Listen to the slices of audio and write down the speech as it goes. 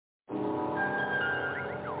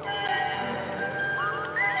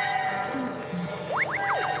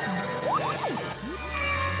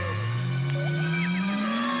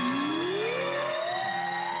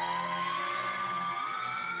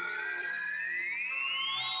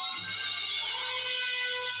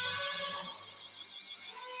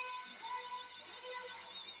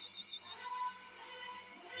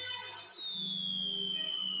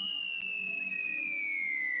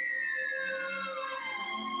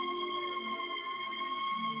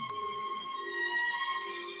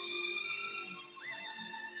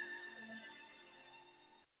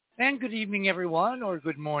And good evening, everyone, or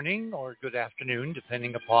good morning, or good afternoon,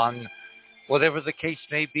 depending upon whatever the case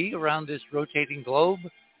may be around this rotating globe.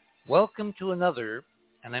 Welcome to another,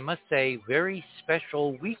 and I must say, very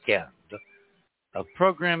special weekend of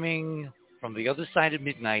programming from the other side of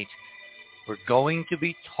midnight. We're going to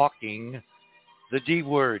be talking the D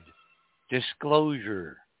word,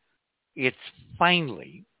 disclosure. It's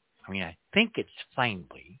finally, I think it's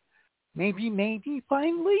finally, maybe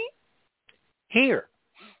finally, here.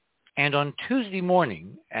 And on Tuesday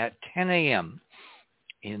morning at 10 a.m.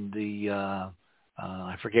 in the,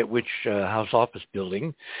 I forget which House office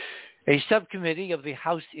building, a subcommittee of the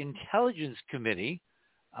House Intelligence Committee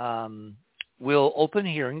will open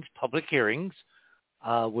hearings, public hearings,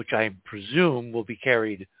 which I presume will be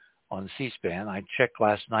carried on C-SPAN. I checked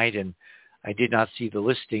last night and I did not see the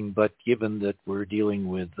listing, but given that we're dealing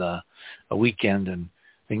with a weekend and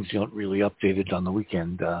things don't really updated on the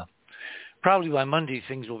weekend, probably by Monday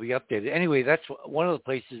things will be updated. Anyway, that's one of the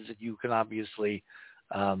places that you can obviously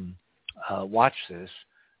watch this.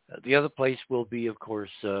 The other place will be, of course,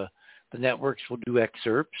 the networks will do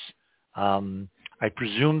excerpts. I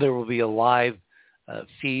presume there will be a live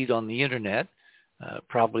feed on the Internet,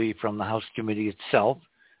 probably from the House Committee itself.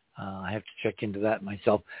 I have to check into that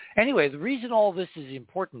myself. Anyway, the reason all this is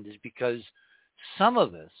important is because some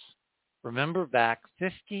of us remember back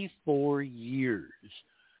 54 years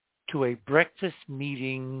to a breakfast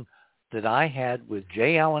meeting that I had with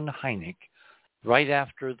J. Allen Hynek right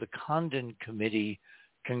after the Condon Committee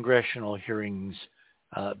congressional hearings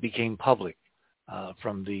became public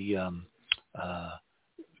from the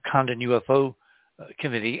Condon UFO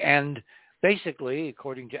Committee. And basically,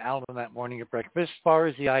 according to Allen that morning at breakfast, as far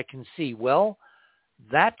as the eye can see, well,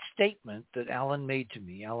 that statement that Allen made to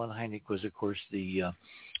me, Allen Hynek was, of course, the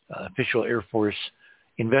official Air Force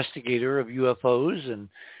investigator of UFOs, and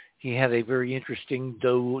he had a very interesting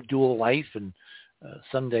dual life, and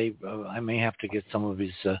someday I may have to get some of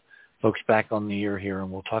his folks back on the air here,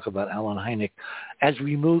 and we'll talk about Allen Hynek as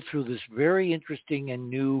we move through this very interesting and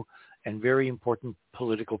new and very important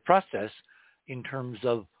political process in terms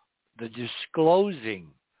of the disclosing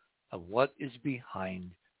of what is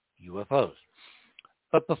behind UFOs.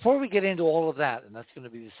 But before we get into all of that, and that's going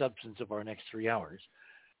to be the substance of our next 3 hours,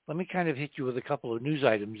 let me kind of hit you with a couple of news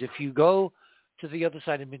items. If you go to the other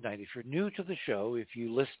side of midnight, if you're new to the show, if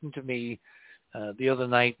you listened to me the other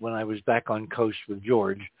night when I was back on Coast with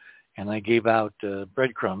George, and I gave out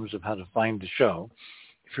breadcrumbs of how to find the show,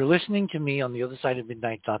 if you're listening to me on the other side of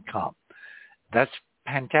midnight.com, that's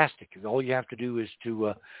fantastic. All you have to do is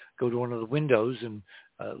to go to one of the windows and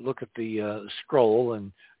look at the scroll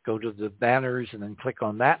and go to the banners and then click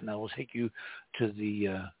on that, and that will take you to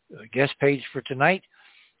the guest page for tonight.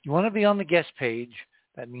 You want to be on the guest page.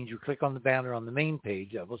 That means you click on the banner on the main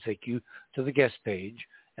page. That will take you to the guest page.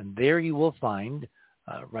 And there you will find,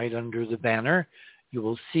 right under the banner, you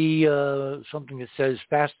will see something that says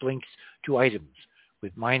Fast Links to Items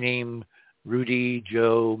with my name, Rudy,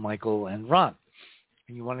 Joe, Michael, and Ron.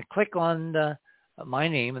 And you want to click on my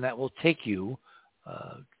name, and that will take you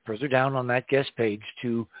further down on that guest page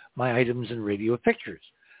to my items and radio pictures.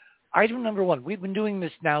 Item number one, we've been doing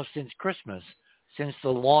this now since Christmas, since the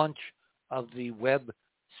launch of the Webb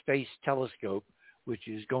Space Telescope, which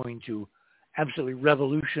is going to absolutely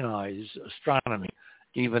revolutionize astronomy,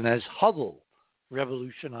 even as Hubble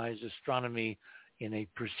revolutionized astronomy in a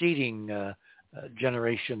preceding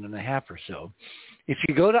generation and a half or so. If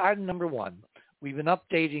you go to item number one, we've been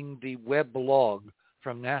updating the Webb blog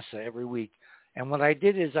from NASA every week. And what I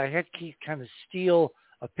did is I had Keith kind of steal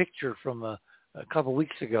a picture from a couple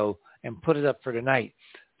weeks ago and put it up for tonight.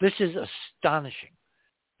 This is astonishing.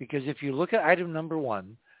 Because if you look at item number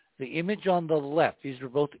one, the image on the left, these are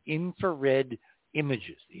both infrared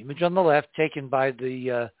images. The image on the left taken by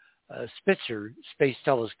the Spitzer Space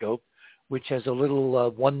Telescope, which has a little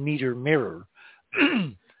 1 meter mirror.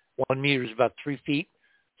 1 meter is about 3 feet,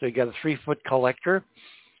 so you got a 3-foot collector.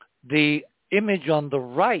 The image on the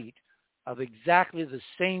right of exactly the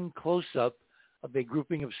same close-up of a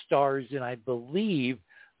grouping of stars in, I believe,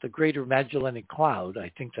 the Greater Magellanic Cloud.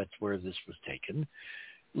 I think that's where this was taken.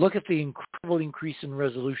 Look at the incredible increase in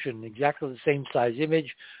resolution, exactly the same size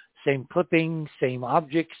image, same clipping, same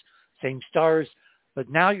objects, same stars, but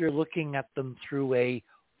now you're looking at them through a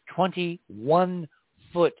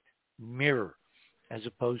 21-foot mirror as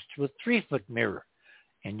opposed to a 3-foot mirror.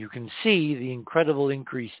 And you can see the incredible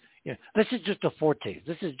increase. This is just a foretaste.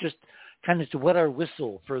 This is just kind of to wet our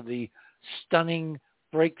whistle for the stunning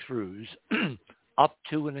breakthroughs up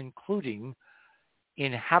to and including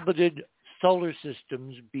inhabited solar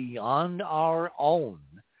systems beyond our own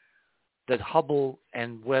that Hubble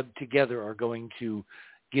and Webb together are going to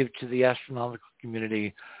give to the astronomical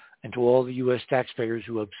community and to all the U.S. taxpayers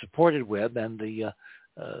who have supported Webb and the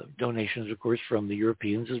donations, of course, from the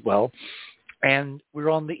Europeans as well. And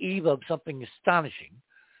we're on the eve of something astonishing.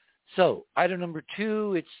 So item number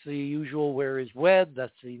 2, it's the usual where is Webb.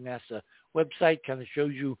 That's the NASA website, kind of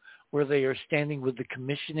shows you where they are standing with the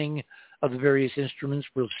commissioning of the various instruments.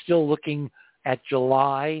 We're still looking at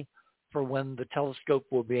July for when the telescope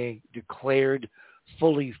will be declared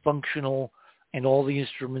fully functional and all the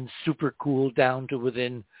instruments super cooled down to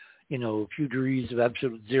within, a few degrees of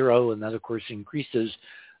absolute zero. And that, of course, increases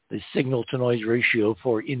the signal-to-noise ratio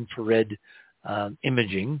for infrared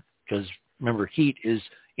imaging, because remember, heat is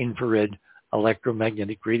infrared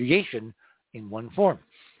electromagnetic radiation in one form.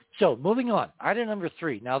 So moving on, item number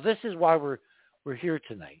 3. Now, this is why we're here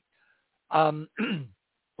tonight.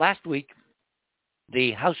 Last week,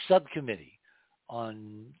 the House Subcommittee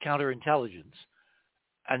on Counterintelligence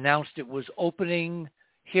announced it was opening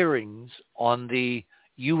hearings on the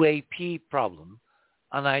UAP problem,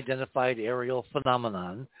 unidentified aerial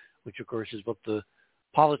phenomenon, which, of course, is what the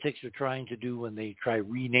politics are trying to do when they try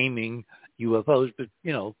renaming UFOs. But,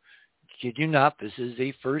 kid you not, this is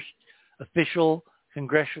a first official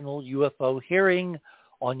congressional UFO hearing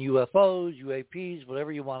on UFOs, UAPs,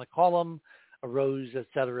 whatever you want to call them, arose,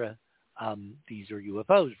 etc. These are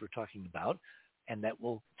UFOs we're talking about, and that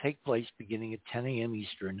will take place beginning at 10 a.m.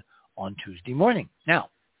 Eastern on Tuesday morning. Now,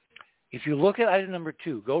 if you look at item number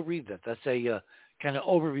 2, go read that. That's a kind of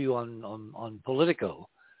overview on Politico.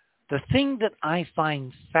 The thing that I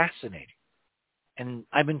find fascinating, and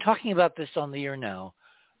I've been talking about this on the air now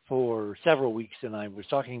for several weeks, and I was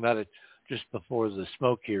talking about it just before the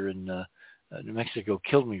smoke here in New Mexico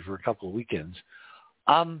killed me for a couple of weekends.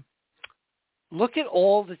 Look at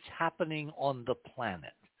all that's happening on the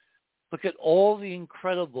planet. Look at all the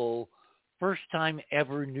incredible first-time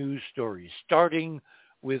ever news stories, starting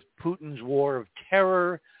with Putin's war of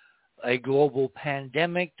terror, a global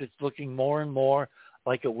pandemic that's looking more and more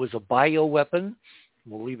like it was a bioweapon.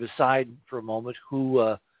 We'll leave aside for a moment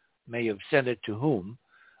who may have sent it to whom.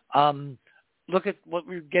 Look at what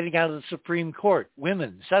we're getting out of the Supreme Court.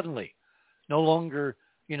 Women, suddenly, no longer,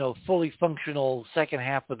 fully functional second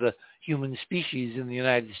half of the human species in the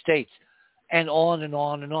United States, and on and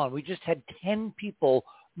on and on. We just had 10 people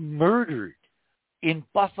murdered in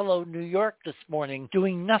Buffalo, New York this morning,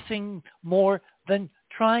 doing nothing more than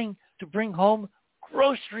trying to bring home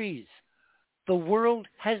groceries. The world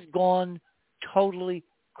has gone totally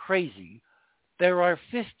crazy. There are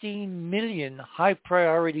 15 million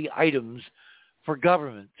high-priority items for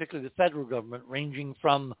government, particularly the federal government, ranging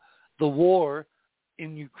from the war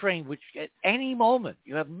in Ukraine, which at any moment,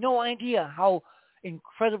 you have no idea how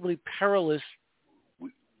incredibly perilous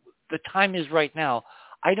the time is right now.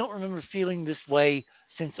 I don't remember feeling this way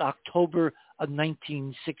since October of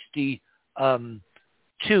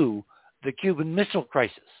 1962, the Cuban Missile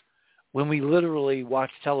Crisis, when we literally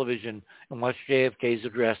watched television and watched JFK's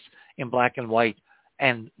address in black and white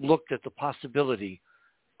and looked at the possibility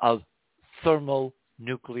of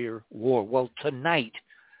thermonuclear war. Well, tonight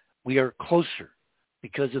we are closer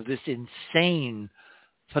because of this insane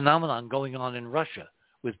phenomenon going on in Russia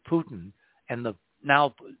with Putin and the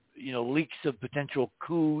now, leaks of potential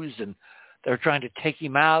coups, and they're trying to take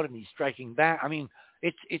him out and he's striking back. I mean,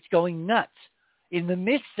 it's going nuts. In the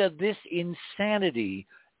midst of this insanity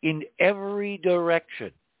in every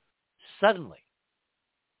direction, suddenly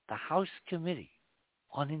the House Committee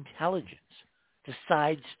on Intelligence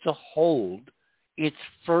decides to hold its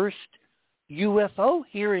first UFO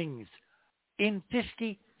hearings in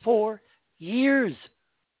 54 years.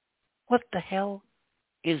 What the hell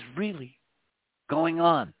is really going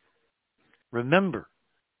on? Remember,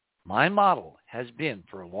 my model has been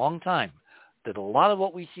for a long time that a lot of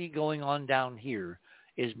what we see going on down here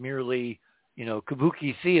is merely,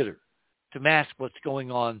 kabuki theater to mask what's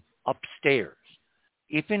going on upstairs.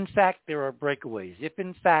 If in fact there are breakaways, if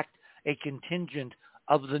in fact a contingent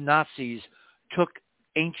of the Nazis took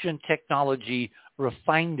ancient technology,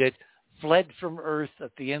 refined it, fled from Earth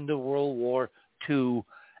at the end of World War II,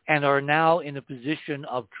 and are now in a position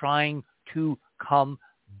of trying to come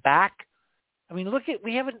back. I mean,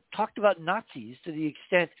 we haven't talked about Nazis to the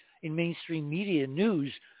extent in mainstream media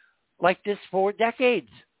news like this for decades.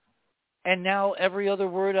 And now every other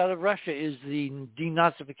word out of Russia is the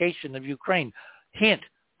denazification of Ukraine. Hint,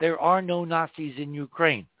 there are no Nazis in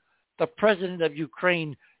Ukraine. The president of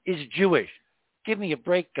Ukraine is Jewish. Give me a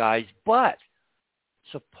break, guys. But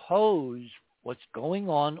suppose what's going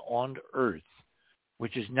on Earth,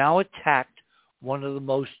 which has now attacked one of the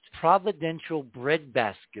most providential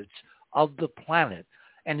breadbaskets of the planet,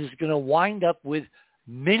 and is going to wind up with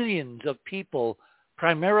millions of people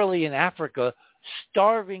primarily in Africa,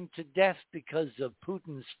 starving to death because of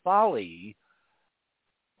Putin's folly,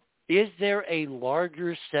 is there a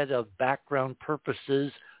larger set of background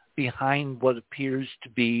purposes behind what appears to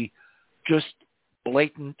be just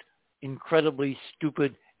blatant, incredibly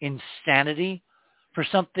stupid insanity for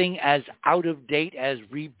something as out of date as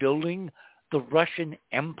rebuilding the Russian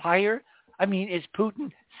Empire? I mean, is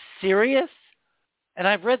Putin serious? And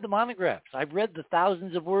I've read the monographs. I've read the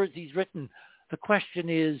thousands of words he's written. The question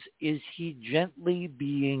is he gently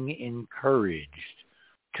being encouraged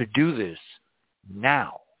to do this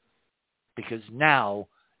now? Because now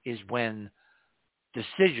is when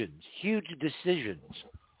decisions, huge decisions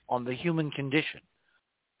on the human condition,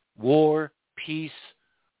 war, peace,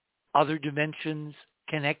 other dimensions,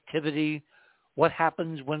 connectivity, what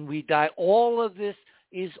happens when we die, all of this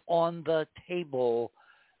is on the table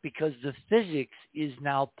because the physics is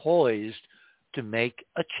now poised to make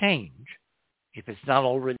a change, if it's not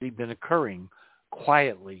already been occurring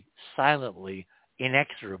quietly, silently,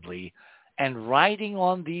 inexorably, and riding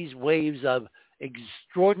on these waves of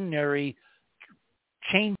extraordinary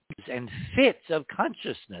changes and fits of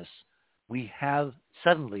consciousness. We have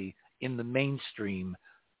suddenly in the mainstream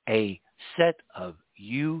a set of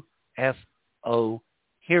UFO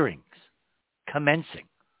hearings commencing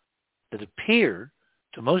that appear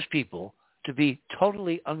to most people to be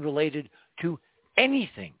totally unrelated to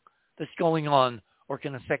anything that's going on or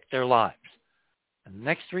can affect their lives. And the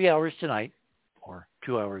next 3 hours tonight, or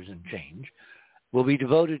 2 hours and change, will be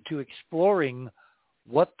devoted to exploring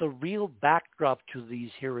what the real backdrop to these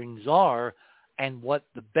hearings are and what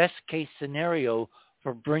the best case scenario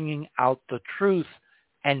for bringing out the truth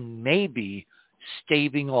and maybe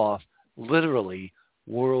staving off literally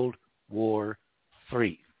World War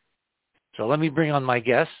III. So let me bring on my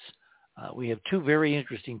guests. We have two very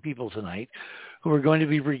interesting people tonight who are going to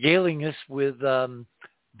be regaling us with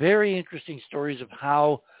very interesting stories of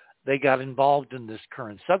how they got involved in this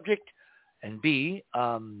current subject, and B,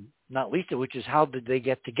 not least of which is how did they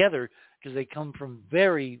get together, because they come from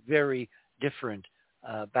very, very different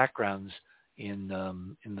backgrounds in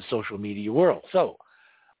the social media world. So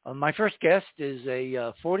my first guest is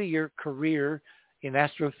a 40-year career in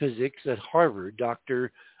astrophysics at Harvard,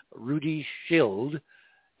 Dr. Rudy Schild,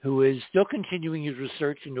 who is still continuing his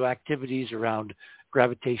research into activities around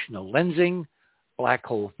gravitational lensing, black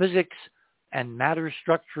hole physics, and matter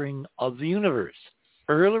structuring of the universe.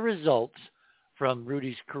 Early results from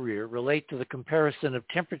Rudy's career relate to the comparison of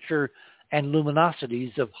temperature and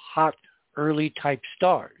luminosities of hot early type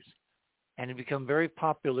stars, and have become very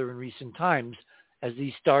popular in recent times as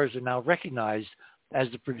these stars are now recognized as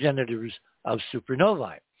the progenitors of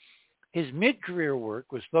supernovae. His mid-career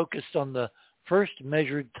work was focused on the first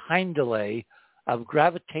measured time delay of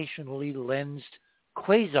gravitationally lensed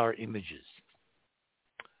quasar images.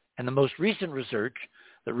 And the most recent research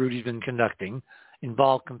that Rudy's been conducting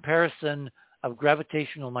involved comparison of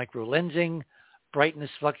gravitational microlensing,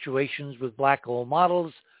 brightness fluctuations with black hole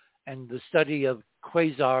models, and the study of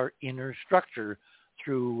quasar inner structure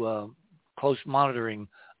through close monitoring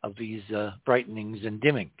of these brightenings and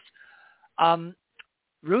dimmings.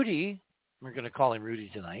 Rudy, we're going to call him Rudy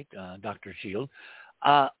tonight, Dr. Schild,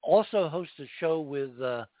 also hosts a show with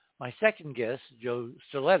my second guest, Joe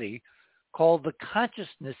Cerletti, called The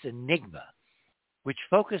Consciousness Enigma, which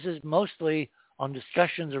focuses mostly on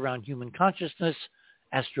discussions around human consciousness,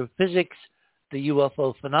 astrophysics, the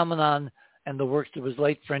UFO phenomenon, and the works of his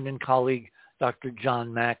late friend and colleague, Dr.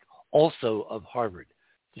 John Mack, also of Harvard.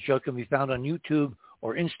 The show can be found on YouTube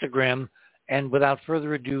or Instagram. And without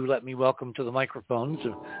further ado, let me welcome to the microphones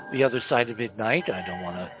of The Other Side of Midnight. I don't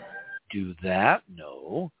want to do that.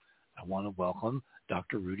 No. I want to welcome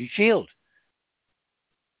Dr. Rudy Schild.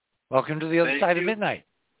 Welcome to The Other Side of Midnight.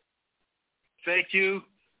 Thank you.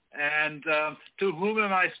 And to whom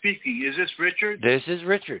am I speaking? Is this Richard? This is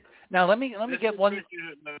Richard. Now, let me get one.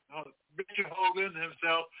 Richard Hogan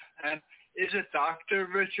himself. And is it Dr.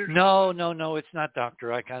 Richard? No, it's not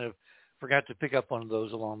doctor. I kind of forgot to pick up one of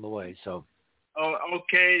those along the way, so. Oh,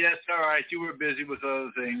 okay, that's all right. You were busy with other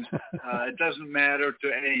things. It doesn't matter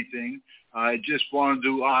to anything. I just want to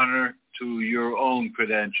do honor to your own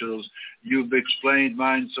credentials. You've explained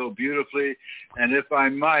mine so beautifully. And if I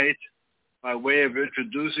might, by way of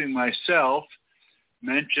introducing myself,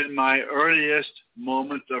 mention my earliest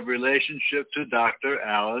moment of relationship to Dr.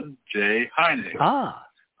 Alan J. Hynek.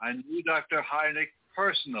 I knew Dr. Hynek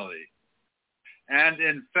personally. And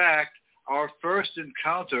in fact, our first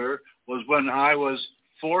encounter was when I was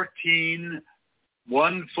 14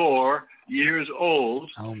 years old.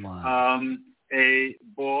 Oh my. A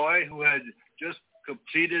boy who had just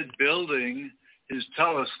completed building his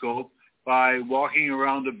telescope by walking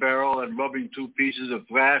around the barrel and rubbing two pieces of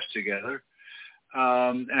glass together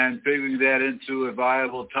and figuring that into a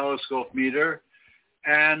viable telescope meter.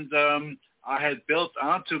 And I had built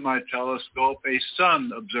onto my telescope a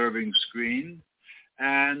sun observing screen.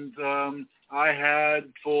 And I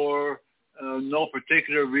had, for no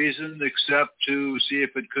particular reason except to see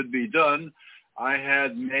if it could be done, I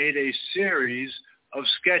had made a series of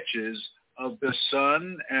sketches of the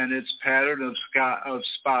sun and its pattern of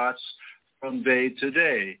spots from day to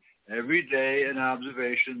day. Every day an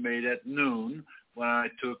observation made at noon when I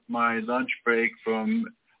took my lunch break from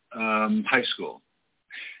high school.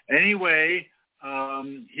 Anyway,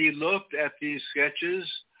 he looked at these sketches,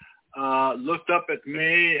 looked up at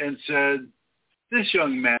me and said, "This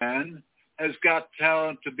young man has got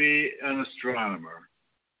talent to be an astronomer."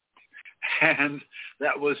 And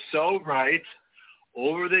that was so right.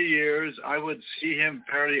 Over the years, I would see him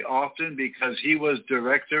fairly often because he was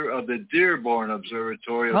director of the Dearborn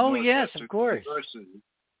Observatory of Northwestern University.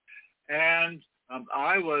 And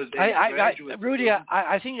I was a graduate Rudy,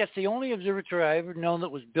 I think that's the only observatory I ever known that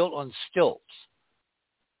was built on stilts.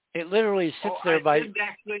 It literally sits there by... I didn't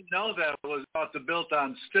actually know that it was about to built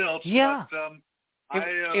on stilts. Yeah. But,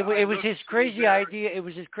 it was his crazy idea. It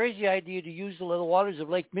was his crazy idea to use the little waters of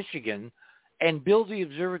Lake Michigan and build the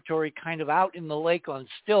observatory kind of out in the lake on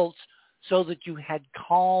stilts so that you had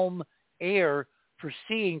calm air for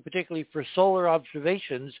seeing, particularly for solar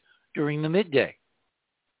observations during the midday.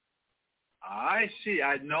 I see.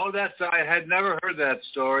 I know that. I had never heard that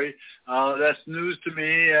story. That's news to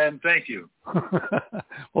me, and thank you.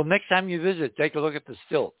 Well, next time you visit, take a look at the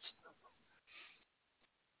stilts.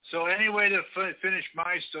 So anyway, to finish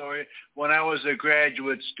my story, when I was a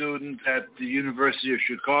graduate student at the University of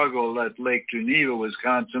Chicago at Lake Geneva,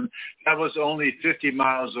 Wisconsin, that was only 50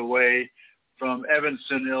 miles away from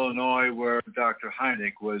Evanston, Illinois, where Dr.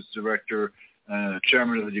 Hynek was director,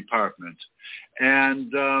 chairman of the department.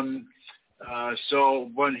 And so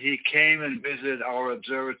when he came and visited our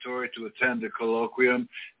observatory to attend the colloquium,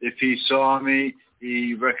 if he saw me,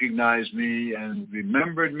 he recognized me and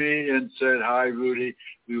remembered me and said, "Hi, Rudy."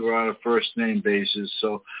 We were on a first-name basis.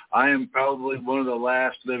 So I am probably one of the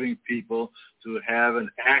last living people to have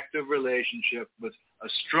an active relationship with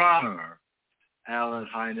astronomer Alan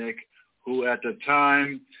Hynek, who at the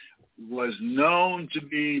time was known to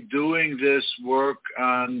be doing this work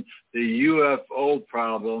on the UFO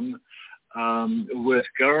problem with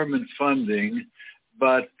government funding,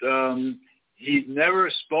 but he never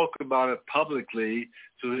spoke about it publicly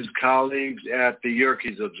to his colleagues at the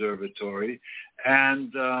Yerkes Observatory.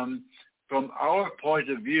 And from our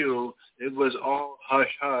point of view, it was all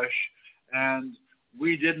hush-hush, and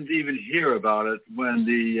we didn't even hear about it when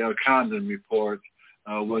the Condon report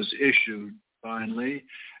was issued finally.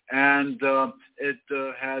 And it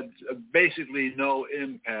had basically no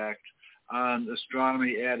impact on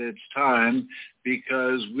astronomy at its time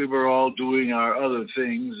because we were all doing our other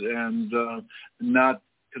things and not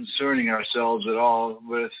concerning ourselves at all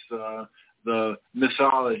with the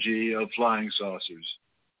mythology of flying saucers.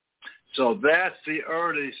 So that's the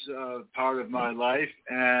early part of my life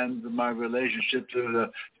and my relationship to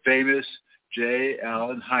the famous J.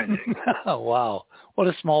 Allen Hynek. Oh, wow. What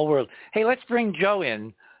a small world. Hey, let's bring Joe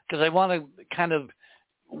in because I want to kind of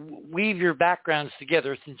weave your backgrounds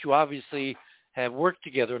together since you obviously have worked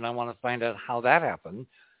together, and I want to find out how that happened.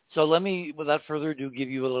 So let me, without further ado, give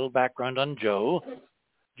you a little background on Joe.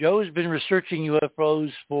 Joe has been researching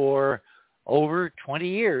UFOs for over 20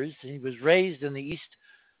 years. He was raised in the East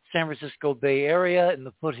San Francisco Bay Area in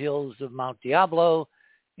the foothills of Mount Diablo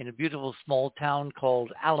in a beautiful small town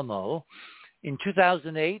called Alamo. In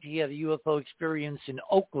 2008, he had a UFO experience in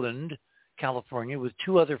Oakland, California, with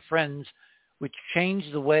two other friends, which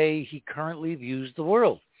changed the way he currently views the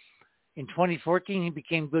world. In 2014, he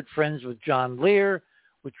became good friends with John Lear,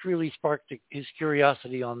 which really sparked his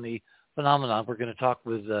curiosity on the phenomenon. We're going to talk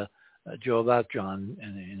with Joe about John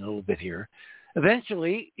in a little bit here.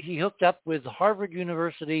 Eventually, he hooked up with Harvard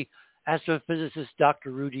University astrophysicist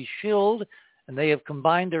Dr. Rudy Schild, and they have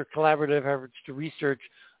combined their collaborative efforts to research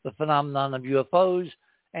the phenomenon of UFOs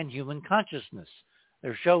and human consciousness.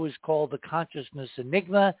 Their show is called The Consciousness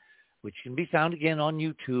Enigma, which can be found again on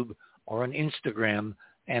YouTube or on Instagram.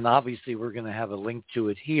 And obviously, we're going to have a link to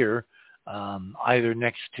it here, either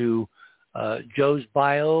next to Joe's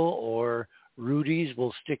bio or Rudy's.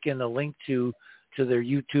 We'll stick in a link to their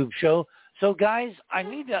YouTube show. So, guys, I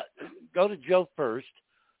need to go to Joe first.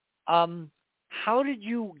 How did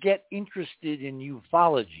you get interested in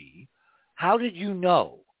ufology? How did you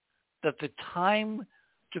know that the time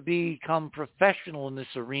to become professional in this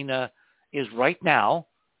arena is right now?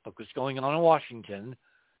 Look what's going on in Washington.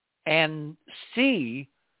 And C,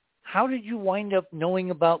 how did you wind up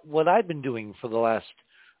knowing about what I've been doing for the last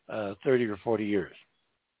 30 or 40 years?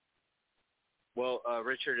 Well,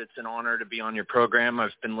 Richard, it's an honor to be on your program.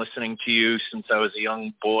 I've been listening to you since I was a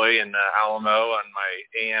young boy in Alamo on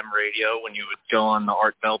my AM radio when you would go on the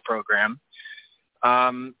Art Bell program.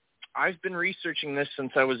 I've been researching this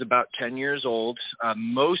since I was about 10 years old.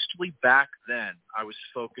 Mostly back then, I was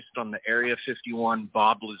focused on the Area 51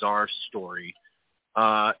 Bob Lazar story.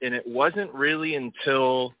 And it wasn't really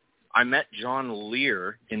until I met John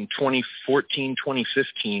Lear in 2014,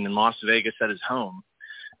 2015 in Las Vegas at his home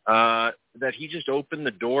that he just opened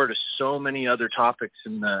the door to so many other topics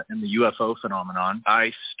in the UFO phenomenon.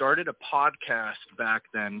 I started a podcast back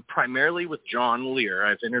then, primarily with John Lear.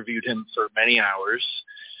 I've interviewed him for many hours,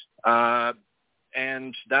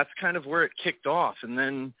 and that's kind of where it kicked off. And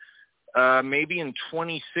then maybe in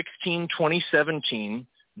 2016, 2017,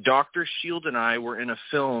 Dr. Schild and I were in a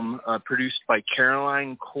film produced by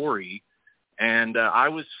Caroline Corey, and I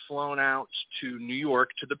was flown out to New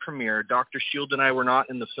York to the premiere. Dr. Schild and I were not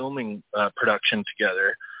in the filming production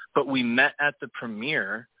together, but we met at the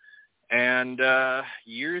premiere. And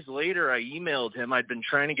years later, I emailed him. I'd been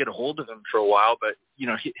trying to get a hold of him for a while, but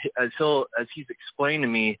as he's explained to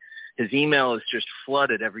me, his email is just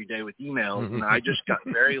flooded every day with emails, and I just got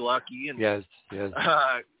very lucky and yes.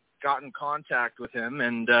 Got in contact with him,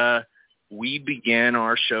 and we began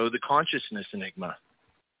our show, The Consciousness Enigma.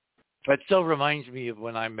 That still reminds me of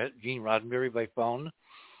when I met Gene Roddenberry by phone.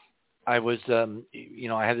 I was,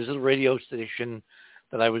 I had this little radio station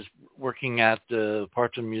that I was working at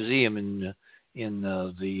Parton Museum in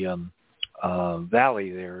the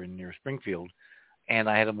valley there near Springfield, and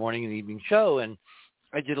I had a morning and evening show, and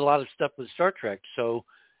I did a lot of stuff with Star Trek. So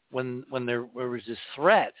when there was this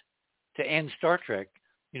threat to end Star Trek,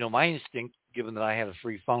 my instinct, given that I had a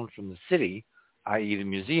free phone from the city, i.e. the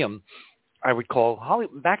museum, I would call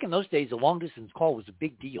Hollywood. Back in those days, a long-distance call was a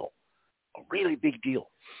big deal, a really big deal.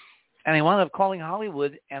 And I wound up calling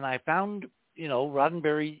Hollywood, and I found,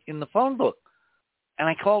 Roddenberry in the phone book. And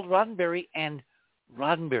I called Roddenberry, and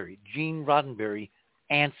Gene Roddenberry,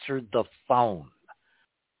 answered the phone.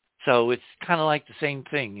 So it's kind of like the same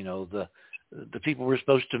thing, the people we're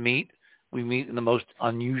supposed to meet, we meet in the most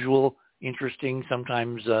unusual, interesting,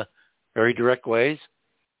 sometimes very direct ways.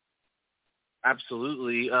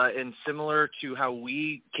 Absolutely. And similar to how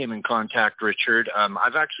we came in contact, Richard,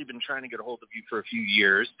 I've actually been trying to get a hold of you for a few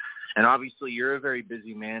years. And obviously you're a very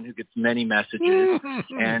busy man who gets many messages.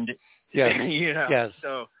 And, yes.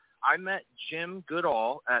 So I met Jim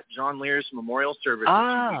Goodall at John Lear's memorial service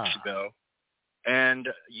a few weeks ago. And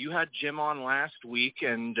you had Jim on last week.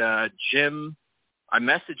 And Jim, I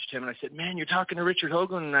messaged him and I said, man, you're talking to Richard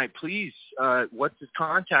Hoagland tonight. Please, what's his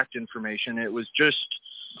contact information? It was just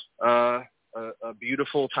a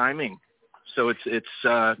beautiful timing. So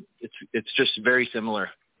it's just very similar.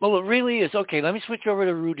 Well, it really is. Okay, let me switch over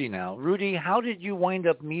to Rudy now. Rudy, how did you wind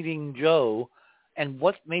up meeting Joe, and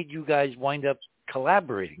what made you guys wind up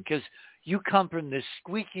collaborating? Because you come from this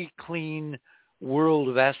squeaky clean world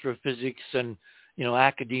of astrophysics and,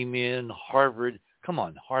 academia and Harvard. Come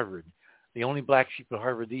on, Harvard. The only black sheep at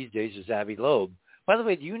Harvard these days is Avi Loeb. By the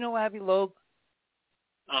way, do you know Avi Loeb?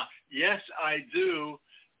 Yes, I do.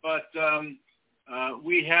 But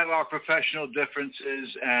we have our professional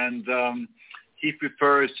differences, and he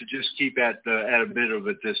prefers to just keep at a bit of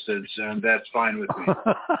a distance, and that's fine with me.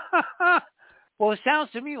 Well, it sounds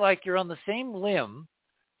to me like you're on the same limb.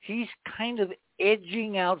 He's kind of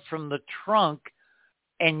edging out from the trunk,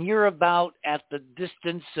 and you're about at the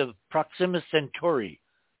distance of Proxima Centauri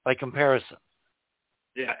by comparison.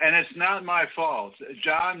 Yeah, and it's not my fault.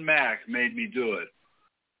 John Mack made me do it.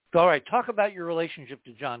 All right, talk about your relationship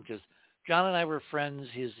to John, because John and I were friends.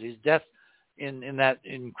 His death in that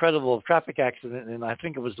incredible traffic accident, and I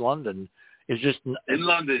think it was London, is just in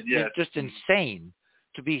London. Yes, it's just insane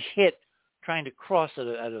to be hit trying to cross at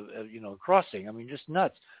a crossing. I mean, just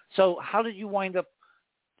nuts. So, how did you wind up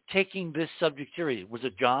taking this subject seriously? Was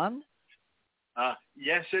it John?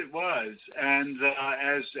 Yes, it was, and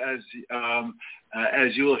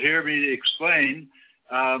as you will hear me explain,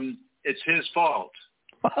 it's his fault.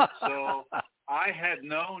 So I had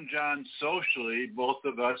known John socially. Both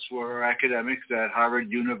of us were academics at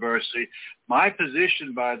Harvard University. My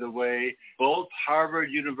position, by the way, both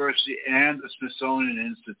Harvard University and the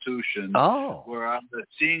Smithsonian Institution, where I'm the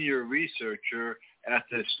senior researcher at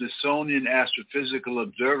the Smithsonian Astrophysical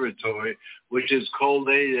Observatory, which is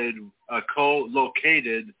co-located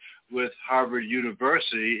with Harvard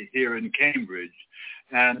University here in Cambridge.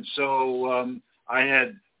 And so I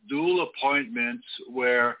had dual appointments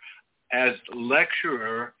where, as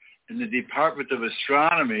lecturer in the Department of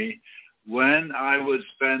Astronomy, when I would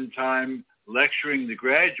spend time lecturing the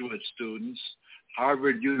graduate students,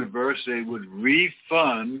 Harvard University would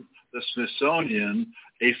refund the Smithsonian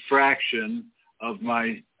a fraction of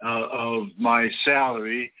my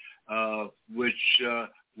salary, which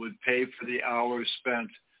would pay for the hours spent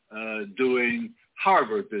doing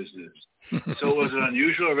Harvard business. So it was an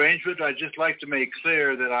unusual arrangement. I'd just like to make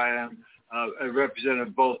clear that I am a representative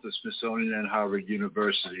of both the Smithsonian and Harvard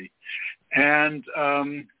University. And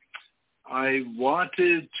I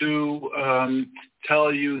wanted to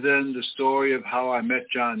tell you then the story of how I met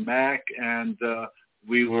John Mack, and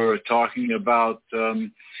we were talking about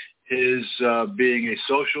his being a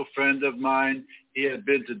social friend of mine. He had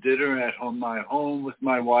been to dinner at my home with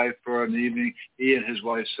my wife for an evening, he and his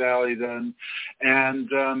wife Sally then. And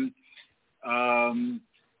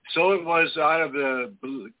so it was out of the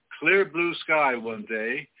clear blue sky one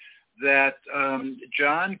day that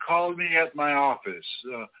John called me at my office.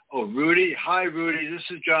 Rudy, hi Rudy, this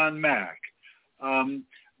is John Mack.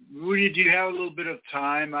 Rudy, do you have a little bit of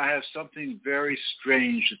time? I have something very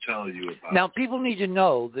strange to tell you about. Now, people need to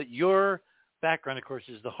know that your background, of course,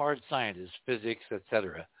 is the hard sciences, physics,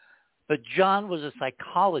 etc. But John was a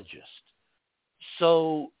psychologist.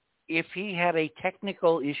 So if he had a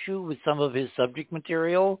technical issue with some of his subject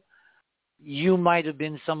material, you might have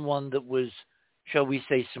been someone that was, shall we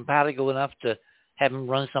say, simpatico enough to have him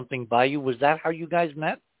run something by you. Was that how you guys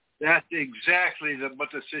met? That's exactly what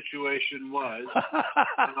the situation was.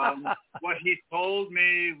 What he told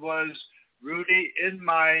me was, Rudy, in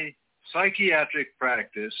my psychiatric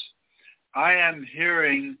practice, I am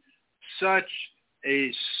hearing such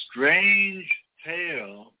a strange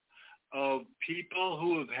tale of people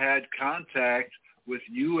who have had contact with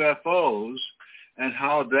UFOs and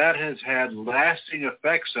how that has had lasting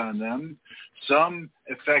effects on them, some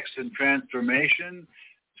effects in transformation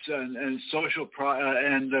and social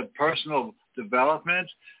and personal development,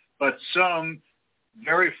 but some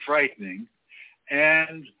very frightening.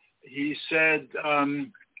 And he said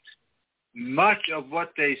much of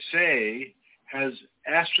what they say has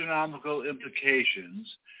astronomical implications.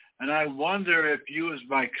 And I wonder if you, as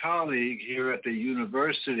my colleague here at the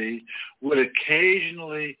university, would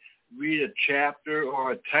occasionally read a chapter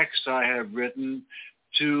or a text I have written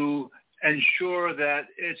to ensure that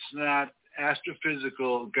it's not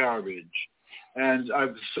astrophysical garbage. And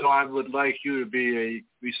so I would like you to be a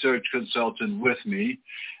research consultant with me.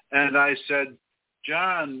 And I said,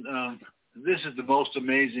 John, this is the most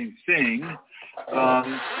amazing thing.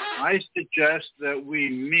 I suggest that we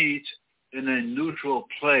meet in a neutral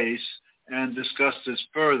place and discuss this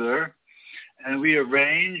further. And we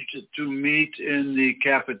arranged to meet in the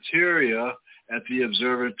cafeteria at the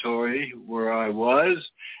observatory where I was.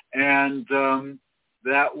 And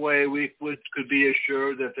that way we could be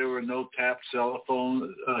assured that there were no tapped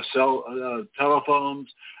telephones,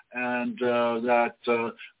 and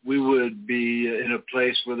that we would be in a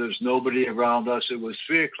place where there's nobody around us. It was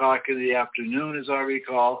 3 o'clock in the afternoon, as I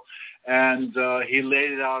recall, and he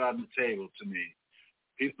laid it out on the table to me.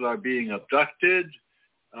 People are being abducted.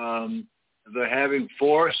 They're having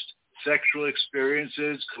forced sexual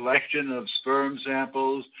experiences, collection of sperm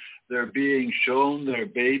samples. They're being shown their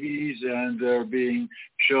babies, and they're being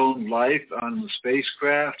shown life on the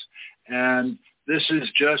spacecraft. And this is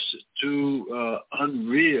just too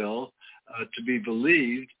unreal to be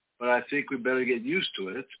believed, but I think we better get used to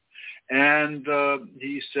it. And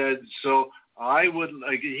he said, so I would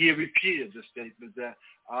like, he repeated the statement that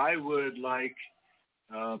I would like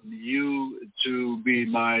you to be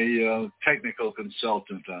my technical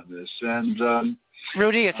consultant on this. And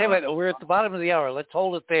Rudy, I tell you what, we're at the bottom of the hour. Let's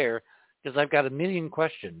hold it there because I've got a million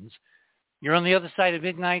questions. You're on the other side of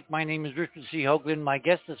midnight. My name is Richard C. Hoagland. My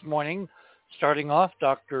guest this morning, starting off,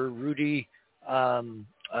 Dr. Rudy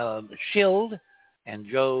Schild and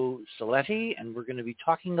Joe Cerletti, and we're going to be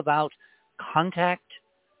talking about contact,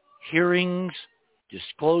 hearings,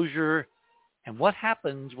 disclosure, and what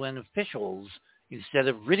happens when officials, instead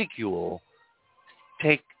of ridicule,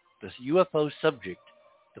 take this UFO subject,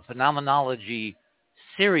 the phenomenology,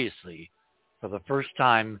 seriously for the first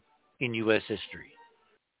time in U.S. history.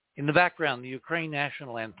 In the background, the Ukraine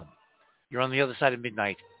national anthem. You're on the other side of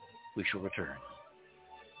midnight. We shall return.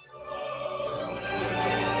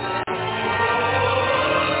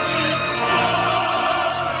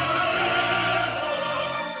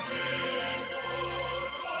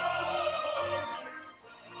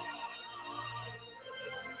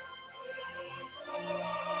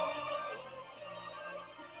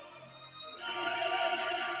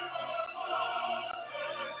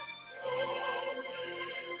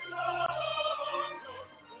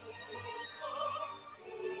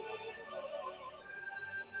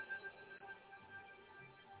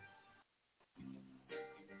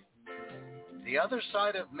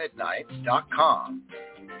 theothersideofmidnight.com.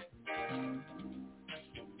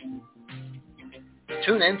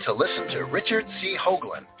 Tune in to listen to Richard C.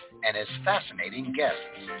 Hoagland and his fascinating guests.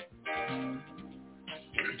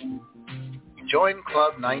 Join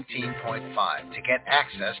Club 19.5 to get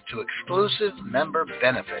access to exclusive member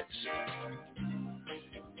benefits.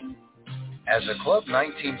 As a Club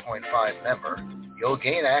 19.5 member, you'll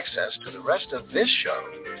gain access to the rest of this show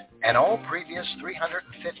and all previous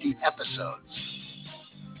 350 episodes.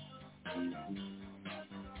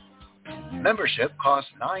 Membership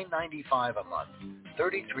costs $9.95 a month,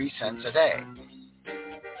 33 cents a day.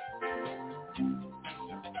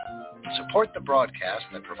 Support the broadcast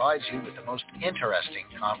that provides you with the most interesting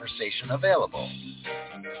conversation available.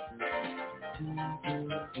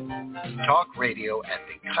 Talk radio at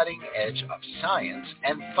the cutting edge of science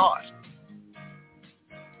and thought.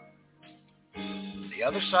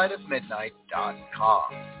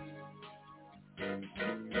 theothersideofmidnight.com.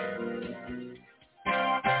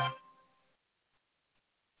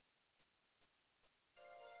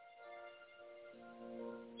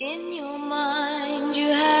 In your mind you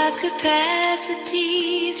have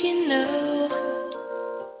capacities, you know,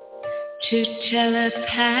 to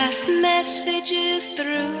telepath messages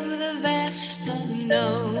through the vast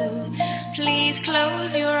unknown. Please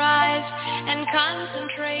close your eyes and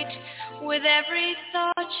concentrate with every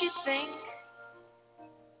thought you think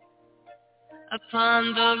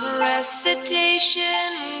upon the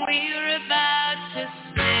recitation we're about to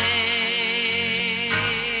say.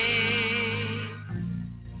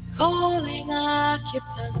 Calling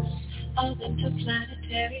occupants of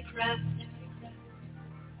interplanetary craft.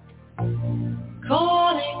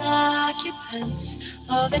 Calling occupants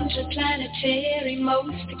of interplanetary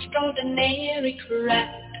most extraordinary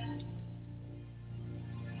craft.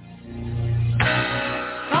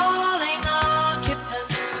 Calling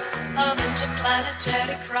occupants of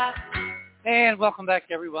interplanetary craft. And welcome back,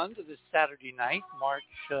 everyone, to this Saturday night,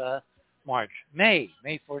 May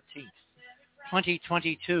 14th,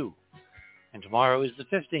 2022. And tomorrow is the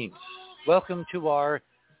 15th. Welcome to our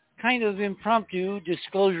kind of impromptu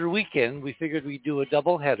disclosure weekend. We figured we'd do a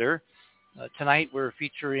double header. Tonight we're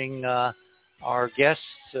featuring our guests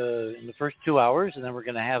in the first 2 hours, and then we're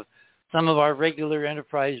going to have some of our regular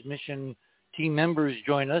Enterprise mission team members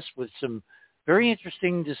join us with some very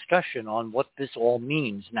interesting discussion on what this all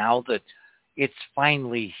means now that it's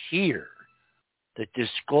finally here. That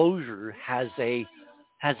disclosure has an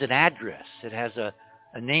address. It has a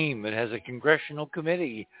name. It has a congressional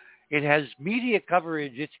committee. It has media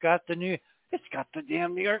coverage. It's got the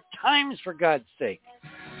damn New York Times, for God's sake.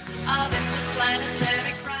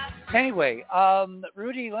 Anyway,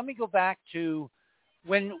 Rudy, let me go back to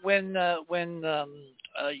when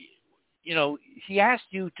he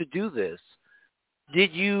asked you to do this.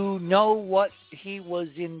 Did you know what he was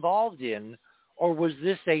involved in, or was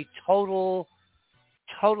this a totally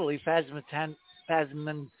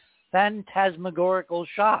phantasmagorical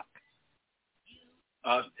shock?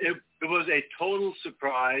 It was a total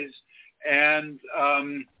surprise, and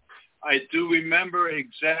I do remember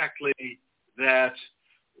exactly that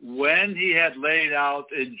when he had laid out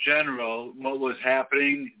in general what was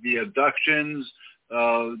happening, the abductions,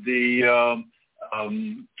 the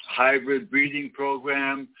hybrid breeding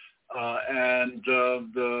program, and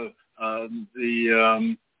the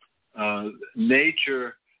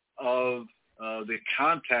nature of the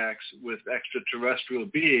contacts with extraterrestrial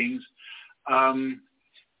beings,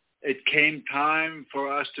 it came time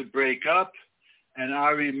for us to break up. And I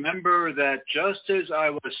remember that just as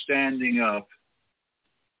I was standing up,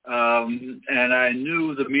 and I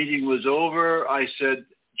knew the meeting was over, I said,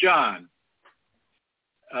 John,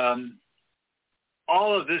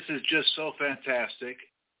 all of this is just so fantastic.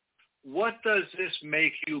 What does this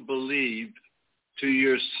make you believe, to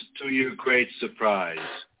your great surprise?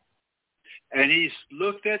 And he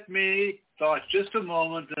looked at me, thought just a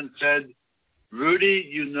moment, and said, Rudy,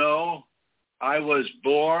 you know, I was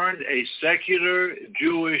born a secular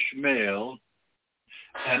Jewish male,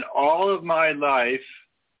 and all of my life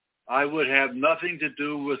I would have nothing to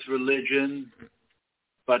do with religion,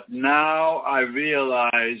 but now I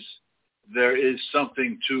realize there is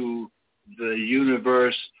something to the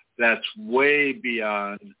universe that's way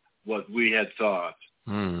beyond what we had thought.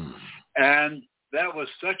 And that was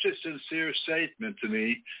such a sincere statement to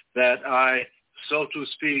me that I, so to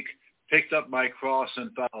speak, picked up my cross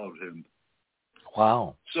and followed him.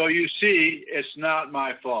 Wow. So you see, it's not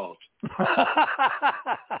my fault.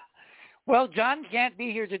 Well, John can't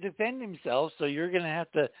be here to defend himself, so you're going to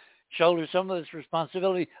have to shoulder some of this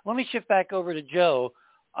responsibility. Let me shift back over to Joe.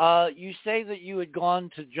 You say that you had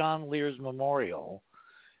gone to John Lear's memorial,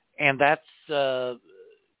 And that's, was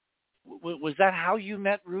that how you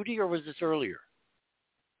met Rudy, or was this earlier?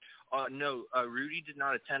 No, Rudy did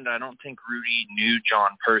not attend. I don't think Rudy knew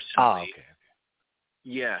John personally. Ah, okay.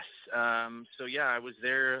 Yes. So, yeah, I was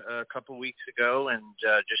there a couple weeks ago and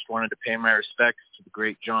just wanted to pay my respects to the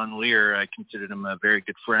great John Lear. I considered him a very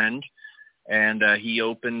good friend, and he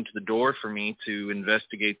opened the door for me to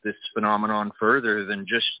investigate this phenomenon further than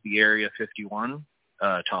just the Area 51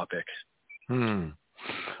 topic.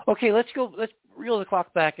 Okay, let's reel the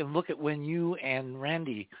clock back and look at when you and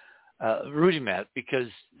Rudy met, because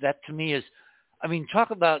that to me is, I mean, talk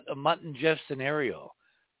about a Mutt and Jeff scenario.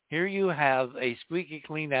 Here you have a squeaky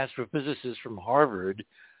clean astrophysicist from Harvard,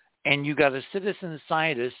 and you got a citizen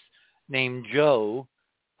scientist named Joe,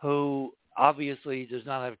 who obviously does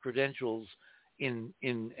not have credentials in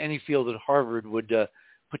any field that Harvard would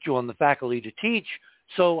put you on the faculty to teach.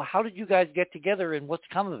 So how did you guys get together, and what's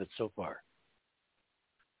come of it so far?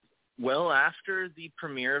 Well, after the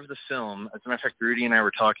premiere of the film, as a matter of fact, Rudy and I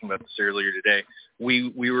were talking about this earlier today.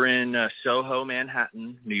 We were in Soho,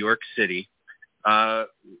 Manhattan, New York City.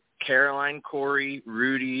 Caroline, Corey,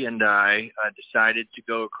 Rudy, and I decided to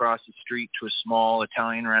go across the street to a small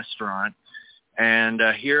Italian restaurant. And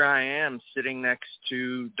here I am sitting next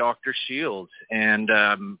to Dr. Schild. And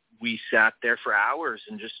we sat there for hours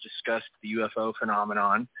and just discussed the UFO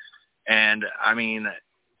phenomenon. And, I mean,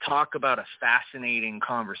 talk about a fascinating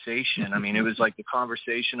conversation. I mean, it was like the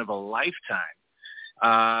conversation of a lifetime.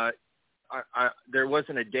 There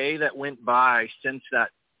wasn't a day that went by since that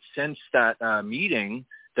meeting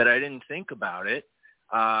that I didn't think about it.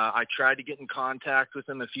 I tried to get in contact with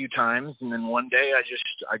him a few times, and then one day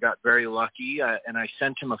I got very lucky, and I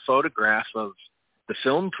sent him a photograph of the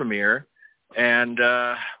film premiere, and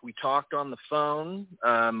we talked on the phone.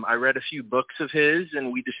 I read a few books of his,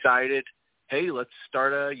 and we decided, hey, let's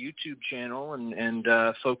start a YouTube channel and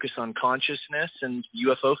focus on consciousness and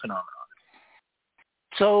UFO phenomena.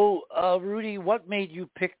 So, Rudy, what made you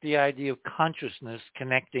pick the idea of consciousness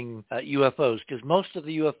connecting UFOs? Because most of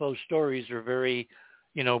the UFO stories are very,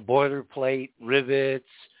 boilerplate, rivets,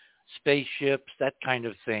 spaceships, that kind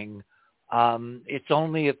of thing. It's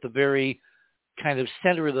only at the very kind of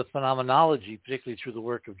center of the phenomenology, particularly through the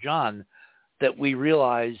work of John, that we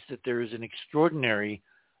realize that there is an extraordinary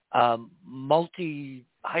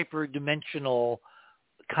multi-hyper-dimensional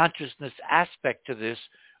consciousness aspect to this,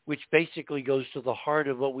 which basically goes to the heart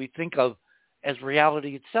of what we think of as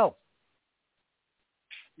reality itself.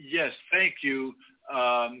 Yes, thank you,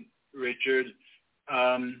 Richard.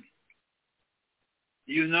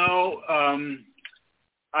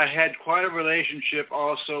 I had quite a relationship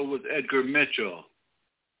also with Edgar Mitchell.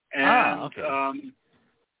 And okay.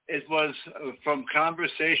 It was from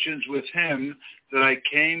conversations with him that I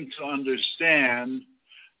came to understand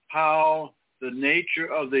how the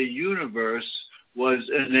nature of the universe was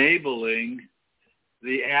enabling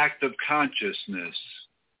the act of consciousness.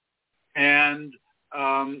 And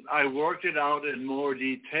I worked it out in more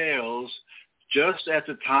details just at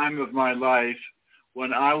the time of my life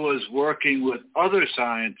when I was working with other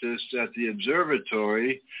scientists at the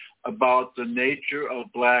observatory about the nature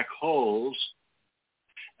of black holes.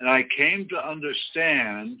 And I came to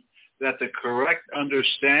understand that the correct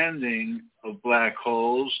understanding of black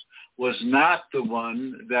holes was not the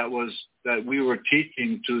one that we were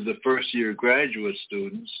teaching to the first-year graduate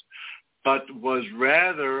students, but was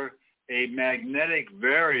rather a magnetic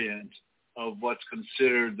variant of what's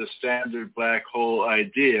considered the standard black hole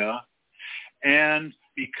idea. And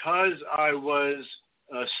because I was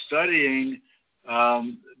studying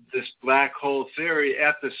this black hole theory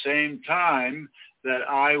at the same time that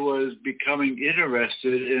I was becoming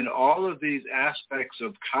interested in all of these aspects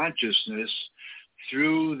of consciousness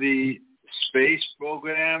through the space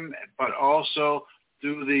program, but also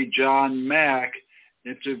through the John Mack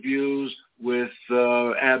interviews with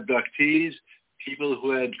abductees, people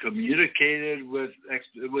who had communicated with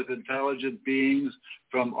intelligent beings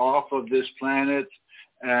from off of this planet,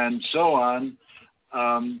 and so on.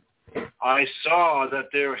 I saw that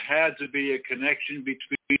there had to be a connection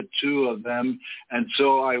between the two of them, and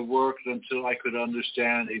so I worked until I could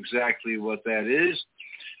understand exactly what that is.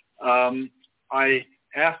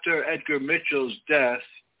 After Edgar Mitchell's death,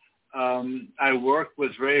 I worked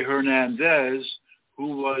with Ray Hernandez,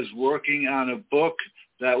 who was working on a book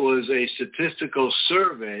that was a statistical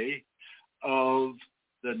survey of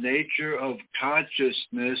the nature of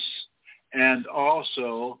consciousness and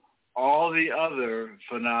also all the other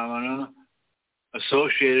phenomena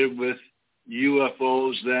associated with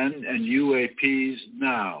UFOs then and UAPs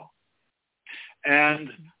now. And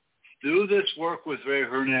through this work with Ray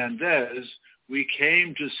Hernandez, we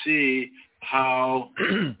came to see how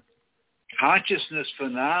consciousness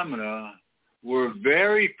phenomena were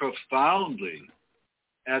very profoundly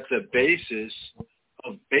at the basis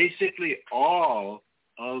of basically all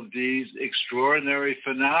of these extraordinary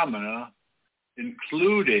phenomena,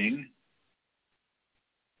 including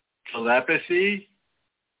telepathy,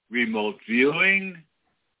 remote viewing,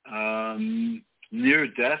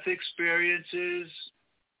 near-death experiences.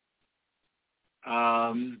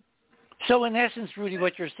 So in essence, Rudy,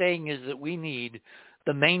 what you're saying is that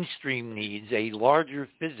the mainstream needs a larger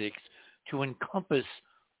physics to encompass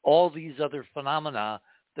all these other phenomena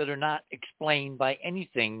that are not explained by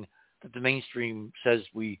anything that the mainstream says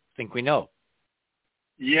we think we know.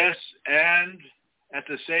 Yes, and at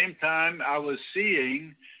the same time, I was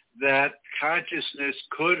seeing that consciousness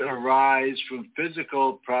could arise from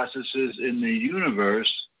physical processes in the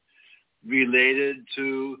universe related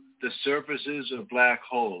to the surfaces of black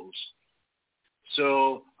holes.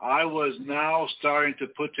 So I was now starting to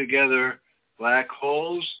put together black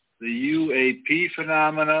holes, the UAP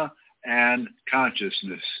phenomena, and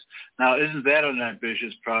consciousness. Now, isn't that an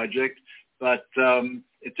ambitious project? But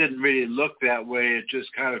it didn't really look that way. It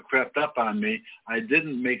just kind of crept up on me. I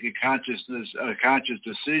didn't make a conscious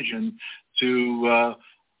decision to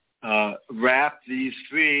wrap these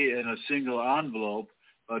three in a single envelope,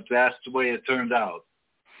 but that's the way it turned out.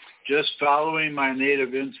 Just following my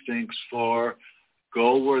native instincts for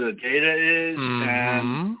go where the data is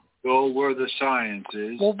and go where the science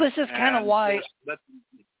is. Well, this is kind of why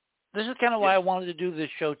I wanted to do this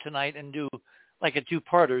show tonight and do like a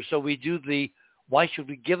two-parter. So we do the why should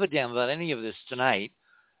we give a damn about any of this tonight,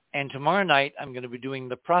 and tomorrow night I'm going to be doing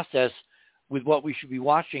the process with what we should be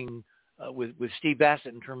watching with Steve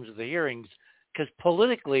Bassett in terms of the hearings, because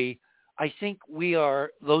politically I think we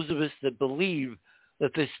are, those of us that believe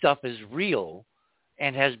that this stuff is real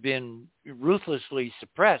and has been ruthlessly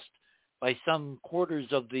suppressed by some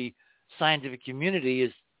quarters of the scientific community,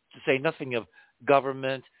 is to say nothing of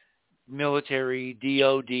government, military,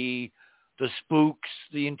 DOD, the spooks,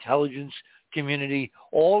 the intelligence community,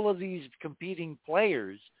 all of these competing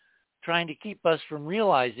players trying to keep us from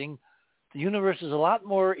realizing the universe is a lot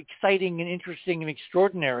more exciting and interesting and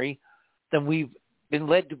extraordinary than we've been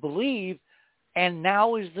led to believe. And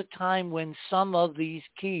now is the time when some of these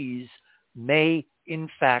keys may, in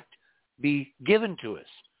fact, be given to us.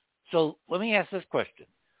 So let me ask this question.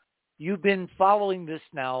 You've been following this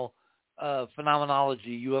now,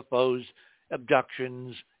 phenomenology, UFOs,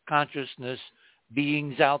 abductions, consciousness,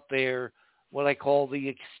 beings out there, what I call the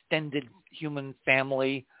extended human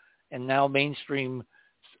family, and now mainstream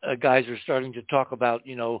guys are starting to talk about,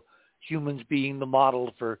 humans being the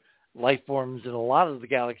model for life forms in a lot of the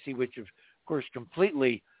galaxy, which of course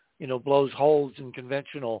completely, blows holes in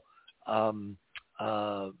conventional,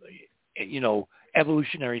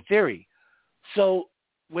 evolutionary theory. So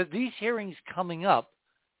with these hearings coming up,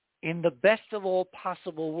 in the best of all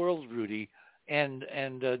possible worlds, Rudy, and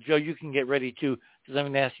Joe, you can get ready too, because I'm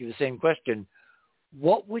going to ask you the same question.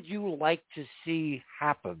 What would you like to see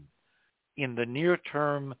happen in the near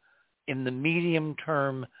term, in the medium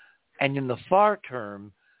term, and in the far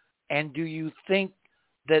term? And do you think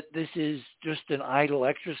that this is just an idle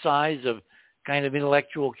exercise of kind of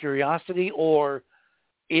intellectual curiosity, or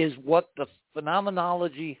is what the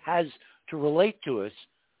phenomenology has to relate to us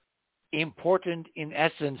important in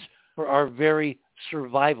essence for our very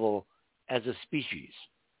survival as a species?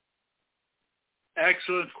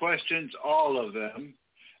 Excellent questions, all of them.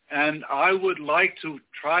 And I would like to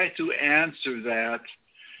try to answer that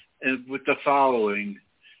with the following.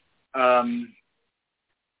 I'm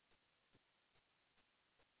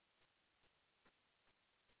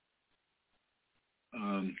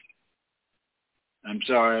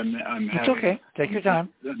sorry. It's okay. Take your time.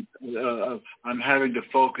 I'm having to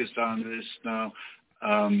focus on this now.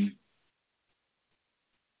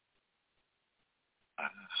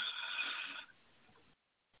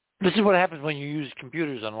 This is what happens when you use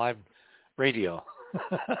computers on live radio.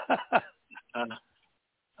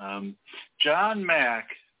 John Mack,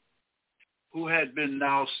 who had been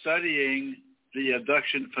now studying the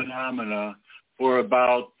abduction phenomena for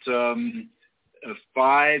about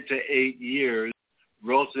 5 to 8 years,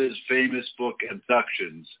 wrote his famous book,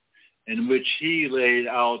 Abductions, in which he laid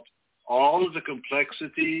out all of the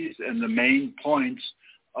complexities and the main points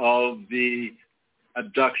of the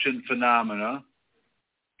abduction phenomena.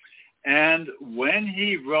 And when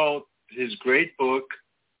he wrote his great book,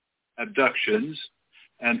 Abductions,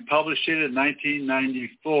 and published it in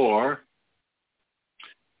 1994,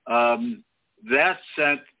 that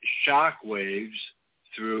sent shockwaves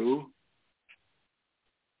through.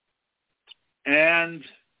 And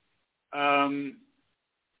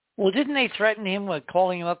Well, didn't they threaten him with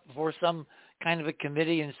calling him up before some kind of a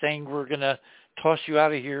committee and saying we're going to toss you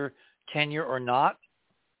out of here, tenure or not?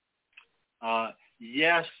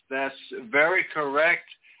 Yes, that's very correct.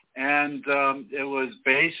 And it was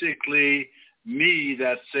basically me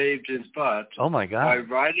that saved his butt. Oh, my God. By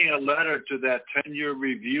writing a letter to that tenure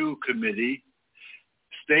review committee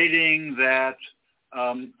stating that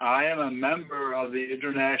I am a member of the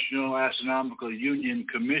International Astronomical Union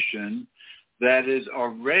Commission that is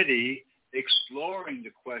already exploring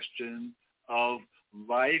the question of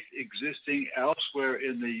life existing elsewhere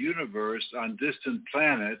in the universe on distant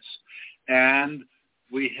planets. And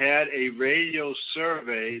we had a radio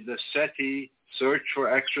survey, the SETI, Search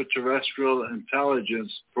for Extraterrestrial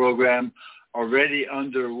Intelligence program, already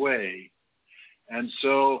underway. And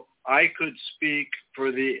so I could speak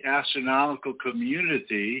for the astronomical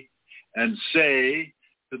community and say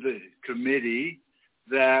to the committee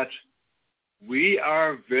that we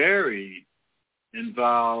are very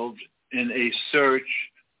involved in a search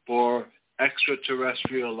for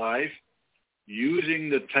extraterrestrial life using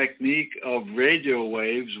the technique of radio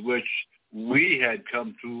waves, which we had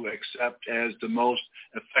come to accept as the most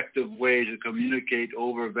effective way to communicate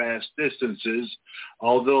over vast distances,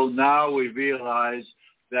 although now we realize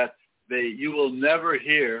that you will never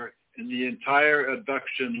hear in the entire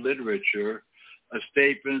abduction literature a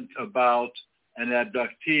statement about an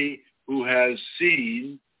abductee who has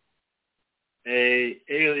seen a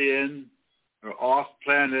alien or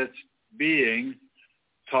off-planet being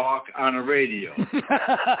talk on a radio.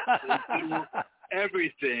 They do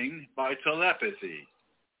everything by telepathy.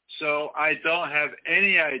 So I don't have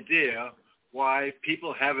any idea why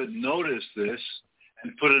people haven't noticed this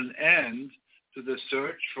and put an end to the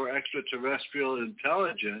search for extraterrestrial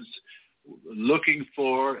intelligence looking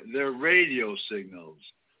for their radio signals.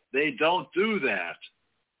 They don't do that.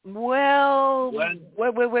 Well,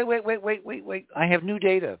 wait. I have new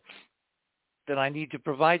data that I need to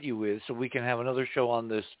provide you with so we can have another show on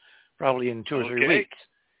this probably in 2 or 3 weeks.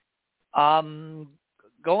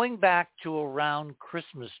 Going back to around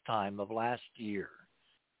Christmas time of last year,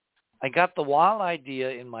 I got the wild idea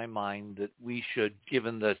in my mind that we should,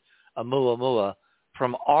 given that Oumuamua,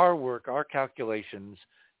 from our work, our calculations,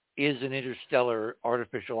 is an interstellar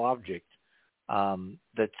artificial object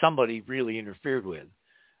that somebody really interfered with.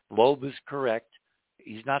 Loeb is correct.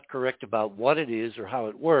 He's not correct about what it is or how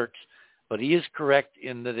it works, but he is correct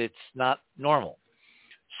in that it's not normal.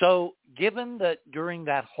 So given that during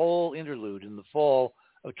that whole interlude in the fall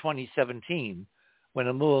of 2017, when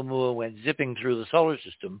Oumuamua went zipping through the solar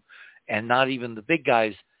system and not even the big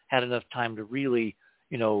guys had enough time to really,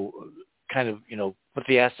 put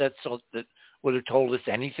the assets so that would have told us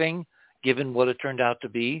anything, given what it turned out to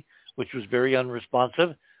be, which was very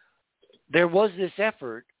unresponsive, there was this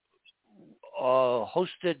effort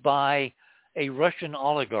hosted by a Russian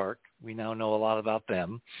oligarch, we now know a lot about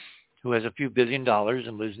them, who has a few $1 billion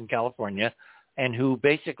and lives in California, and who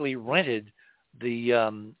basically rented the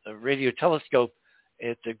radio telescope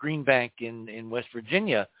at the Green Bank in West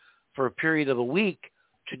Virginia for a period of a week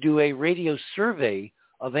to do a radio survey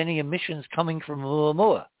of any emissions coming from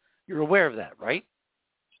Oumuamua. You're aware of that, right?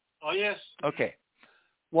 Oh, yes. Okay.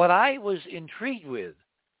 What I was intrigued with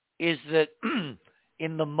is that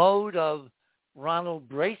in the mode of Ronald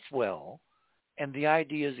Bracewell and the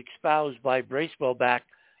ideas espoused by Bracewell back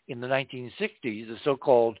in the 1960s, the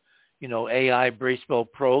so-called, AI Bracewell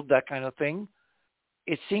probe, that kind of thing,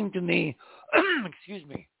 it seemed to me, excuse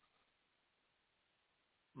me,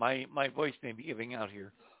 my voice may be giving out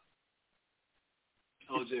here.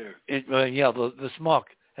 Oh, dear. The smoke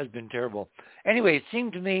has been terrible. Anyway, it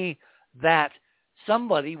seemed to me that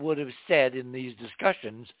somebody would have said in these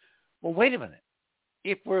discussions, well, wait a minute.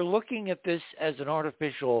 If we're looking at this as an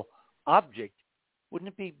artificial object,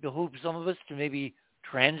 wouldn't it behoove some of us to maybe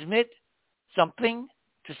transmit something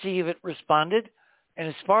to see if it responded? And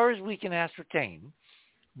as far as we can ascertain,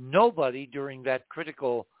 nobody during that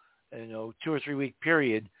critical 2 or 3 week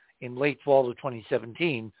period in late fall of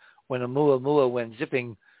 2017, when Oumuamua went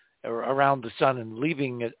zipping around the sun and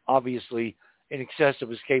leaving it obviously in excess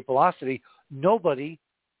of escape velocity, nobody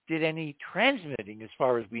did any transmitting as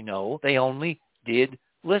far as we know. They only did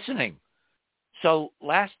listening. So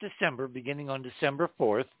last December, beginning on December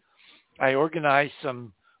 4th, I organized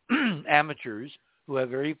some amateurs who have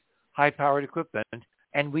very high-powered equipment,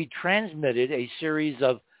 and we transmitted a series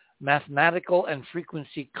of mathematical and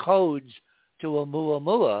frequency codes to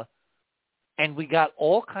Oumuamua, and we got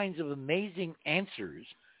all kinds of amazing answers,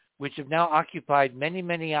 which have now occupied many,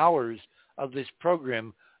 many hours of this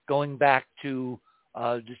program going back to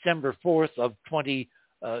December 4th of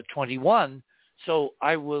 2021. So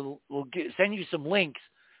I will send you some links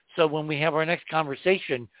So when we have our next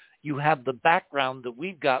conversation, you have the background that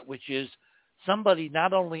we've got, which is somebody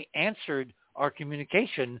not only answered our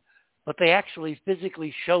communication, but they actually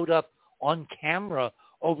physically showed up on camera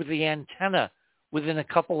over the antenna within a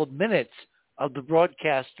couple of minutes of the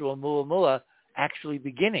broadcast to Oumuamua actually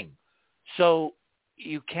beginning. So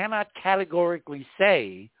you cannot categorically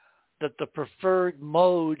say that the preferred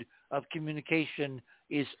mode of communication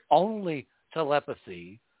is only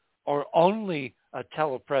telepathy or only a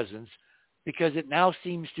telepresence, because it now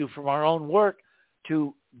seems to, from our own work,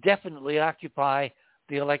 to definitely occupy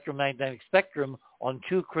the electromagnetic spectrum on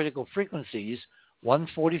two critical frequencies,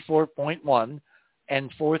 144.1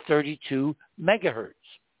 and 432 megahertz.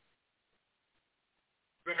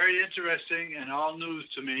 Very interesting and all news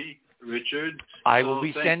to me, Richard. I will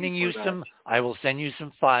be sending you some. I will send you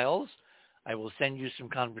some files. I will send you some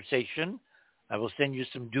conversation. I will send you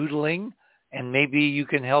some doodling, and maybe you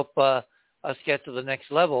can help us get to the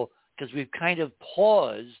next level, because we've kind of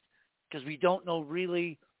paused because we don't know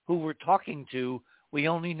really who we're talking to. We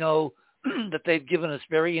only know that they've given us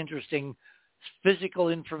very interesting physical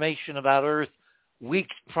information about Earth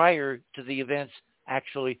weeks prior to the events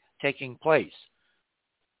actually taking place.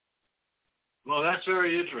 Well, that's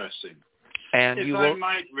very interesting. And if you I will...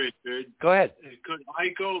 might, Richard, go ahead. Could I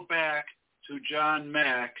go back to John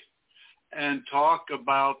Mack and talk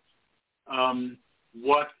about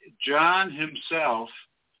what John himself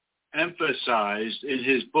emphasized in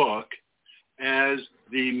his book as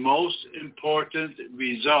the most important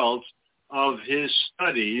result of his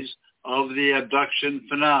studies of the abduction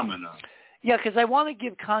phenomena? Yeah, because I want to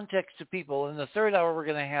give context to people. In the third hour, we're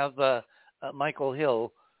going to have Michael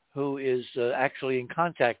Hill, who is actually in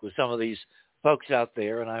contact with some of these folks out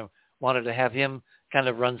there, and I wanted to have him kind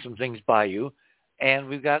of run some things by you. And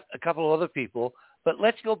we've got a couple of other people. But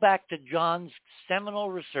let's go back to John's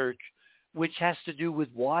seminal research, which has to do with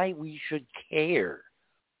why we should care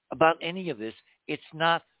about any of this. It's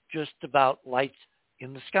not just about lights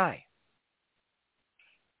in the sky.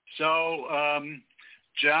 So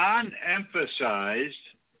John emphasized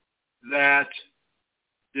that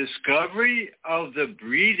discovery of the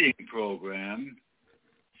breeding program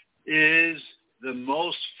is the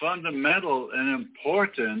most fundamental and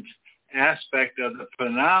important aspect of the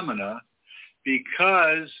phenomena,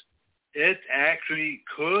 because it actually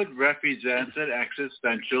could represent an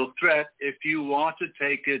existential threat if you want to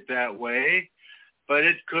take it that way, but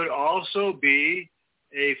it could also be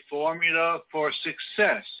a formula for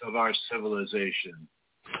success of our civilization.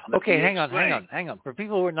 Okay, hang on. For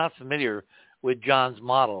people who are not familiar with John's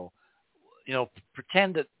model,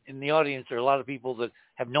 pretend that in the audience there are a lot of people that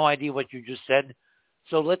have no idea what you just said.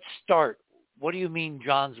 So let's start. What do you mean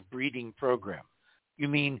John's breeding program? You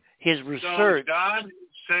mean his research? So John is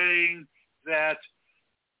saying that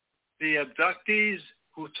the abductees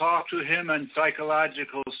who talk to him in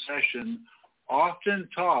psychological session often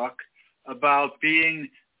talk about being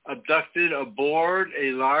abducted aboard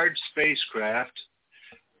a large spacecraft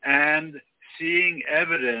and seeing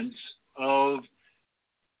evidence of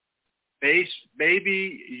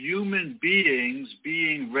baby human beings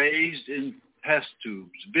being raised in test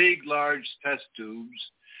tubes, big, large test tubes,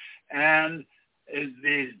 and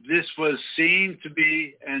this was seen to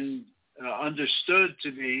be and understood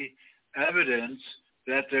to be evidence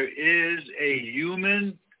that there is a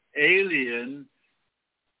human alien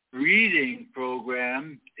breeding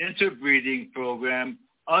program, interbreeding program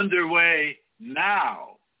underway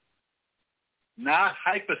now. Not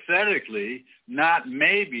hypothetically, not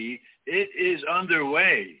maybe, it is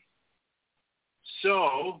underway.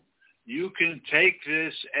 So you can take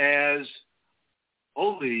this as,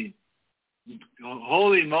 holy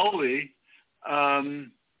moly,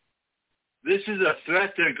 this is a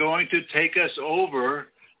threat. They're going to take us over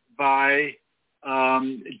by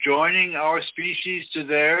joining our species to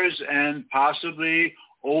theirs and possibly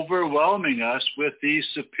overwhelming us with these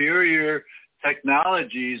superior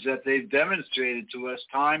technologies that they've demonstrated to us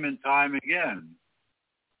time and time again.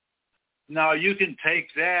 Now, you can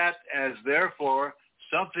take that as, therefore,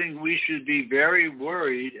 something we should be very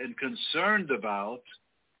worried and concerned about,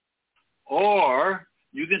 or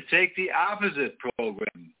you can take the opposite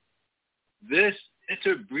program. This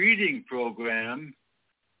interbreeding program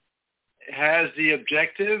has the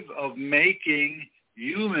objective of making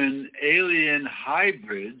human-alien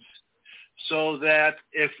hybrids so that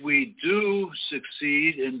if we do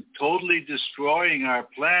succeed in totally destroying our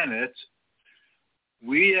planet,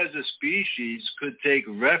 we as a species could take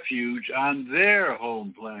refuge on their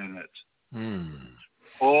home planet.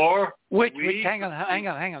 Or which hang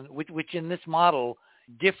on. Which in this model,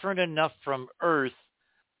 different enough from Earth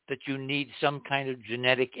that you need some kind of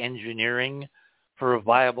genetic engineering for a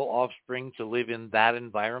viable offspring to live in that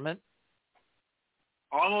environment?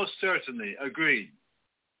 Almost certainly. Agreed.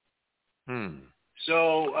 Hmm.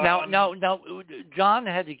 So now, John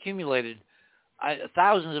had accumulated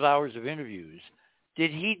thousands of hours of interviews.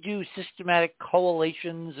 Did he do systematic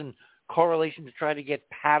correlations and correlation to try to get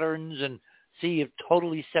patterns and see if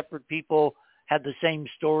totally separate people had the same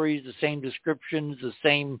stories, the same descriptions, the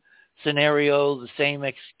same scenario, the same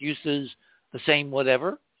excuses, the same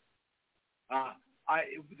whatever?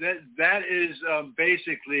 That is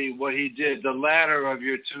basically what he did, the latter of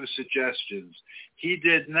your two suggestions. He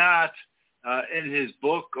did not, in his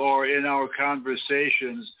book or in our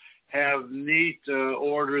conversations, have neat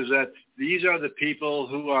orders that these are the people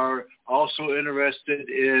who are also interested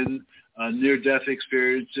in near-death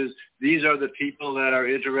experiences. These are the people that are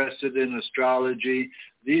interested in astrology.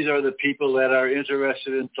 These are the people that are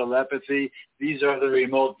interested in telepathy. These are the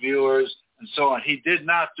remote viewers, and so on. He did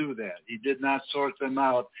not do that. He did not sort them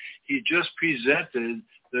out. He just presented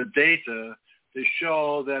the data to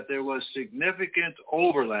show that there was significant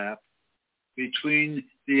overlap between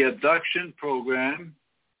the abduction program,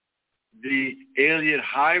 the alien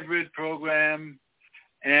hybrid program,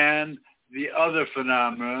 and the other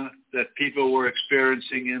phenomena that people were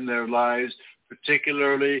experiencing in their lives,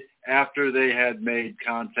 particularly after they had made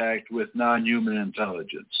contact with non-human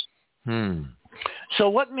intelligence. So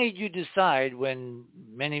what made you decide when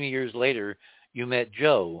many years later you met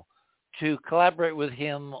Joe to collaborate with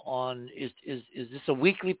him on, is this a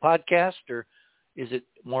weekly podcast or is it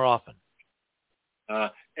more often?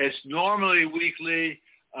 It's normally weekly,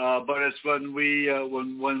 but it's when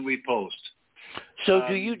we post. So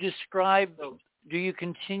do you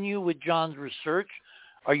continue with John's research?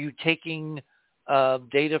 Are you taking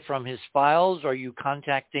data from his files? Are you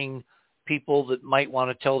contacting people that might want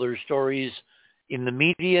to tell their stories in the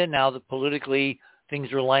media now that politically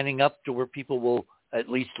things are lining up to where people will at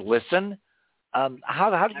least listen?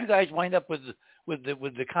 How did you guys wind up with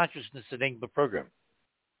the Consciousness Enigma program?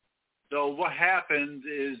 So what happened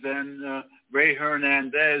is then Ray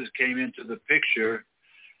Hernandez came into the picture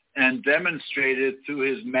and demonstrated through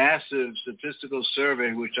his massive statistical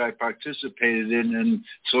survey, which I participated in and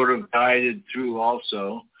sort of guided through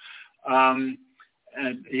also. And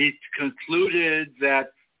he concluded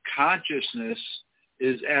that consciousness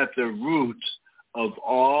is at the root of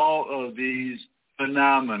all of these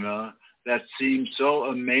phenomena that seem so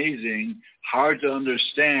amazing, hard to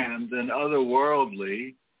understand, and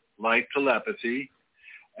otherworldly, like telepathy.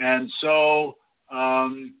 And so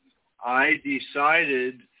I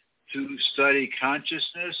decided to study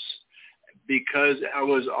consciousness because I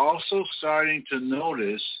was also starting to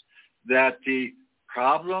notice that the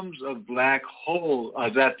problems of black hole,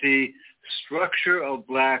 that the structure of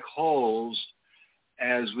black holes,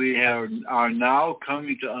 as we are now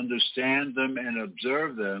coming to understand them and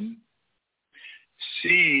observe them,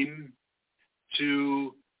 seem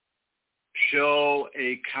to show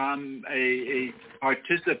a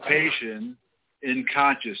participation in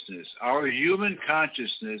consciousness. Our human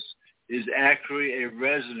consciousness is actually a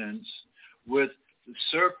resonance with the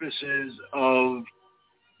surfaces of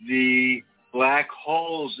the black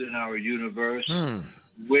holes in our universe,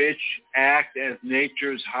 which act as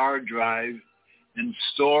nature's hard drive in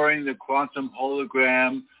storing the quantum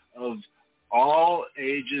hologram of all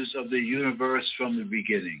ages of the universe from the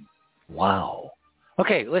beginning. Wow.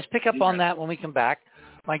 Okay, let's pick up on that when we come back.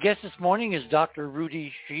 My guest this morning is Dr.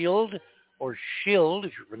 Rudy Schild, or Schild,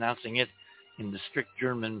 if you're pronouncing it in the strict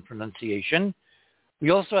German pronunciation. We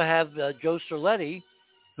also have Joe Cerletti,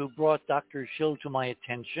 who brought Dr. Schild to my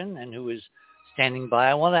attention and who is standing by.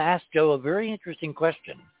 I want to ask Joe a very interesting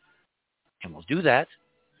question, and we'll do that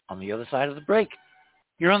on the other side of the break.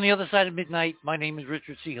 You're on the other side of midnight. My name is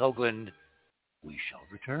Richard C. Hoagland. We shall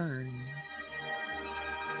return.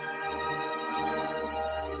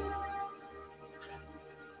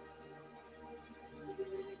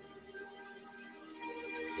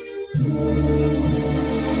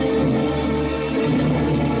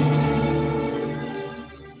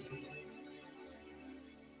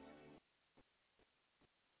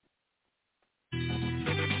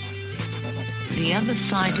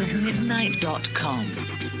 theothersideofmidnight.com.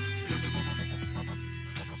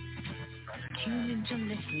 Tune in to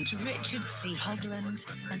listen to Richard C. Hoagland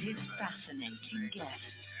and his fascinating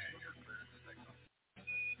guests.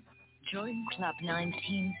 Join Club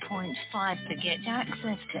 19.5 to get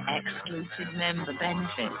access to exclusive member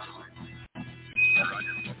benefits.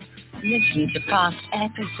 Listen to past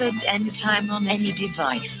episodes anytime on any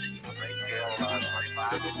device.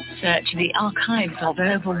 Search the archives of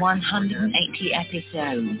over 180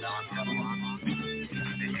 episodes.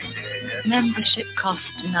 Membership costs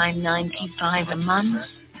 $9.95 a month,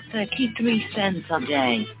 33 cents a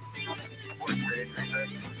day.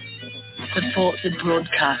 Support the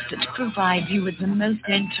broadcaster to provide you with the most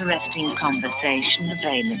interesting conversation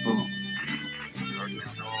available.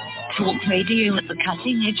 Talk radio at the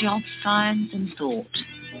cutting edge of science and thought.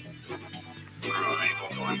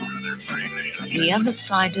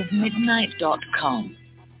 TheOtherSideOfMidnight.com.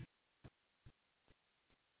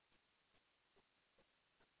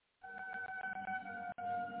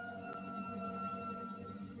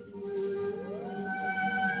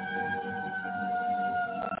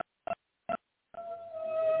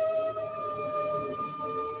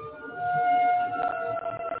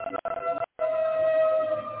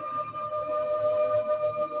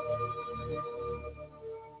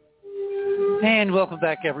 And welcome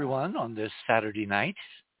back, everyone, on this Saturday night,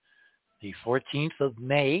 the 14th of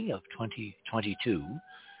May of 2022.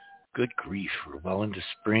 Good grief, we're well into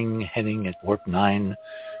spring, heading at warp 9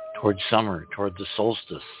 towards summer, toward the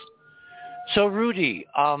solstice. So, Rudy,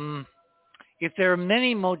 if there are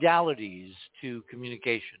many modalities to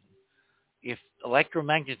communication, if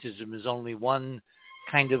electromagnetism is only one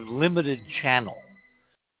kind of limited channel,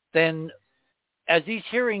 then as these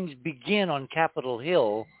hearings begin on Capitol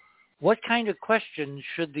Hill, what kind of questions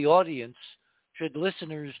should the audience, should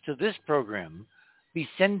listeners to this program be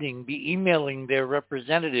emailing their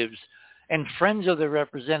representatives and friends of their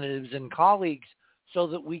representatives and colleagues so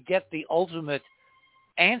that we get the ultimate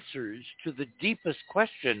answers to the deepest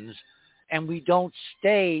questions and we don't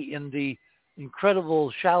stay in the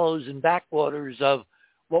incredible shallows and backwaters of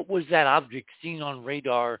what was that object seen on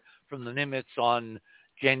radar from the Nimitz on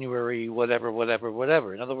January, whatever.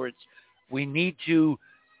 In other words, we need to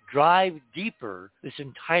drive deeper this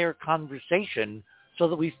entire conversation so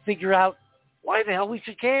that we figure out why the hell we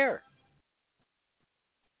should care.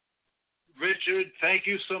 Richard, thank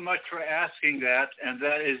you so much for asking that, and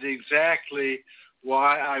that is exactly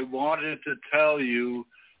why I wanted to tell you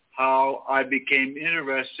how I became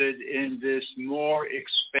interested in this more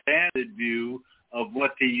expanded view of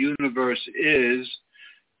what the universe is,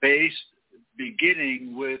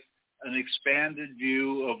 beginning with an expanded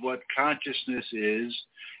view of what consciousness is,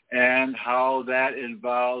 and how that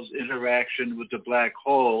involves interaction with the black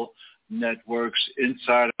hole networks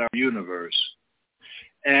inside our universe.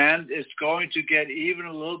 And it's going to get even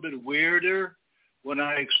a little bit weirder when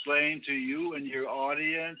I explain to you and your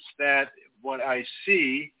audience that what I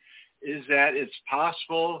see is that it's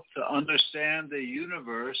possible to understand the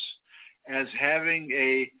universe as having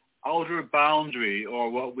a outer boundary, or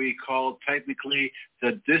what we call technically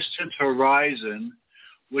the distant horizon,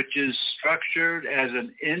 which is structured as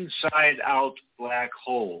an inside-out black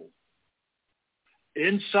hole.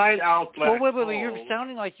 Inside-out black hole... Wait, you're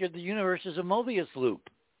sounding like the universe is a Mobius loop.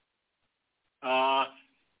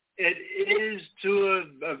 It is to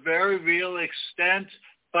a very real extent,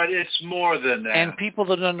 but it's more than that. And people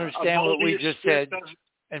that understand what we just said,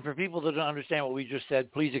 and for people that don't understand what we just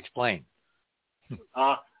said, please explain.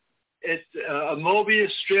 A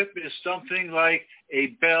Mobius strip is something like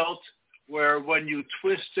a belt where when you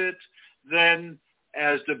twist it, then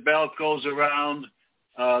as the belt goes around,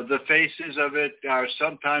 the faces of it are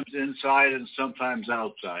sometimes inside and sometimes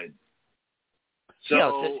outside.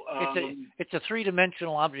 So it's a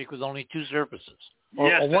three-dimensional object with only two surfaces,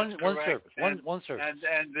 or one surface. One surface.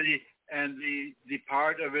 And the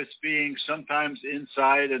part of its being sometimes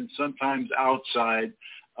inside and sometimes outside,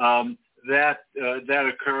 that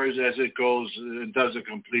occurs as it goes and does a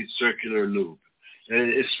complete circular loop.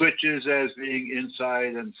 It switches as being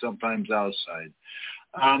inside and sometimes outside.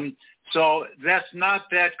 So that's not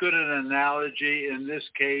that good an analogy in this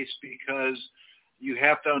case, because you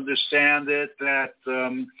have to understand it that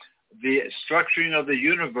the structuring of the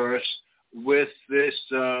universe with this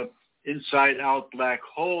inside-out black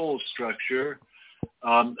hole structure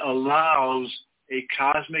allows a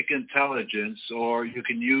cosmic intelligence, or you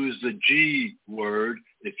can use the G word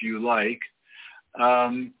if you like.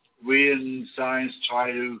 We in science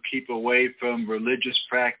try to keep away from religious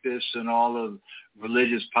practice and all of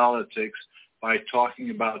religious politics by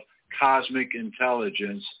talking about cosmic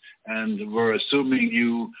intelligence, and we're assuming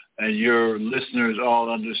you and your listeners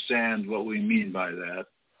all understand what we mean by that.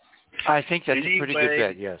 I think that's a pretty good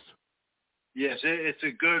bet, yes. Yes, it's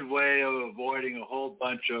a good way of avoiding a whole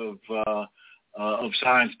bunch of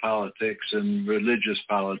science politics and religious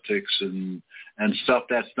politics and stuff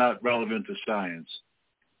that's not relevant to science.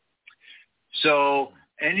 So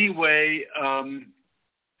anyway,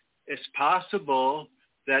 it's possible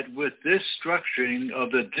that with this structuring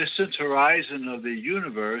of the distant horizon of the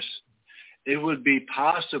universe, it would be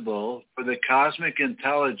possible for the cosmic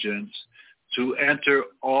intelligence to enter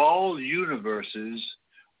all universes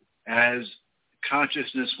as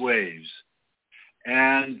consciousness waves.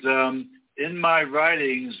 And in my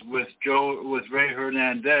writings with Ray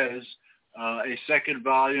Hernandez, a second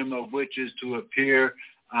volume of which is to appear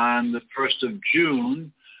on the 1st of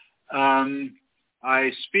June,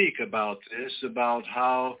 I speak about this, about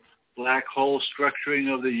how black hole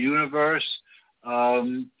structuring of the universe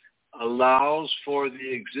allows for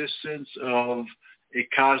the existence of a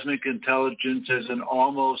cosmic intelligence as an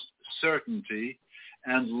almost certainty,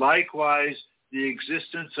 and likewise the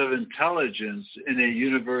existence of intelligence in a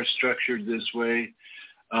universe structured this way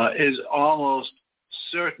is almost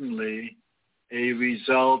certainly a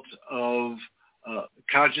result of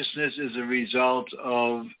consciousness is a result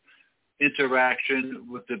of interaction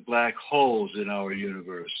with the black holes in our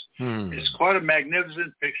universe. It's quite a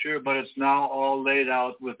magnificent picture, but it's now all laid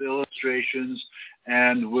out with illustrations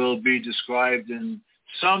and will be described in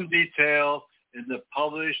some detail in the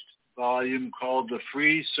published volume called The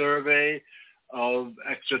Free Survey of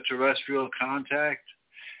Extraterrestrial Contact.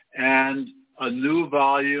 And a new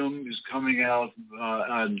volume is coming out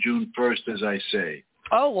on June 1st, as I say.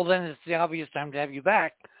 Oh, well, then it's the obvious time to have you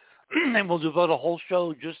back. And we'll devote a whole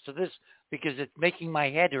show just to this because it's making my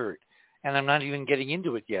head hurt. And I'm not even getting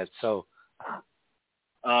into it yet. So,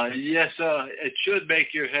 yes, it should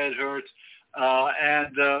make your head hurt.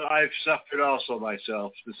 And I've suffered also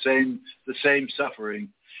myself, the same suffering.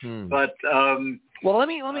 But well, let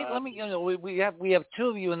me. You know, we have two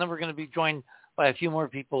of you, and then we're going to be joined by a few more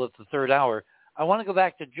people at the third hour. I want to go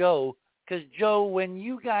back to Joe because Joe, when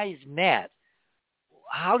you guys met,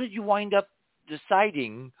 how did you wind up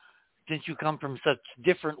deciding, since you come from such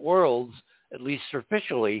different worlds, at least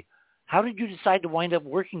superficially, how did you decide to wind up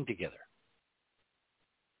working together?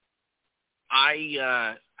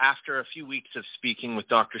 After a few weeks of speaking with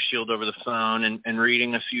Dr. Schild over the phone and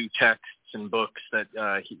reading a few texts and books that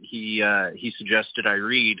he suggested I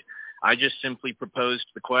read, I just simply proposed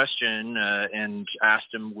the question and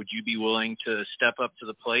asked him, would you be willing to step up to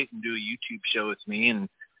the plate and do a YouTube show with me? And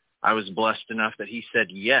I was blessed enough that he said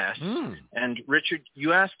yes. And Richard,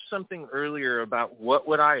 you asked something earlier about what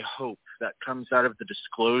would I hope that comes out of the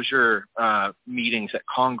disclosure meetings at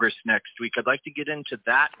Congress next week. I'd like to get into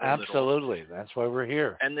that a little. Absolutely. That's why we're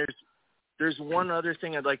here. And there's one other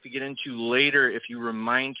thing I'd like to get into later if you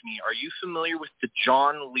remind me. Are you familiar with the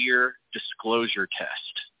John Lear disclosure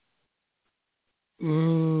test?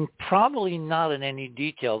 Probably not in any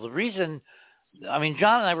detail. The reason, I mean,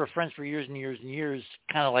 John and I were friends for years and years and years,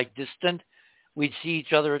 kind of like distant. We'd see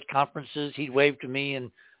each other at conferences. He'd wave to me,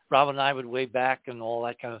 and Rob and I would wave back and all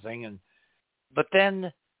that kind of thing. But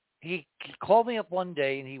then he called me up one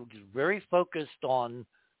day, and he was very focused on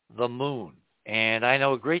the moon. And I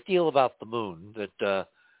know a great deal about the moon that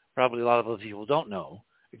probably a lot of other people don't know,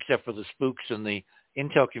 except for the spooks in the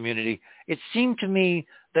intel community. It seemed to me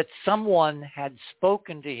that someone had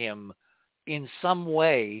spoken to him in some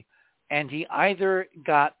way, and he either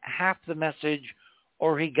got half the message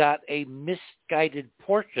or he got a misguided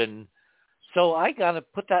portion. So I got to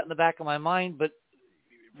put that in the back of my mind. But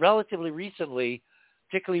relatively recently,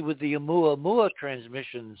 particularly with the Oumuamua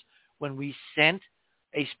transmissions, when we sent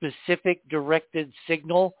a specific directed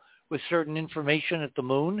signal with certain information at the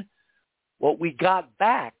moon, what we got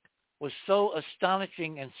back was so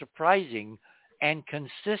astonishing and surprising and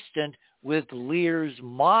consistent with Lear's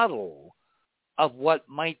model of what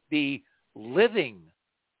might be living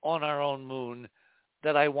on our own moon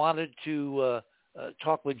that I wanted to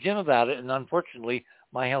talk with Jim about it, and unfortunately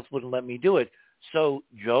my health wouldn't let me do it. So,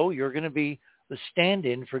 Joe, you're going to be the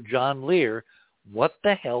stand-in for John Lear. What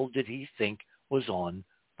the hell did he think was on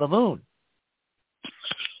the moon?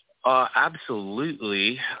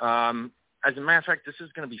 Absolutely. As a matter of fact, this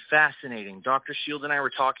is going to be fascinating. Dr. Schild and I were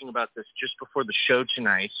talking about this just before the show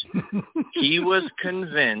tonight. He was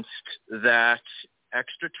convinced that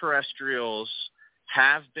extraterrestrials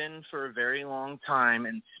have been for a very long time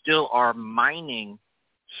and still are mining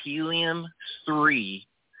helium-3,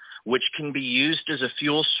 which can be used as a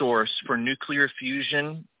fuel source for nuclear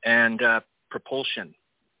fusion and propulsion,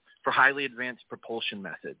 for highly advanced propulsion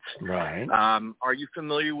methods. Right. Are you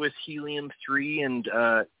familiar with helium-3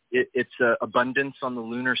 and its abundance on the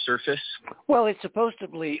lunar surface? Well, it's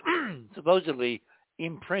supposedly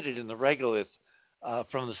imprinted in the regolith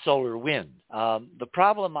from the solar wind. The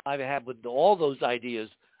problem I've had with all those ideas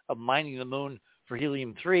of mining the moon for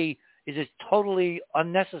helium-3 is it's totally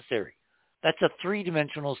unnecessary. That's a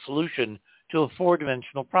three-dimensional solution to a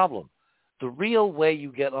four-dimensional problem. The real way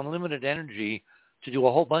you get unlimited energy to do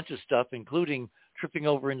a whole bunch of stuff, including tripping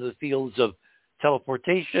over into the fields of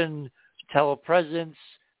teleportation, telepresence,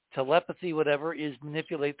 telepathy, whatever, is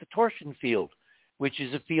manipulate the torsion field, which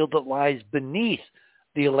is a field that lies beneath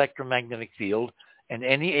the electromagnetic field, and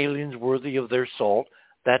any aliens worthy of their salt,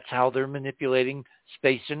 that's how they're manipulating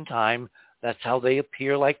space and time. That's how they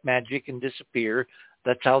appear like magic and disappear.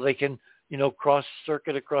 That's how they can,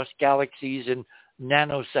 cross-circuit across galaxies in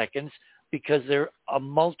nanoseconds, because they're a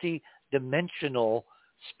multi-dimensional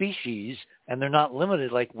species, and they're not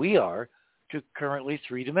limited like we are to currently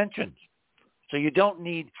 3 dimensions. So you don't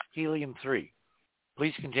need helium-3.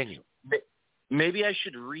 Please continue. Maybe I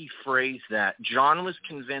should rephrase that. John was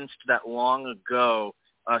convinced that long ago,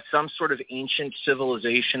 some sort of ancient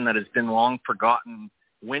civilization that has been long forgotten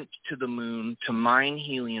went to the moon to mine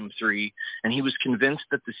helium-3, and he was convinced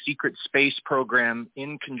that the secret space program,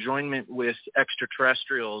 in conjoinment with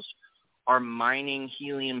extraterrestrials, are mining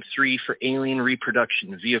helium-3 for alien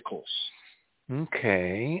reproduction vehicles.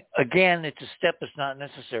 Okay. Again, it's a step that's not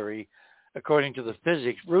necessary according to the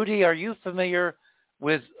physics. Rudy, are you familiar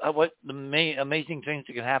with what the amazing things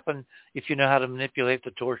that can happen if you know how to manipulate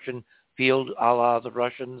the torsion field, a la the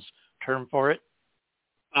Russians' term for it?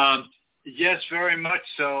 Yes, very much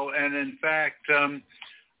so. And in fact,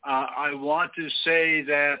 I want to say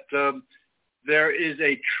that there is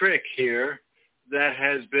a trick here that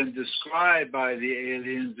has been described by the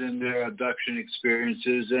aliens in their abduction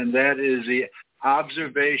experiences, and that is the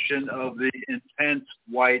observation of the intense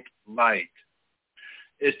white light.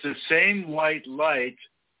 It's the same white light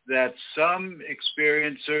that some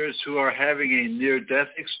experiencers who are having a near-death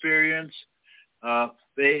experience,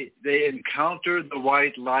 they encounter the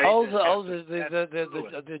white light.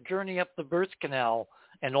 The journey up the birth canal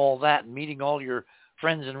and all that, meeting all your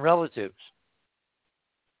friends and relatives.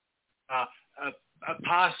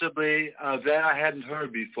 Possibly, that I hadn't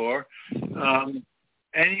heard before.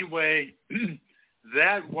 Anyway,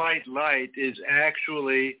 that white light is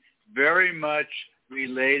actually very much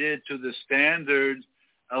related to the standard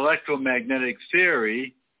electromagnetic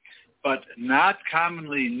theory, but not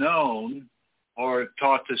commonly known or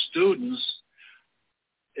taught to students,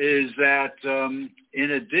 is that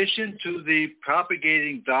in addition to the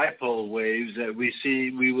propagating dipole waves that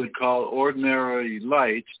we would call ordinary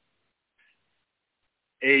light,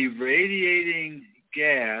 a radiating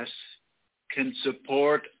gas can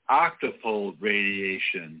support octopole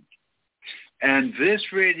radiation. And this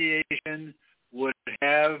radiation would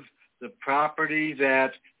have the property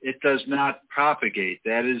that it does not propagate.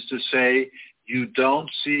 That is to say, you don't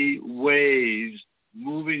see waves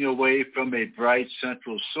moving away from a bright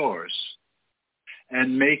central source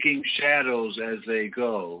and making shadows as they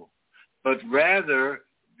go, but rather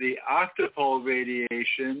the octopole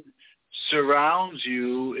radiation surrounds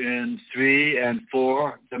you in 3 and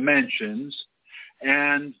 4 dimensions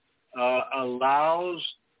and allows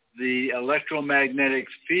the electromagnetic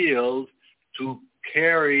field to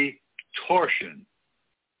carry torsion.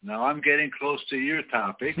 Now I'm getting close to your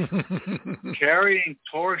topic. Carrying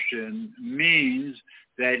torsion means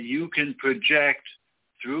that you can project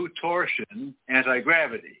through torsion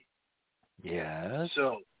anti-gravity. Yes.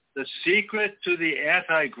 So the secret to the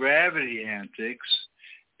anti-gravity antics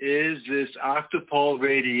is this octopole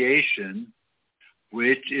radiation,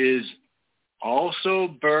 which is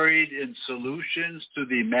also buried in solutions to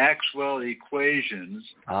the Maxwell equations.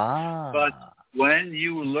 But when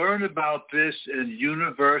you learn about this in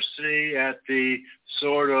university at the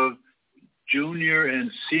sort of junior and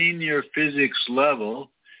senior physics level,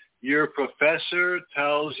 your professor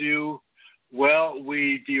tells you, well,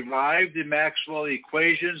 we derived the Maxwell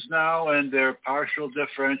equations now, and they're partial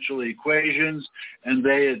differential equations, and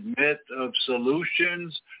they admit of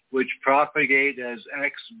solutions which propagate as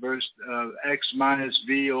x minus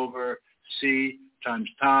v over c times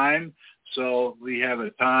time. So we have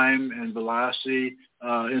a time and velocity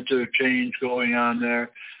interchange going on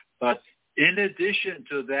there. But in addition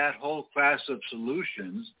to that whole class of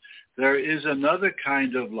solutions, there is another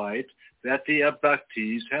kind of light that the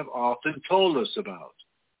abductees have often told us about.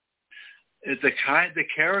 The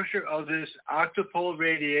character of this octopole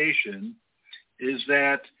radiation is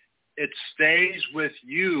that it stays with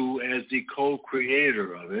you as the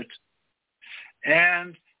co-creator of it,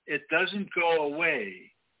 and it doesn't go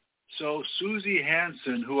away. So Susie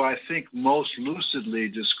Hansen, who I think most lucidly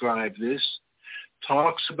described this,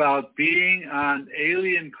 talks about being on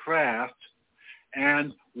alien craft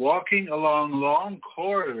and walking along long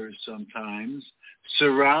corridors sometimes,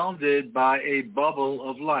 surrounded by a bubble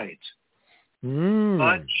of light.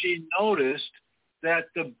 But she noticed that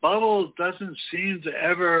the bubble doesn't seem to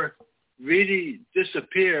ever really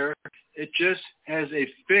disappear. It just has a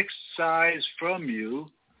fixed size from you,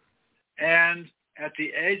 and at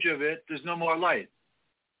the edge of it, there's no more light.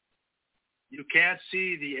 you can't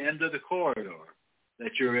see the end of the corridor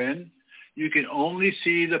that you're in. You can only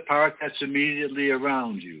see the part that's immediately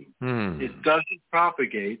around you. It doesn't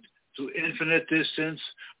propagate to infinite distance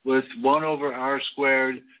with 1 over r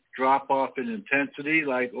squared drop-off in intensity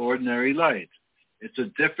like ordinary light. It's a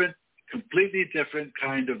different, completely different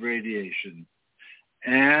kind of radiation.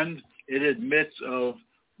 And it admits of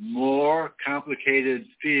more complicated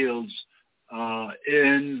fields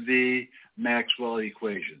in the Maxwell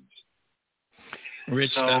equations.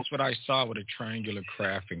 Rich, that's what I saw with a triangular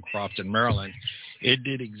craft in Crofton, Maryland. It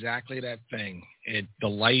did exactly that thing.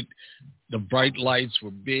 The bright lights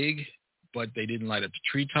were big, but they didn't light up the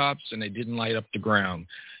treetops and they didn't light up the ground.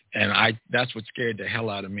 And that's what scared the hell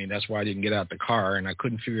out of me. That's why I didn't get out the car, and I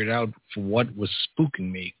couldn't figure it out for what was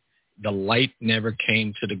spooking me. The light never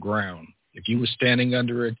came to the ground. If you were standing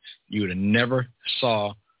under it, you would have never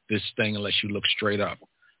saw this thing unless you looked straight up.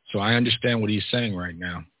 So I understand what he's saying right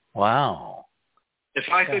now. Wow. If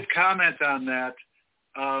I could comment on that,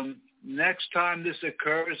 next time this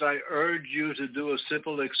occurs, I urge you to do a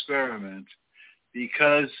simple experiment,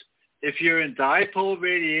 because if you're in dipole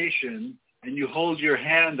radiation and you hold your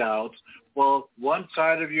hand out, well, one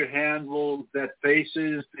side of your hand that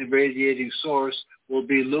faces the radiating source will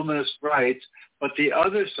be luminous bright, but the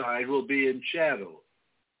other side will be in shadow.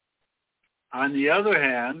 On the other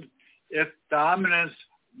hand, if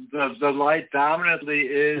the light dominantly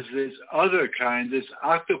is this other kind, this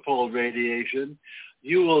octopole radiation,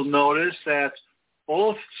 you will notice that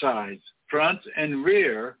both sides, front and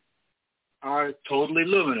rear, are totally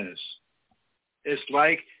luminous. It's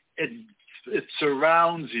like it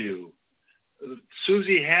surrounds you.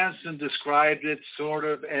 Susie Hansen described it sort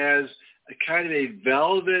of as a kind of a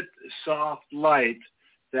velvet soft light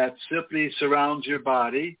that simply surrounds your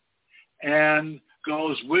body and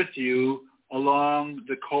goes with you along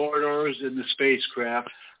the corridors in the spacecraft,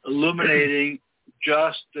 illuminating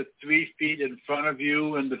just the 3 feet in front of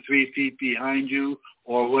you and the 3 feet behind you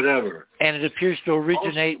or whatever. And it appears to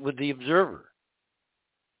originate with the observer.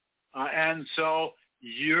 And so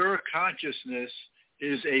your consciousness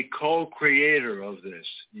is a co-creator of this.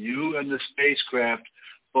 You and the spacecraft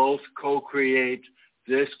both co-create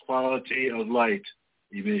this quality of light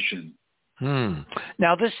emission.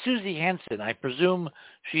 Now, this Susie Hansen, I presume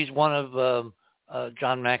she's one of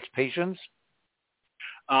John Mack's patients?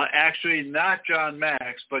 Actually, not John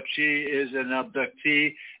Max, but she is an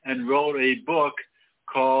abductee and wrote a book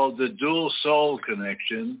called The Dual Soul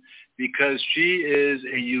Connection, because she is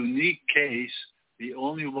a unique case, the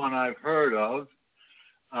only one I've heard of.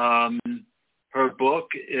 Her book,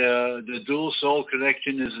 The Dual Soul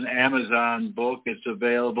Connection, is an Amazon book. It's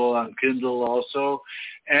available on Kindle also.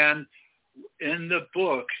 And in the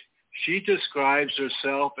book, she describes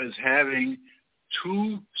herself as having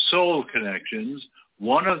 2 soul connections,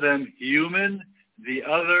 one of them human, the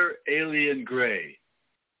other alien gray.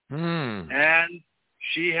 And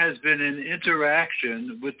she has been in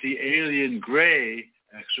interaction with the alien gray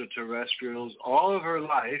extraterrestrials all of her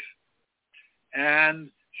life, and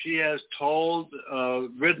she has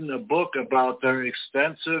written a book about their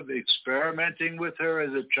extensive experimenting with her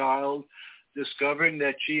as a child, discovering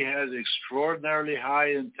that she has extraordinarily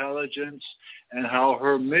high intelligence, and how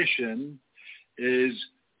her mission is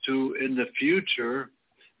to, in the future,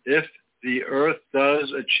 if the Earth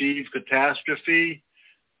does achieve catastrophe,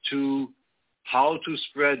 to how to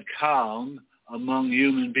spread calm among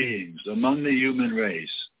human beings, among the human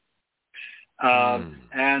race.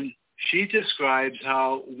 And she describes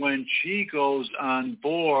how when she goes on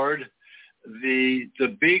board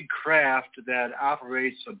the big craft that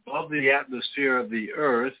operates above the atmosphere of the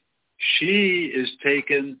Earth, she is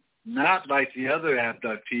taken not like the other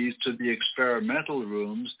abductees to the experimental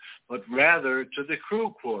rooms, but rather to the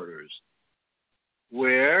crew quarters,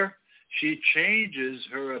 where she changes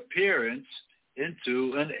her appearance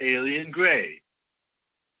into an alien gray.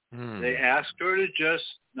 They ask her to just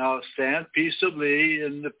now stand peaceably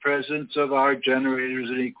in the presence of our generators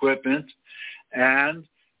and equipment, and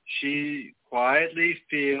she quietly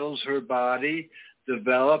feels her body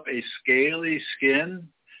develop a scaly skin.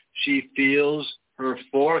 She feels her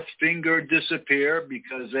 4th finger disappear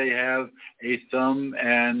because they have a thumb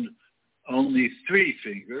and only 3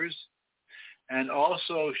 fingers. And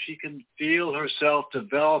also she can feel herself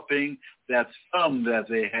developing that thumb that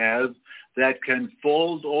they have that can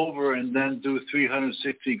fold over and then do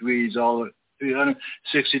 360 degrees all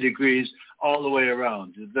the way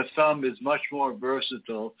around. The thumb is much more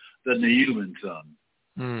versatile than the human thumb.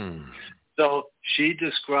 So she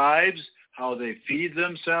describes how they feed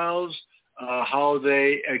themselves, how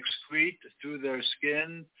they excrete through their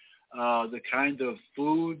skin, the kind of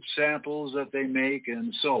food samples that they make,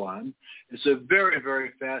 and so on. It's a very,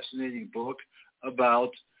 very fascinating book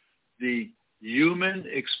about the human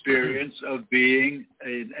experience of being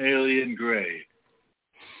an alien gray.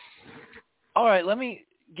 All right,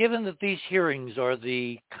 given that these hearings are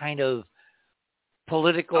the kind of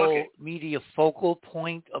political media focal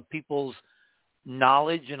point of people's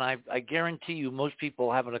knowledge, and I guarantee you most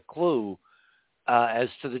people haven't a clue as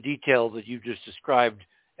to the detail that you just described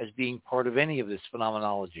as being part of any of this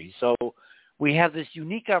phenomenology. So we have this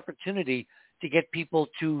unique opportunity to get people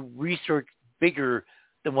to research bigger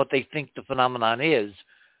than what they think the phenomenon is.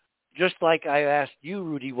 Just like I asked you,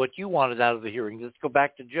 Rudy, what you wanted out of the hearing. Let's go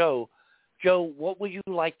back to Joe. Joe, what would you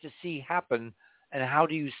like to see happen, and how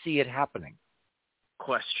do you see it happening?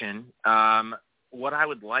 Question. What I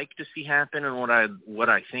would like to see happen and what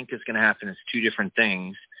I think is going to happen is two different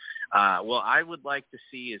things. What I would like to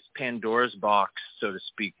see is Pandora's box, so to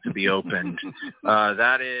speak, to be opened.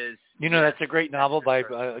 That is... that's a great novel by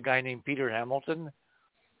a guy named Peter Hamilton.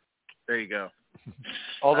 There you go.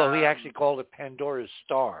 Although he actually called it Pandora's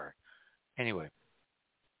Star. Anyway.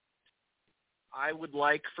 I would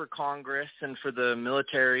like for Congress and for the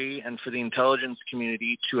military and for the intelligence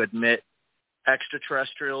community to admit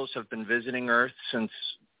extraterrestrials have been visiting Earth since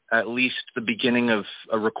at least the beginning of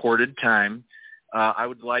a recorded time. I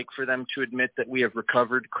would like for them to admit that we have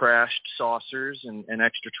recovered crashed saucers and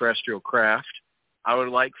extraterrestrial craft. I would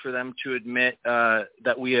like for them to admit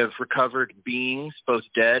that we have recovered beings, both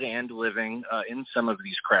dead and living, in some of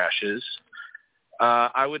these crashes.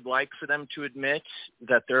 I would like for them to admit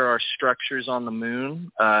that there are structures on the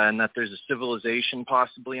moon and that there's a civilization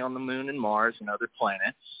possibly on the moon and Mars and other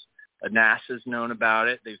planets. NASA's known about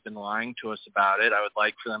it. They've been lying to us about it. I would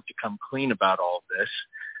like for them to come clean about all of this.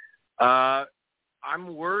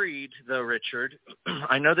 I'm worried, though, Richard.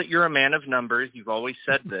 I know that you're a man of numbers. You've always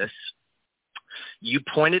said this. You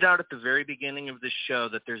pointed out at the very beginning of this show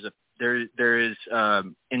that there is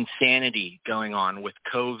insanity going on with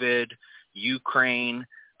COVID, Ukraine,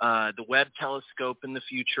 the Webb telescope in the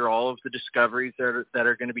future, all of the discoveries that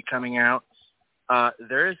are going to be coming out.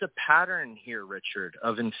 There is a pattern here, Richard,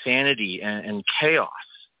 of insanity and chaos.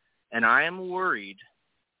 And I am worried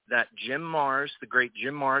that Jim Marrs, the great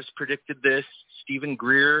Jim Marrs, predicted this. Stephen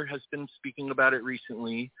Greer has been speaking about it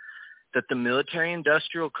recently, that the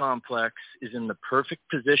military-industrial complex is in the perfect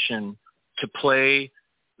position to play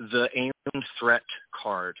the alien threat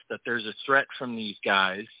card, that there's a threat from these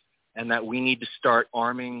guys and that we need to start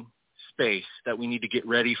arming space, that we need to get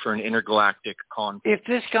ready for an intergalactic conflict. If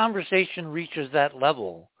this conversation reaches that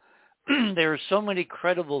level, there are so many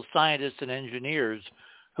credible scientists and engineers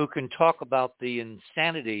who can talk about the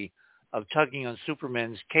insanity of tugging on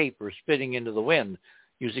Superman's cape or spitting into the wind,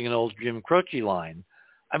 using an old Jim Croce line.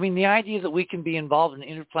 I mean, the idea that we can be involved in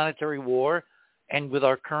interplanetary war and with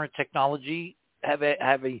our current technology have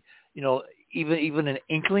a even an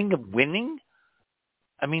inkling of winning.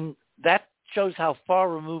 I mean, that shows how far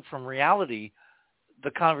removed from reality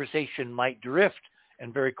the conversation might drift,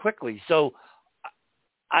 and very quickly. So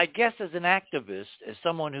I guess as an activist, as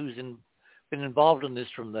someone who's been involved in this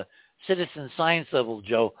from the citizen science level,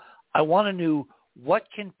 Joe, I want to know, what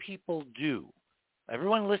can people do?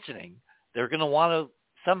 Everyone listening, they're going to want to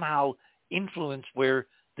somehow influence where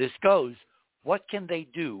this goes. What can they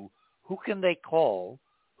do? Who can they call?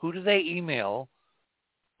 Who do they email?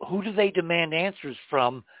 Who do they demand answers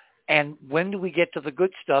from? And when do we get to the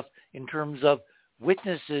good stuff in terms of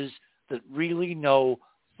witnesses that really know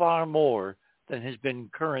far more than has been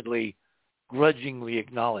currently grudgingly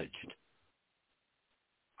acknowledged?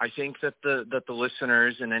 I think that the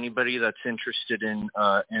listeners and anybody that's interested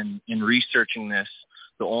in researching this,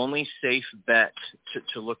 the only safe bet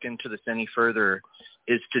to look into this any further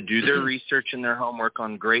is to do their research and their homework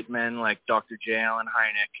on great men like Dr. J. Allen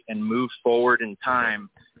Hynek and move forward in time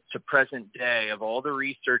to present day of all the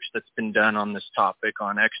research that's been done on this topic,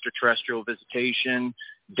 on extraterrestrial visitation,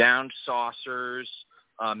 downed saucers,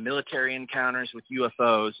 military encounters with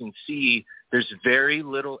UFOs, and see there's very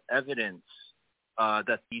little evidence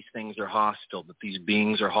that these things are hostile, that these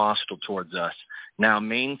beings are hostile towards us. Now,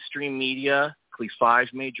 mainstream media, 5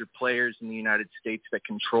 major players in the United States that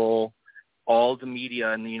control all the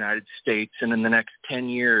media in the United States, and in the next 10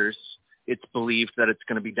 years, it's believed that it's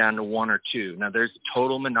going to be down to 1 or 2. Now, there's a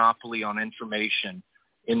total monopoly on information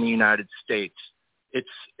in the United States.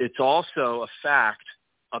 It's also a fact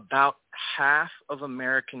about half of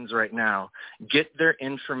Americans right now get their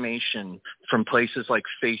information from places like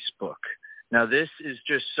Facebook. Now, this is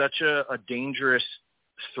just such a dangerous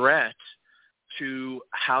threat to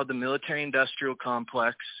how the military-industrial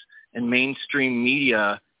complex and mainstream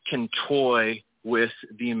media can toy with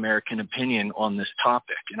the American opinion on this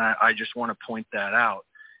topic. And I just want to point that out.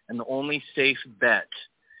 And the only safe bet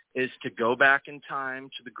is to go back in time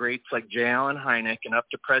to the greats like J. Allen Hynek and up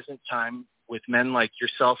to present time with men like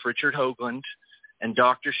yourself, Richard Hoagland, and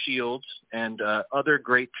Dr. Schild, and other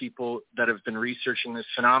great people that have been researching this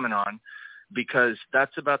phenomenon, because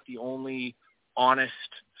that's about the only honest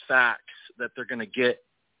facts that they're going to get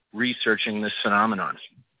researching this phenomenon.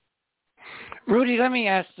 Rudy, let me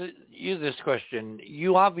ask you this question.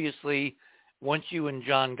 You obviously, once you and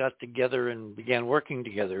John got together and began working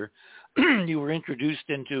together, you were introduced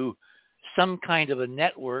into some kind of a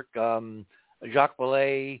network. Jacques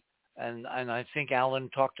Vallée and I think Alan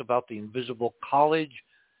talked about the Invisible College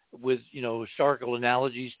with, historical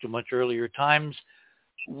analogies to much earlier times.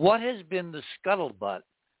 What has been the scuttlebutt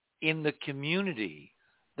in the community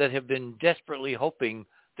that have been desperately hoping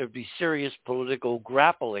there'd be serious political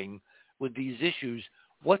grappling with these issues?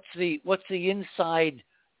 What's the inside,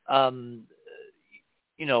 scuttlebutt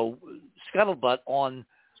on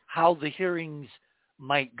how the hearings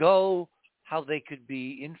might go, how they could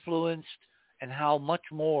be influenced, and how much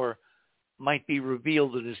more might be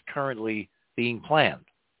revealed that is currently being planned?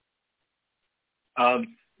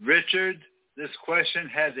 Richard, this question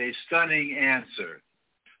has a stunning answer.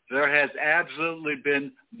 There has absolutely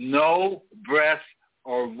been no breath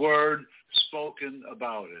or word spoken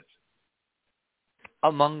about it.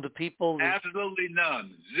 Among the people? Absolutely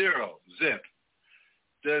none. Zero. Zip.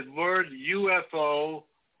 The word UFO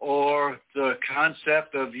or the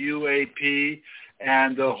concept of UAP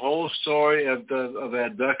and the whole story of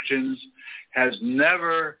abductions has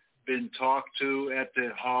never been talked to at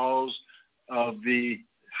the halls of the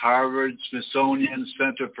Harvard Smithsonian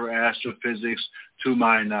Center for Astrophysics, to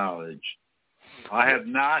my knowledge. I have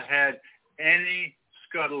not had any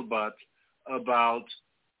scuttlebutt about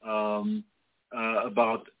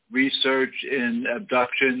research in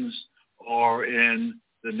abductions or in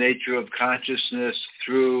the nature of consciousness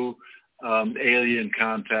through alien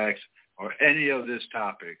contacts or any of this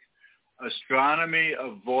topic. Astronomy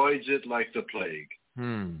avoids it like the plague.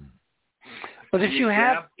 But if you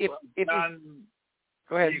have, go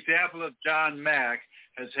ahead. The example of John Mack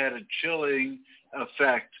has had a chilling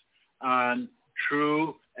effect on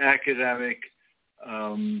true academic,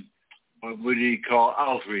 what would you call,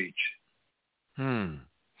 outreach.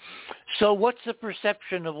 So what's the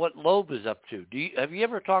perception of what Loeb is up to? Have you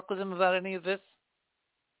ever talked with him about any of this?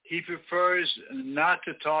 He prefers not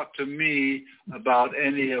to talk to me about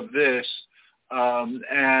any of this, and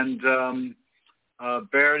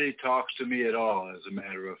barely talks to me at all, as a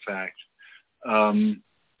matter of fact.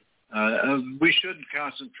 We shouldn't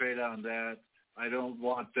concentrate on that. I don't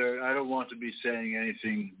want to be saying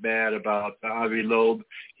anything bad about Avi Loeb.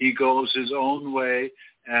 He goes his own way,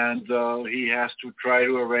 and he has to try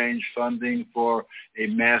to arrange funding for a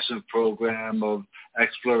massive program of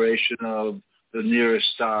exploration of the nearest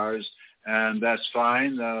stars, and that's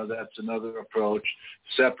fine. That's another approach,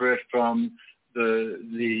 separate from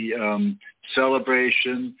the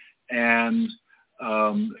celebration and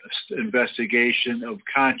investigation of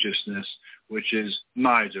consciousness, which is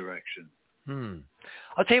my direction.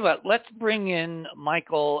 I'll tell you what, let's bring in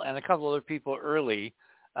Michael and a couple other people early,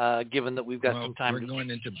 given that we've got some time. We're going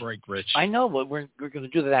into break, Rich. I know, but we're going to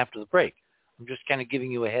do that after the break. I'm just kind of giving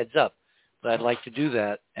you a heads up. But I'd like to do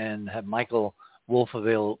that and have Michael Hill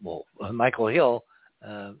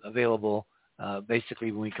available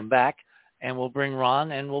basically when we come back. And we'll bring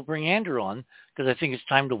Ron and we'll bring Andrew on, because I think it's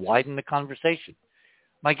time to widen the conversation.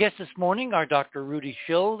 My guests this morning are Dr. Rudy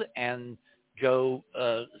Schild and Joe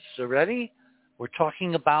Cerletti. We're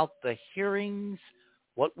talking about the hearings,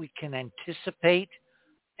 what we can anticipate,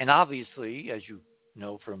 and obviously, as you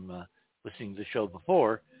know from listening to the show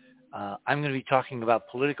before, I'm going to be talking about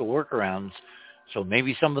political workarounds. So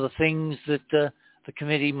maybe some of the things that the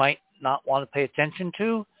committee might not want to pay attention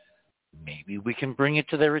to, maybe we can bring it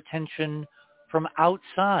to their attention from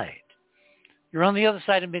outside. You're on the other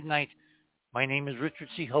side of midnight. My name is Richard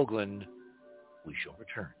C. Hoagland. We shall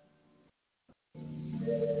return.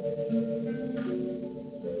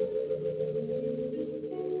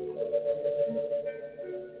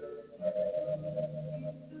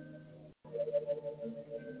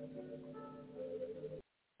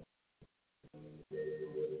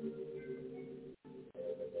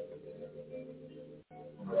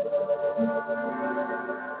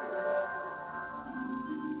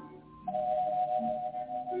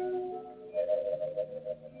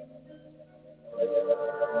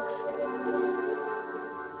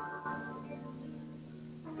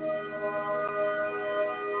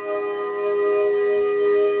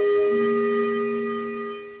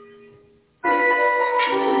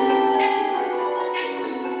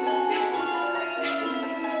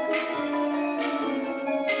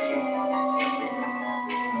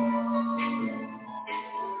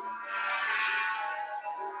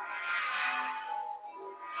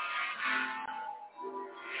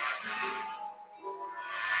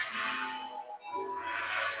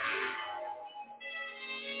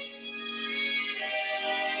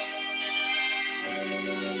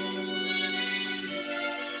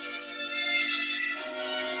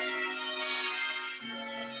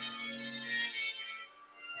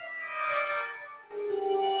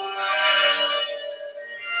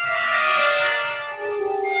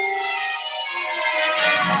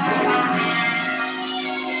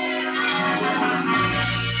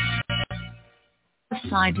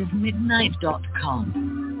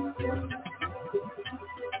 theothersideofmidnight.com.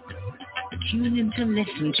 Tune in to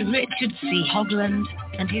listen to Richard C. Hoagland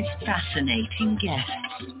and his fascinating guests.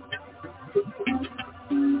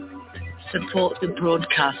 Support the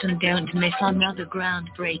broadcast and don't miss another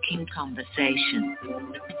groundbreaking conversation.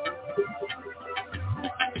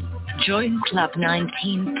 Join Club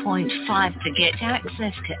 19.5 to get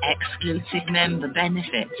access to exclusive member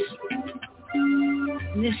benefits.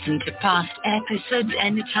 Listen to past episodes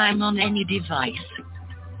anytime on any device.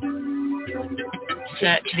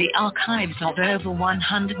 Search the archives of over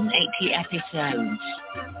 180 episodes.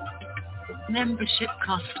 Membership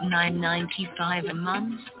costs $9.95 a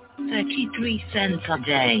month, 33 cents a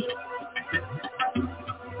day.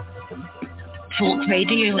 Talk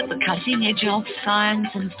radio at the cutting edge of science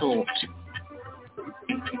and thought.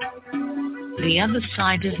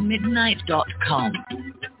 theothersideofmidnight.com.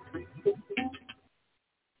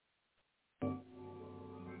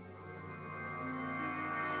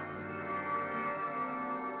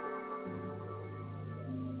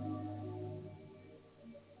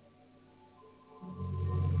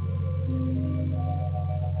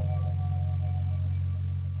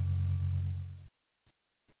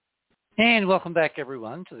 And welcome back,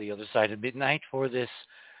 everyone, to the other side of midnight for this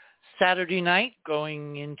Saturday night,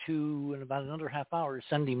 going into in about another half hour,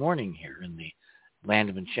 Sunday morning here in the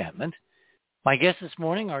land of enchantment. My guests this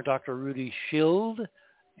morning are Dr. Rudy Schild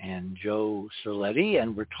and Joe Cerletti,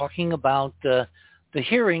 and we're talking about the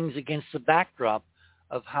hearings against the backdrop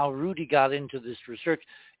of how Rudy got into this research.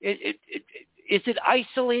 Is it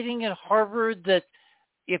isolating at Harvard that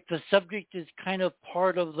if the subject is kind of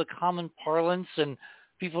part of the common parlance and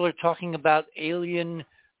people are talking about alien,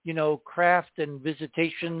 craft and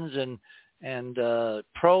visitations and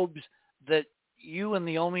probes, that you and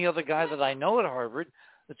the only other guy that I know at Harvard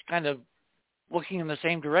that's kind of looking in the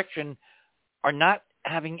same direction are not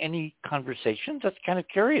having any conversations? That's kind of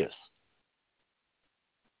curious.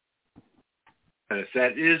 Yes,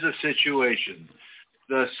 that is a situation.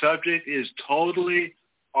 The subject is totally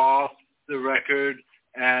off the record,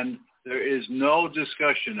 and there is no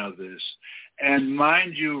discussion of this. And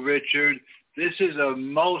mind you, Richard, this is a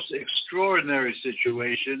most extraordinary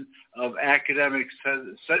situation of academic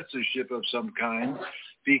censorship of some kind,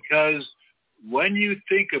 because when you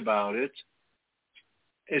think about it,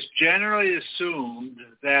 it's generally assumed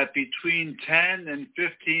that between 10 and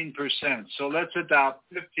 15%, so let's adopt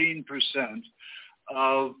 15%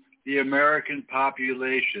 of the American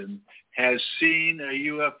population has seen a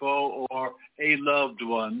UFO or a loved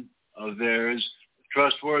one of theirs,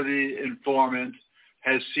 trustworthy informant,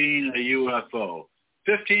 has seen a UFO.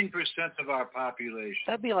 15% of our population.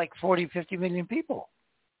 That'd be like 40, 50 million people.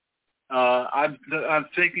 I'm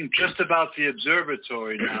thinking just about the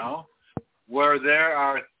observatory now, where there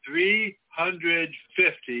are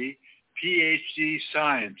 350 PhD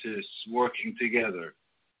scientists working together.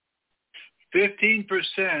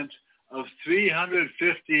 15% of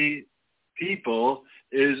 350 people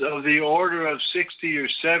is of the order of 60 or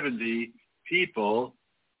 70 people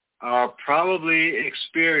are probably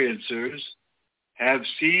experiencers, have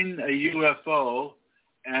seen a UFO,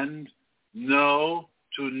 and know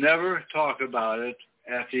to never talk about it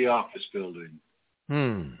at the office building.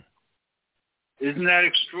 Isn't that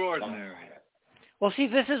extraordinary? Well, see,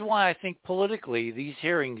 this is why I think politically these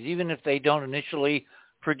hearings, even if they don't initially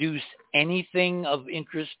produce anything of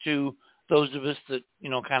interest to those of us that,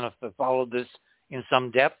 kind of followed this in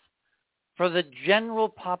some depth, for the general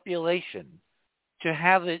population to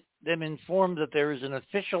have them informed that there is an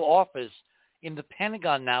official office in the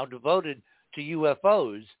Pentagon now devoted to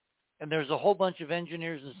UFOs, and there's a whole bunch of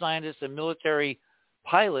engineers and scientists and military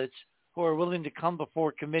pilots who are willing to come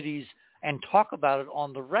before committees and talk about it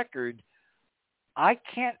on the record. I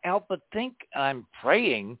can't help but think, I'm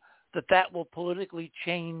praying, that will politically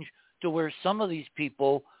change to where some of these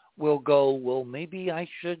people will go, well, maybe I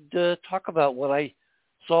should talk about what I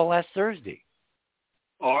saw last Thursday.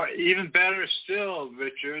 Or even better still,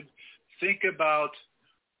 Richard, think about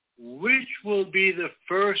which will be the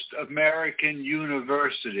first American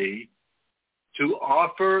university to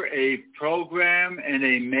offer a program and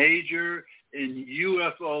a major in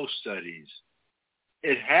UFO studies.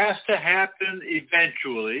 It has to happen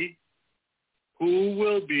eventually. Who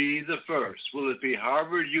will be the first? Will it be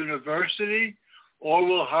Harvard University, or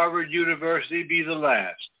will Harvard University be the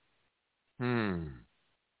last?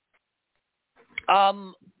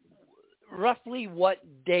 Roughly what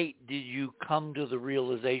date did you come to the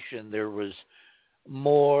realization there was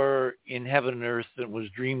more in heaven and earth than was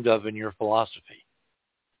dreamed of in your philosophy?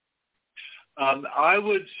 I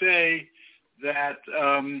would say that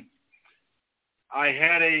I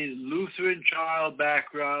had a Lutheran child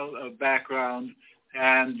background,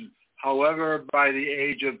 and however, by the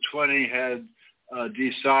age of 20, had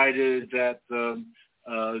decided that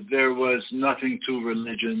there was nothing to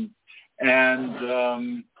religion,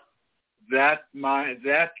 and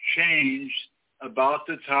that changed about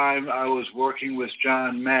the time I was working with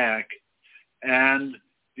John Mack, and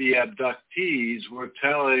the abductees were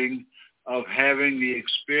telling of having the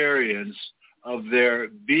experience of there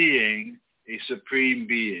being a supreme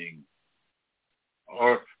being,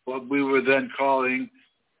 or what we were then calling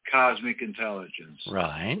cosmic intelligence.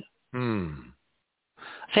 Right.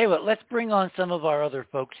 Tell you what, let's bring on some of our other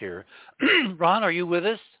folks here. Ron, are you with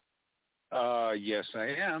us? Yes,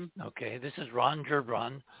 I am. Okay, this is Ron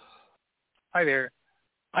Gerbron. Hi there.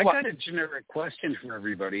 I got a generic question for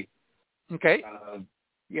everybody. Okay.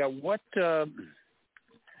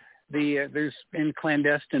 There's in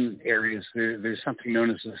clandestine areas, there's something known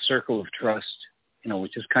as the circle of trust,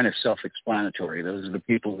 which is kind of self-explanatory. Those are the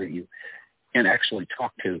people that you can actually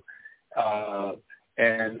talk to.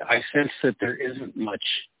 And I sense that there isn't much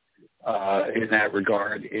in that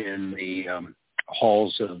regard in the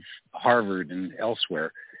halls of Harvard and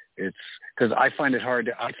elsewhere. It's because I find it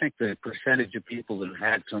hard I think the percentage of people that have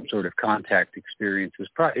had some sort of contact experience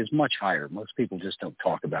is much higher. Most people just don't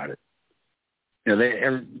talk about it.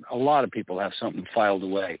 A lot of people have something filed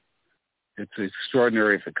away. It's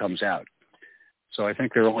extraordinary if it comes out. So I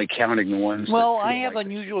think they're only counting the ones. Well, I have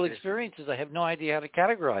unusual experiences. I have no idea how to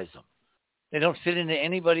categorize them. They don't fit into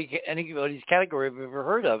anybody's category I've ever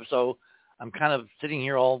heard of. So I'm kind of sitting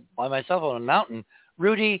here all by myself on a mountain.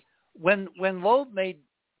 Rudy, when Loeb made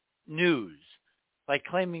news by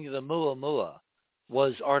claiming the Muamua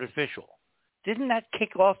was artificial, didn't that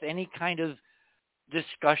kick off any kind of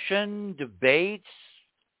discussion, debates,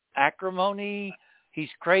 acrimony? He's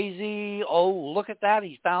crazy. Oh, look at that.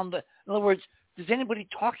 He's found in other words, is anybody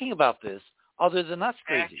talking about this other than us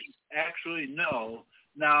crazies? Actually, no.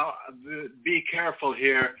 Now, be careful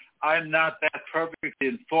here. I'm not that perfectly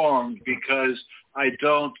informed because I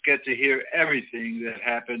don't get to hear everything that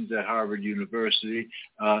happens at Harvard University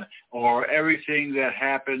or everything that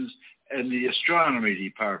happens in the astronomy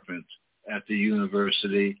department at the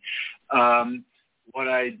university. What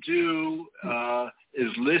I do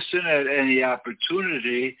is listen at any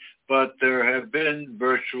opportunity, but there have been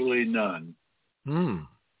virtually none.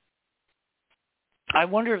 I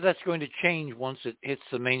wonder if that's going to change once it hits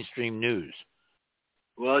the mainstream news.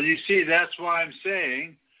 Well, you see, that's why I'm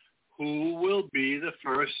saying who will be the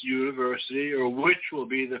first university or which will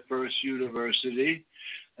be the first university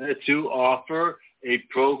to offer a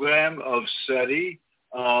program of study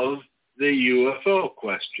of the UFO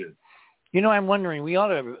question. I'm wondering, we ought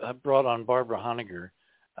to have brought on Barbara Honegger.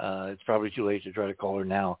 It's probably too late to try to call her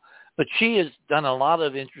now. But she has done a lot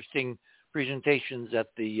of interesting presentations at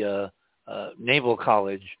the Naval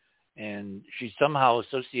College, and she's somehow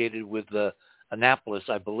associated with Annapolis,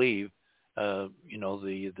 I believe, the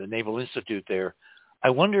Naval Institute there. I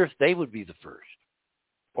wonder if they would be the first,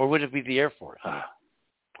 or would it be the Air Force,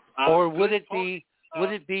 or would it be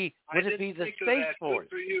the Space Force? Good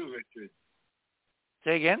for you, Richard.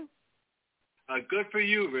 Say again. Good for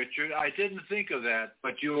you, Richard. I didn't think of that,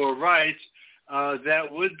 but you were right. That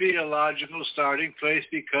would be a logical starting place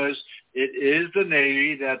because it is the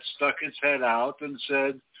Navy that stuck its head out and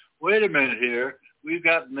said, wait a minute here, we've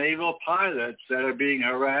got naval pilots that are being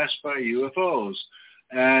harassed by UFOs,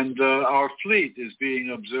 and our fleet is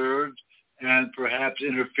being observed and perhaps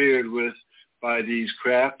interfered with by these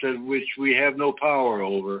craft at which we have no power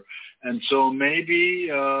over. And so maybe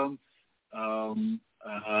the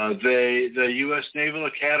U.S. Naval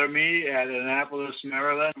Academy at Annapolis,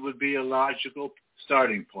 Maryland would be a logical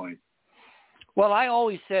starting point. Well, I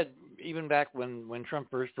always said, even back when Trump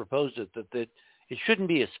first proposed it, that it shouldn't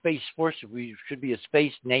be a space force. We should be a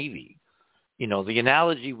space navy. The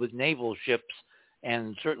analogy with naval ships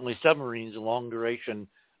and certainly submarines, long duration,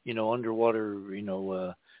 underwater,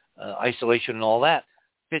 isolation and all that,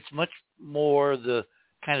 fits much more the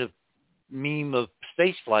kind of meme of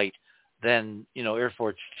space flight than, Air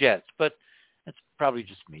Force jets. But that's probably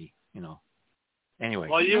just me, Anyway.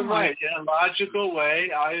 Well, you're right. In a logical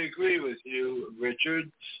way, I agree with you,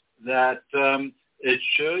 Richard, that it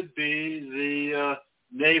should be the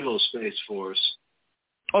Naval Space Force.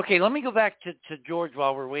 Okay, let me go back to George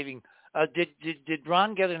while we're waiting. Did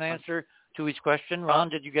Ron get an answer to his question? Ron,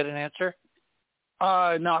 did you get an answer?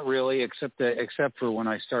 Not really, except for when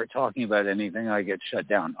I start talking about anything, I get shut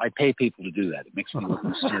down. I pay people to do that. It makes me look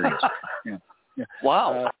mysterious. Yeah.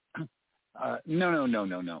 Wow.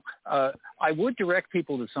 No. I would direct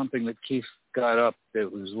people to something that Keith got up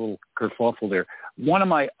that was a little kerfuffle there. One of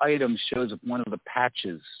my items shows one of the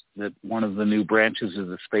patches that one of the new branches of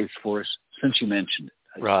the Space Force, since you mentioned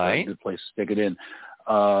it. Right. It's a good place to stick it in.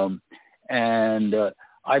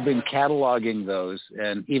 I've been cataloging those,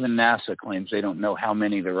 and even NASA claims they don't know how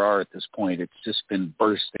many there are at this point. It's just been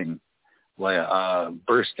bursting like a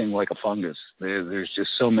fungus. There's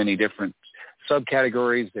just so many different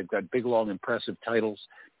subcategories. They've got big, long, impressive titles,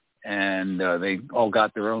 and they all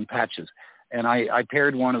got their own patches. And I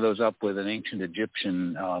paired one of those up with an ancient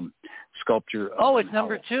Egyptian sculpture. Oh, it's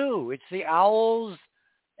number 2. It's the owls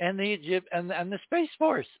and the and the Space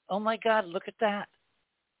Force. Oh my God, look at that.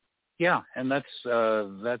 Yeah, and that's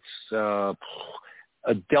a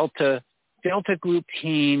Delta Group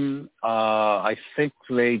team. I think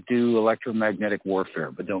they do electromagnetic warfare,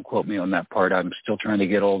 but don't quote me on that part. I'm still trying to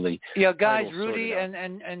get all the guys, Rudy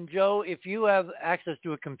and Joe, if you have access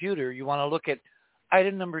to a computer, you want to look at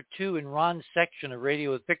item number 2 in Ron's section of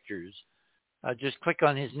Radio with Pictures. Just click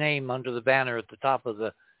on his name under the banner at the top of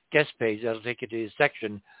the guest page. That'll take you to his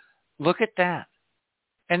section. Look at that.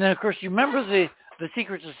 And then, of course, you remember the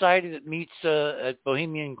secret society that meets at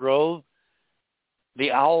Bohemian Grove?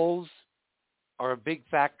 The owls are a big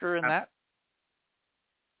factor in that.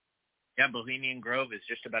 Yeah, Bohemian Grove is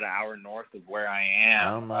just about an hour north of where I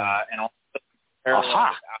am. And also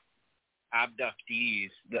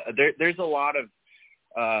abductees. There's a lot of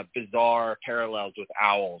bizarre parallels with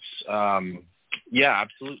owls. Yeah,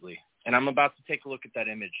 absolutely. And I'm about to take a look at that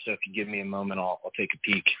image, so if you give me a moment, I'll take a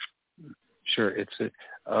peek. Sure. It's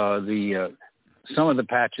some of the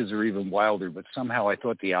patches are even wilder, but somehow I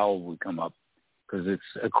thought the owl would come up because it's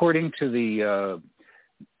according to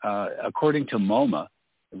MoMA.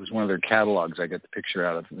 It was one of their catalogs I got the picture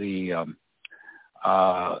out of.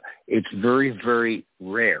 It's very, very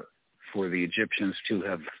rare for the Egyptians to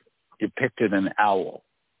have depicted an owl.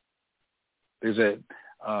 There's a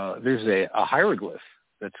hieroglyph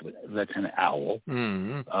that's an owl.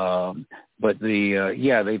 Mm-hmm. But you've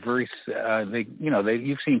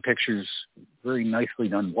seen pictures, very nicely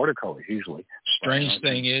done watercolors usually. Strange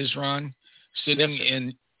thing is, Ron,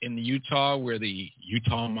 sitting in Utah where the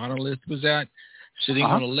Utah monolith was at, sitting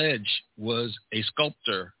on a ledge was a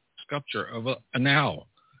sculpture of an owl.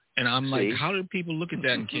 And I'm like, how do people look at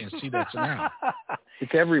that and can't see that's an owl?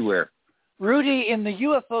 It's everywhere. Rudy, in the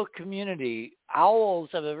UFO community,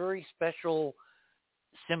 owls have a very special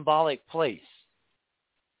symbolic place.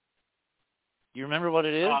 Do you remember what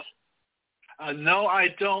it is? No, I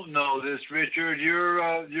don't know this, Richard.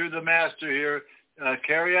 You're the master here.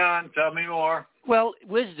 Carry on. Tell me more. Well,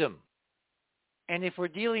 wisdom. And if we're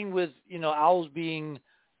dealing with, owls being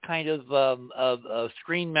kind of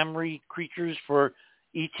screen memory creatures for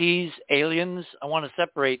ETs, aliens, I want to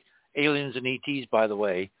separate aliens and ETs, by the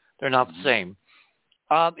way. They're not the same.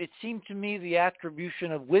 It seemed to me the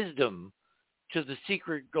attribution of wisdom to the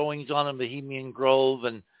secret goings-on in Bohemian Grove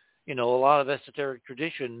and, a lot of esoteric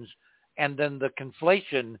traditions, and then the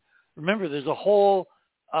conflation. Remember, there's a whole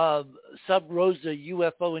sub-rosa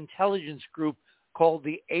UFO intelligence group called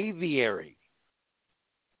the Aviary.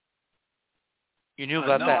 You knew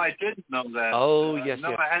about that? No, I didn't know that. Oh, yes.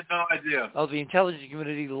 I had no idea. Oh, the intelligence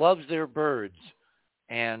community loves their birds,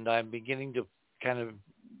 and I'm beginning to kind of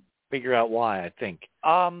figure out why, I think.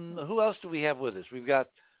 Who else do we have with us? We've got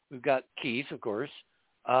Keith, of course.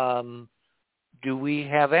 Do we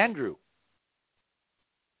have Andrew?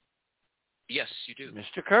 Yes, you do.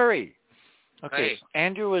 Mr. Curry. Okay. Hey.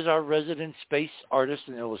 Andrew is our resident space artist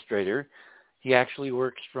and illustrator. He actually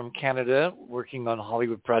works from Canada, working on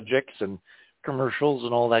Hollywood projects and commercials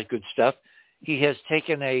and all that good stuff. He has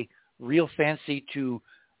taken a real fancy to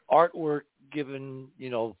artwork, given,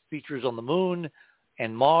 features on the moon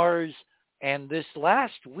and Mars. And this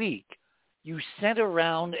last week, you sent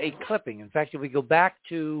around a clipping. In fact, if we go back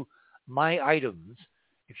to My Items,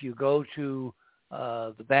 if you go to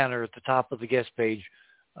the banner at the top of the guest page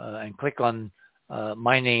and click on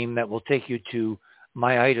my name, that will take you to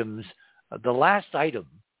My Items. The last item,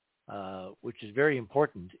 which is very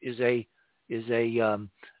important, is a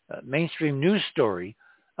mainstream news story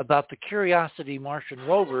about the Curiosity Martian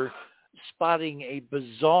rover spotting a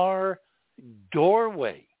bizarre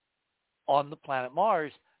doorway on the planet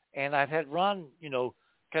Mars. And I've had Ron,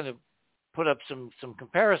 kind of put up some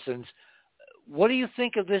comparisons. What do you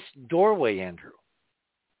think of this doorway, Andrew?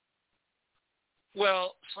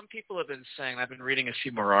 Well, some people have been saying, I've been reading a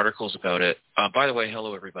few more articles about it. By the way,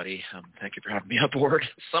 hello, everybody. Thank you for having me aboard.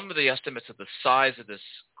 Some of the estimates of the size of this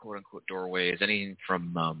quote-unquote doorway is anything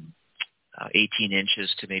from 18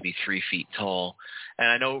 inches to maybe 3 feet tall. And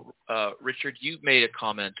I know, Richard, you made a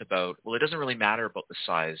comment about, well, it doesn't really matter about the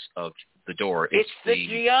size of the door. It's the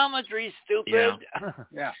geometry, stupid.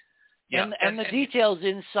 Yeah. And the details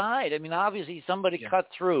inside. I mean, obviously somebody cut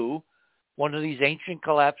through one of these ancient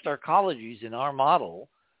collapsed arcologies in our model,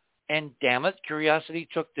 and damn it, Curiosity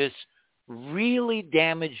took this really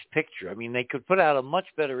damaged picture. I mean, they could put out a much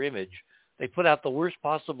better image. They put out the worst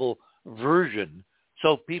possible version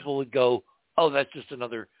so people would go, oh, that's just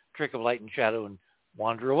another trick of light and shadow, and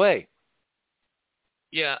wander away.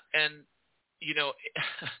 Yeah, and, you know,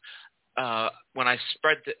 when I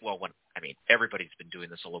spread the, everybody's been doing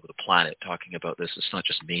this all over the planet, talking about this. It's not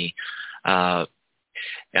just me. And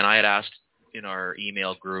I had asked in our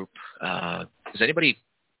email group, does anybody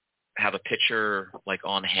have a picture like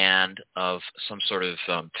on hand of some sort of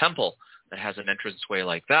temple that has an entranceway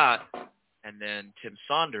like that? And then Tim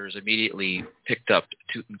Saunders immediately picked up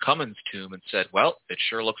Tutankhamun's tomb and said, well, it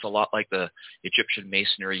sure looks a lot like the Egyptian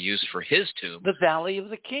masonry used for his tomb. The Valley of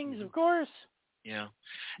the Kings, of course. Yeah.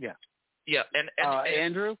 Yeah. Yeah. And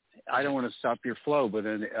Andrew, I don't want to stop your flow, but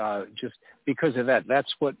just because of that,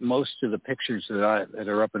 that's what most of the pictures that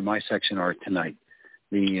are up in my section are tonight.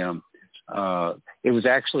 It was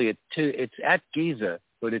actually it's at Giza,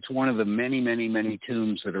 but it's one of the many, many, many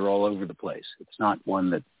tombs that are all over the place. It's not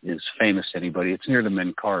one that is famous to anybody. It's near the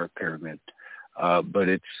Menkaure pyramid, but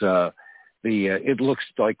it looks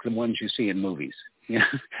like the ones you see in movies.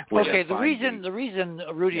 Okay, the reason,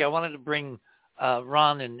 Rudy, I wanted to bring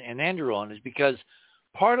Ron and Andrew on is because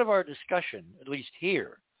part of our discussion, at least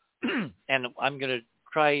here, and I'm going to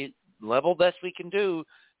try level best we can do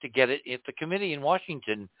to get it at the committee in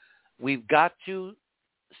Washington, we've got to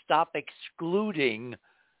stop excluding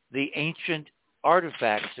the ancient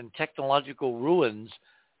artifacts and technological ruins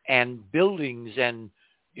and buildings and,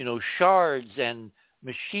 you know, shards and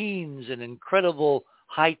machines and incredible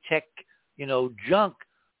high-tech, you know, junk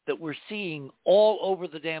that we're seeing all over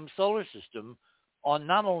the damn solar system on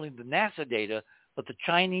not only the NASA data, but the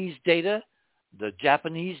Chinese data, the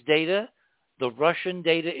Japanese data, the Russian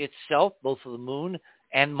data itself, both of the moon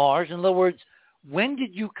and Mars. In other words, when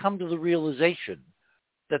did you come to the realization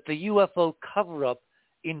that the UFO cover-up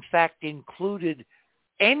in fact included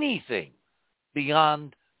anything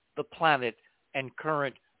beyond the planet and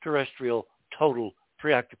current terrestrial total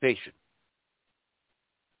preoccupation?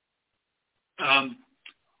 I'm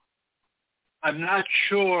not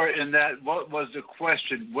sure in that. What was the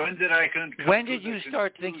question? When did I come When did you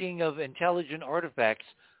start thinking of intelligent artifacts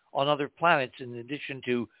on other planets in addition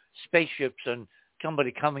to spaceships and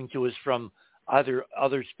somebody coming to us from either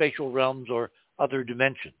other spatial realms or other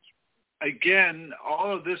dimensions? Again,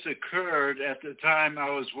 all of this occurred at the time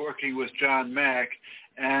I was working with John Mack,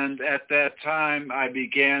 and at that time I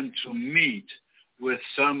began to meet with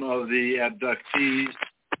some of the abductees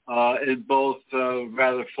in both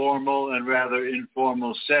rather formal and rather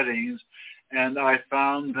informal settings, and I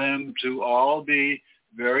found them to all be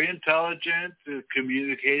very intelligent,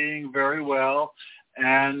 communicating very well,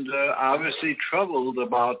 and obviously troubled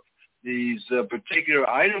about these particular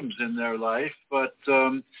items in their life, but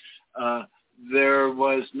there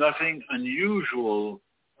was nothing unusual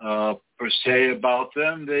per se about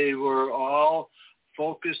them. They were all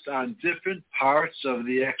focused on different parts of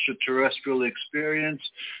the extraterrestrial experience.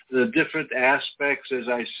 The different aspects, as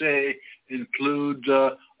I say, include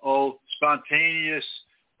spontaneous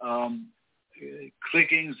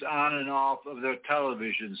clickings on and off of their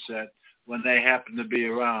television set when they happen to be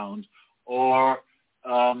around, or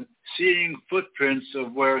seeing footprints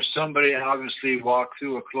of where somebody obviously walked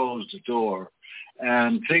through a closed door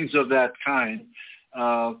and things of that kind.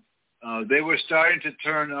 They were starting to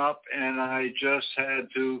turn up, and I just had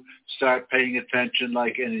to start paying attention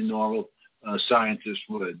like any normal scientist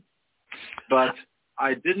would. But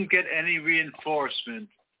I didn't get any reinforcement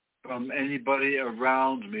from anybody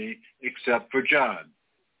around me except for John.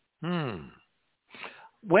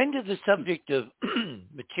 When did the subject of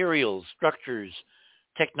materials, structures,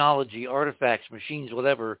 technology, artifacts, machines,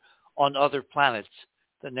 whatever, on other planets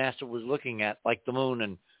that NASA was looking at, like the moon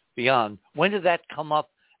and beyond, when did that come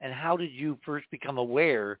up, and how did you first become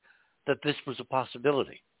aware that this was a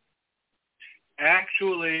possibility?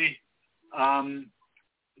 Actually,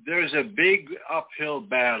 there's a big uphill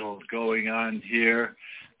battle going on here,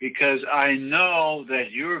 because I know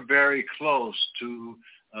that you're very close to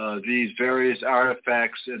these various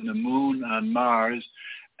artifacts in the moon, on Mars,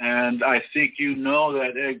 and I think you know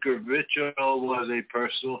that Edgar Mitchell was a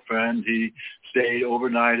personal friend. He stayed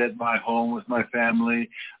overnight at my home with my family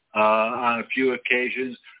on a few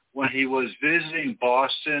occasions. When he was visiting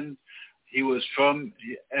Boston, he was from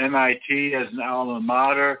MIT as an alma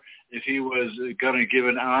mater. if he was going to give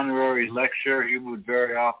an honorary lecture, he would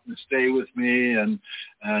very often stay with me, and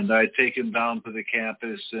I'd take him down to the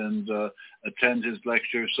campus and attend his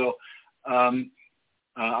lecture. So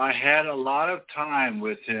I had a lot of time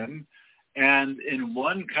with him, and in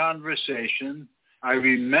one conversation, I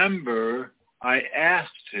remember I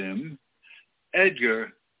asked him,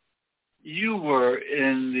 Edgar, you were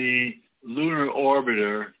in the lunar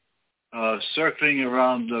orbiter circling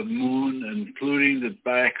around the moon, including the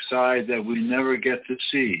backside that we never get to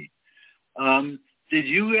see. Did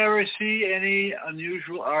you ever see any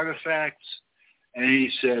unusual artifacts? And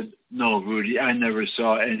he said, no, Rudy, I never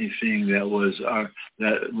saw anything that was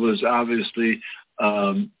obviously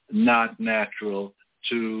not natural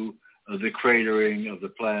to the cratering of the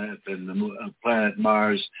planet and the planet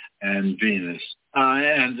Mars and Venus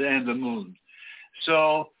and the moon.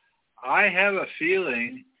 So I have a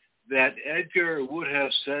feeling that Edgar would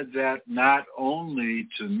have said that not only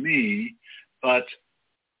to me, but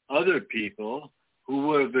other people who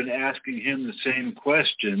would have been asking him the same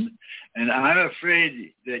question. And I'm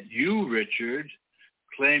afraid that you, Richard,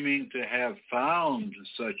 claiming to have found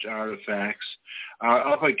such artifacts, are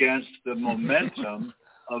up against the momentum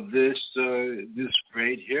of this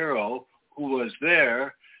great hero who was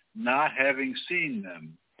there, not having seen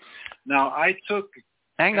them. Now, I took...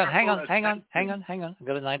 Hang on. I've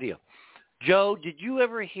got an idea. Joe, did you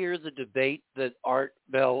ever hear the debate that Art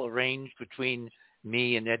Bell arranged between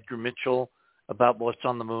me and Edgar Mitchell about what's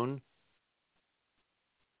on the moon?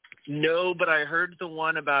 No, but I heard the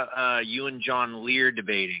one about you and John Lear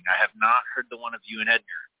debating. I have not heard the one of you and Edgar.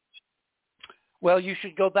 Well, you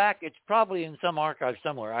should go back. It's probably in some archive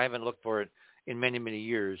somewhere. I haven't looked for it in many, many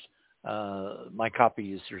years. My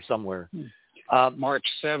copy is here somewhere. March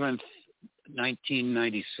 7th,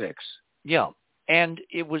 1996. Yeah. And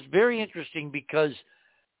it was very interesting because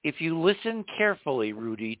if you listen carefully,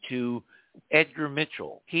 Rudy, to Edgar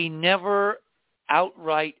Mitchell, he never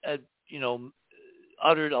outright,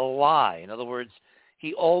 uttered a lie. In other words,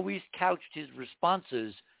 he always couched his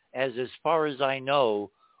responses as far as I know,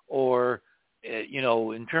 or,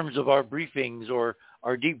 in terms of our briefings or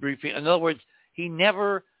our debriefing. In other words, he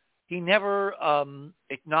never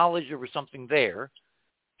acknowledged there was something there.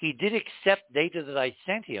 He did accept data that I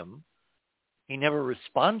sent him. He never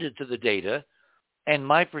responded to the data. And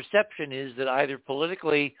my perception is that either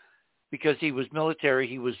politically, because he was military,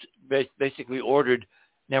 he was basically ordered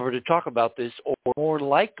never to talk about this, or more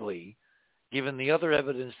likely, given the other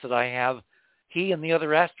evidence that I have, he and the other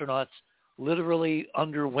astronauts literally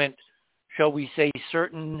underwent, shall we say,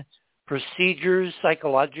 certain procedures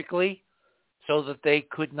psychologically so that they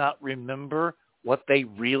could not remember what they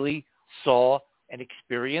really saw and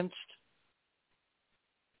experienced?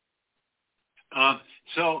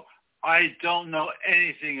 So I don't know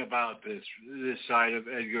anything about this side of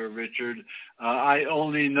Edgar, Richard. I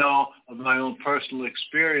only know of my own personal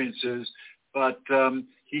experiences, but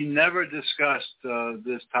he never discussed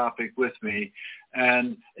this topic with me,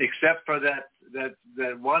 and except for that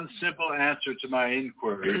one simple answer to my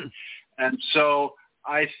inquiry. And so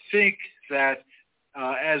I think that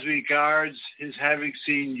as regards his having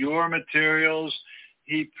seen your materials,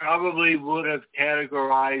 he probably would have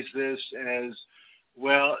categorized this as,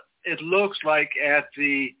 well, it looks like at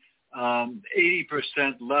the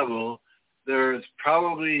 80% level, there's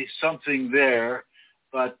probably something there,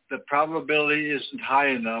 but the probability isn't high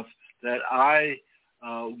enough that I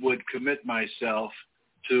would commit myself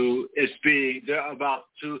to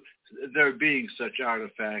there being such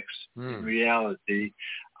artifacts in reality.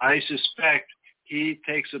 I suspect he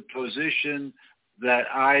takes a position that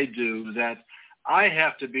I do, that I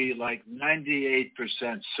have to be like 98%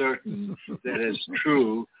 certain that it's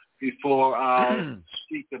true before I'll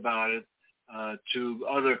speak about it to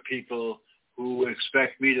other people who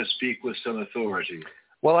expect me to speak with some authority.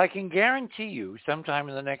 Well, I can guarantee you sometime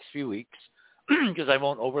in the next few weeks, because I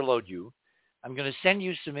won't overload you, I'm going to send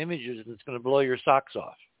you some images that's going to blow your socks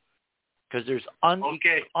off. Because there's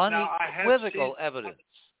unequivocal evidence.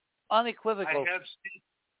 Unequivocal.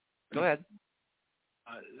 Go ahead.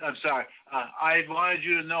 I'm sorry. I wanted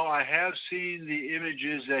you to know I have seen the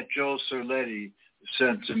images that Joe Cerletti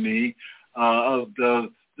sent to me of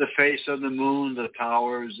the face of the moon, the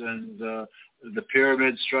towers, and the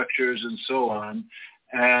pyramid structures, and so on.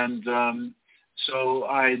 And so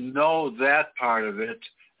I know that part of it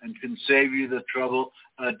and can save you the trouble.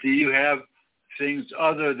 Do you have things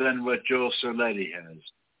other than what Joe Cerletti has?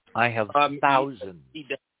 I have thousands. He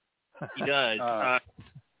does.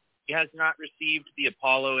 He has not received the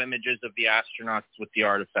Apollo images of the astronauts with the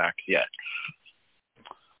artifacts yet.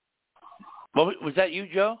 Well, was that you,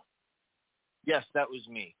 Joe? Yes, that was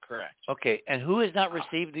me. Correct. Okay, and who has not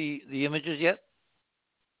received the images yet?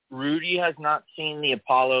 Rudy has not seen the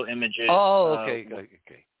Apollo images. Oh, okay.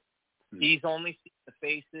 He's only seen the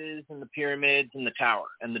faces and the pyramids and the tower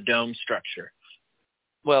and the dome structure.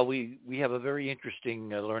 Well, we have a very interesting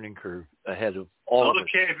learning curve ahead of all of us.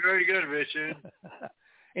 Okay, very good, Richard.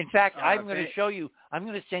 In fact, I'm going to show you, I'm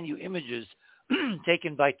going to send you images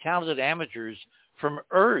taken by talented amateurs from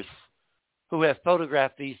Earth who have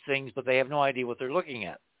photographed these things, but they have no idea what they're looking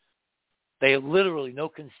at. They have literally no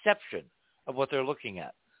conception of what they're looking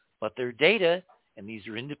at. But their data, and these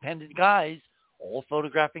are independent guys, all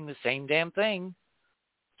photographing the same damn thing.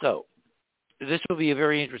 So this will be a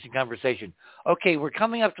very interesting conversation. Okay, we're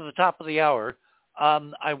coming up to the top of the hour.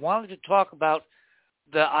 I wanted to talk about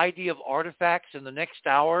the idea of artifacts in the next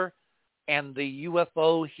hour and the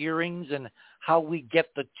UFO hearings and how we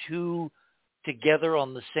get the two together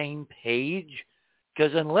on the same page.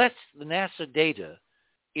 Because unless the NASA data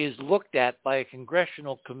is looked at by a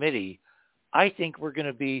congressional committee, I think we're going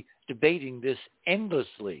to be debating this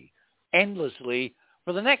endlessly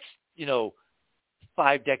for the next,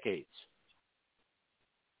 5 decades.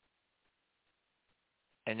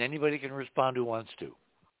 And anybody can respond who wants to.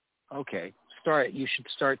 Okay, you should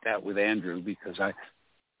start that with Andrew, because I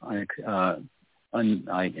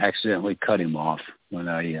accidentally cut him off when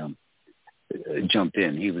I jumped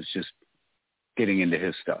in. He was just getting into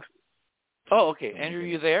his stuff. Oh, okay. Andrew,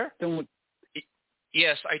 you there?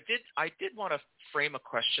 Yes, I did want to frame a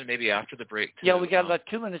question maybe after the break. Yeah, we got about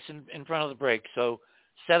 2 minutes in front of the break, so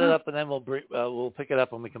set it up and then we'll pick it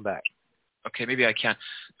up when we come back. Okay, maybe I can.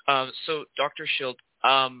 So, Dr. Schild,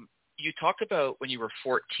 you talked about when you were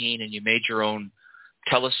 14 and you made your own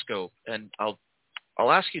telescope, and I'll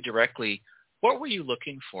ask you directly, what were you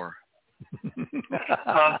looking for?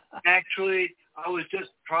 Actually, I was just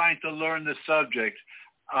trying to learn the subject.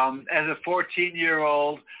 As a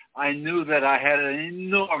 14-year-old, I knew that I had an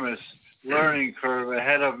enormous learning curve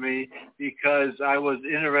ahead of me because I was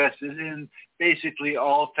interested in basically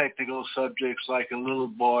all technical subjects like a little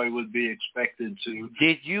boy would be expected to.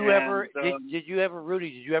 Did you ever, Rudy,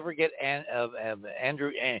 did you ever get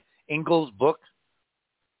Andrew Ingalls' book,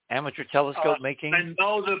 Amateur Telescope Making? I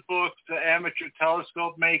know the book, The Amateur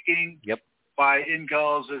Telescope Making. Yep. By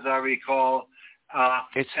Ingalls, as I recall.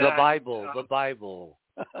 It's the Bible.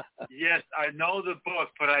 Yes, I know the book,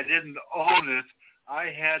 but I didn't own it. I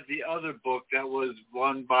had the other book that was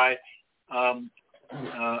won by Alan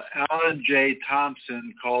J.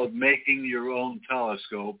 Thompson called Making Your Own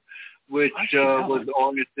Telescope, which was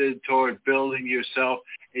oriented toward building yourself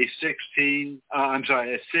a 6-inch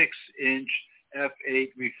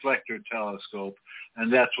f8 reflector telescope,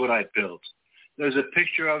 and that's what I built. There's a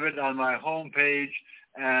picture of it on my homepage,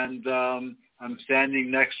 and I'm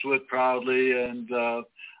standing next to it proudly, and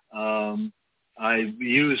I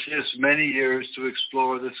used this many years to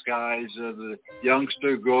explore the skies of a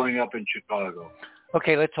youngster growing up in Chicago.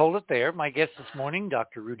 Okay, let's hold it there. My guest this morning,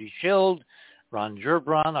 Dr. Rudy Schild, Ron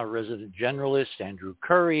Gerbron, our resident generalist, Andrew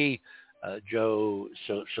Curry, Joe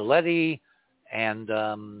Cerletti, and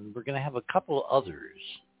we're going to have a couple others.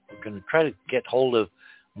 We're going to try to get hold of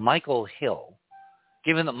Michael Hill.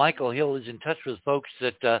 Given that Michael Hill is in touch with folks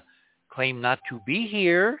that claim not to be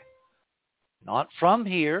here, not from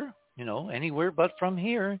here, anywhere but from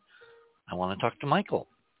here, I want to talk to Michael.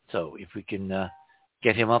 So if we can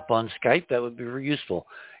get him up on Skype, that would be very useful.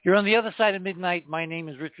 You're on the other side of midnight. My name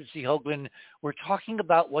is Richard C. Hoagland. We're talking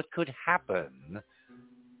about what could happen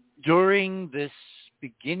during this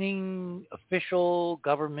beginning official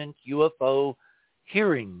government UFO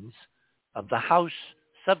hearings of the House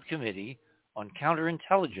Subcommittee on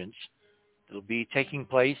Counterintelligence that will be taking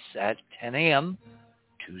place at 10 a.m.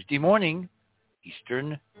 Tuesday morning,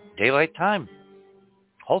 Eastern Daylight Time.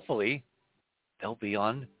 Hopefully, they'll be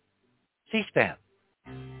on C-SPAN.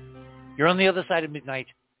 You're on the other side of midnight.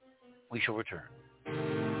 We shall return.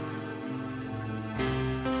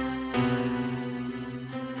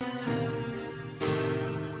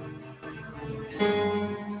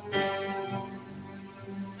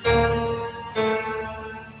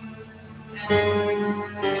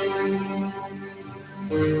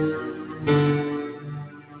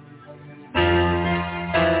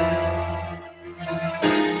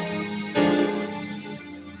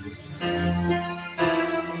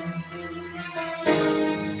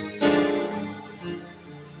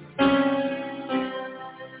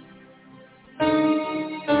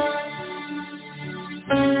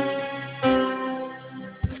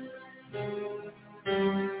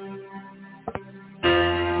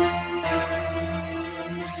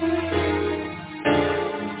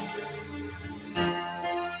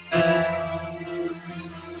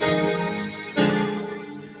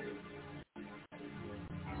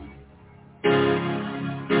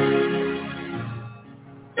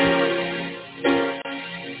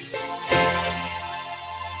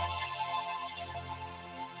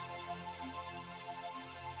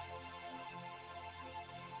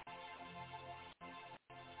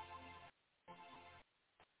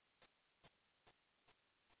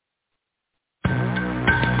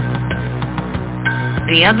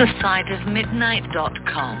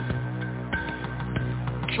 theothersideofmidnight.com.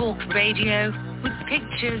 Talk radio with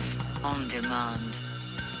pictures on demand.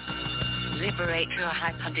 Liberate your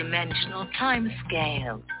hyperdimensional time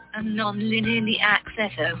scale and non-linearly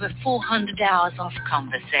access over 400 hours of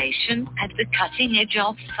conversation at the cutting edge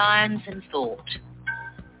of science and thought.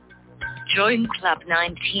 Join Club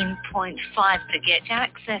 19.5 to get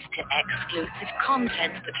access to exclusive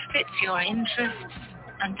content that fits your interests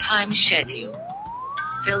and time schedule.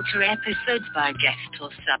 Filter episodes by guest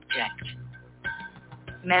or subject.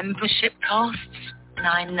 Membership costs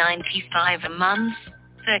 $9.95 a month,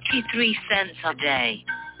 33 cents a day.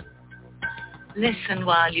 Listen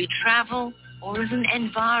while you travel or as an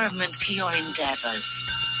environment for your endeavors.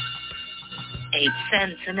 8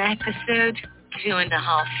 cents an episode,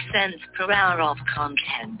 2.5 cents per hour of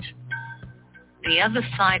content.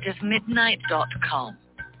 theothersideofmidnight.com.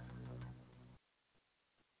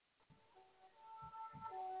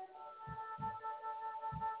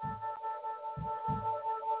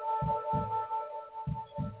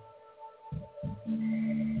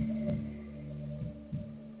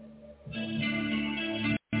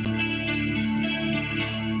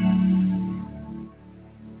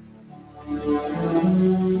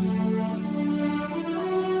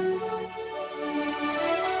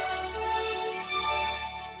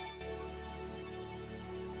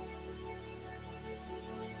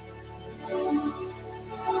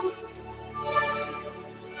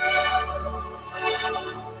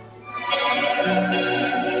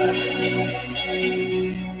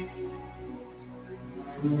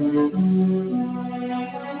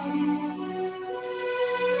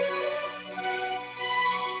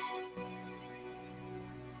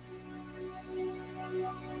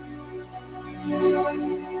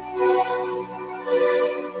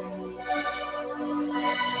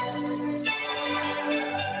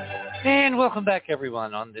 And welcome back,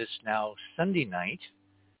 everyone, on this now Sunday night.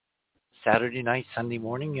 Saturday night, Sunday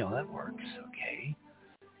morning, that works, okay.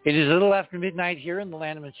 It is a little after midnight here in the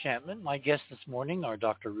land of enchantment. My guests this morning are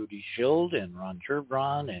Dr. Rudy Schild and Ron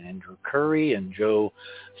Gerbron and Andrew Curry and Joe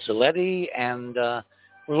Cerletti. And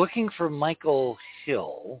we're looking for Michael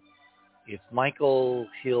Hill. If Michael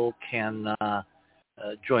Hill can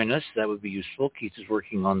join us, that would be useful. Keith is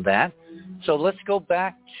working on that. So let's go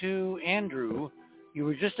back to Andrew. You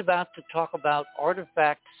were just about to talk about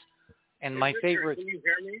artifacts and my favorite... Can you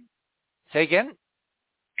hear me? Say again?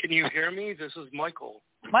 Can you hear me? This is Michael.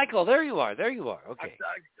 Michael, there you are. Okay.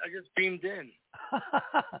 I just beamed in.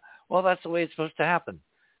 Well, that's the way it's supposed to happen.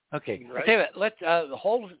 Okay. Right. I'll tell you what, let's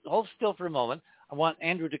hold still for a moment. I want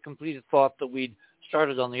Andrew to complete a thought that we'd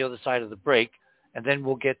started on the other side of the break, and then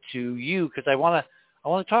we'll get to you because I want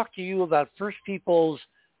to talk to you about First Peoples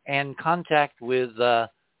and contact with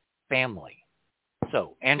family.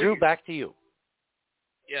 So, Andrew, back to you.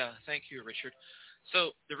 Yeah, thank you, Richard.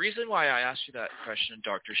 So the reason why I asked you that question,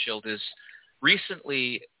 Dr. Schild, is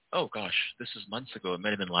recently, this is months ago. It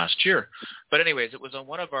might have been last year. But anyways, it was on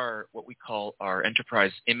one of our, what we call our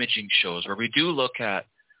enterprise imaging shows, where we do look at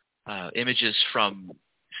images from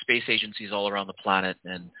space agencies all around the planet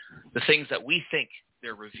and the things that we think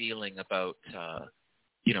they're revealing about,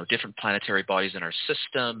 different planetary bodies in our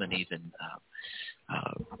system and even,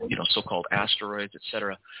 so-called asteroids, et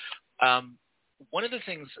cetera. One of the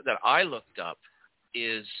things that I looked up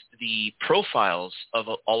is the profiles of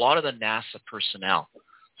a lot of the NASA personnel.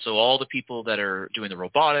 So all the people that are doing the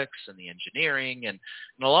robotics and the engineering, and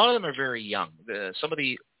a lot of them are very young. Some of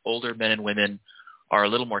the older men and women are a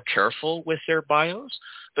little more careful with their bios,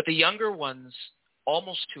 but the younger ones,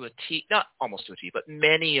 almost to a T, not almost to a T, but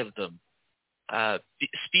many of them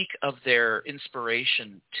speak of their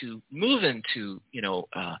inspiration to move into,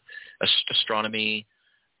 astronomy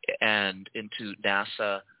and into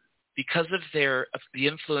NASA because of the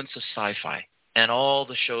influence of sci-fi and all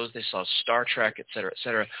the shows they saw, Star Trek, et cetera, et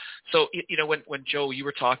cetera. So, when Joe, you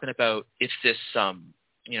were talking about if this,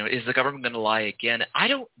 is the government going to lie again? I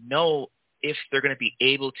don't know if they're going to be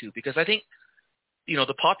able to, because I think,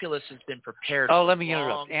 the populace has been prepared. Oh, let me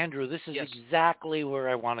interrupt. Andrew, this is exactly where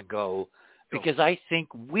I want to go, because I think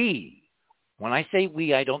when I say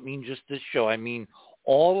we, I don't mean just this show. I mean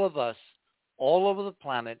all of us, all over the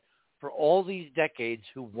planet, for all these decades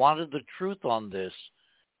who wanted the truth on this,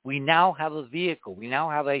 we now have a vehicle. We now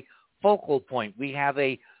have a focal point. We have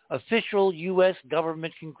a official U.S.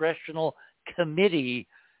 government congressional committee.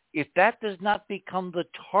 If that does not become the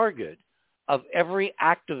target of every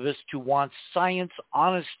activist who wants science,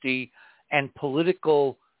 honesty, and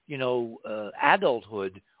political,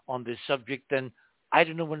 adulthood on this subject, then I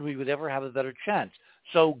don't know when we would ever have a better chance.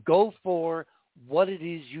 So go for what it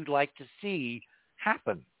is you'd like to see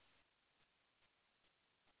happen.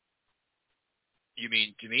 You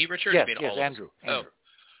mean to me, Richard? Yes, I mean yes, all Andrew. of us? Oh.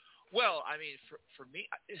 Well, I mean, for me,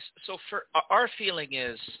 so for our feeling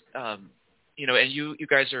is, you know, and you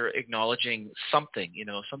guys are acknowledging something, you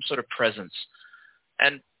know, some sort of presence,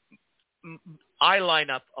 and I line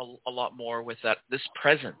up a lot more with that. This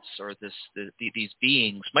presence or these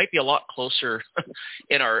beings might be a lot closer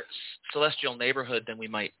in our celestial neighborhood than we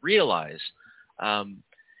might realize, and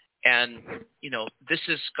you know, this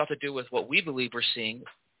has got to do with what we believe we're seeing: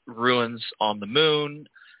 ruins on the moon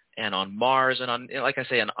and on Mars, and on, like I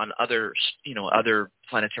say, on other, you know, other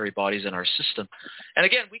planetary bodies in our system. And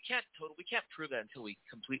again, we can't prove that until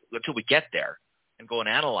we get there and go and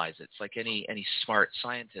analyze it. It's like any smart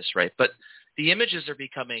scientist, right? But the images are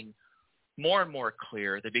becoming more and more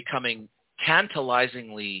clear. They're becoming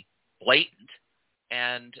tantalizingly blatant,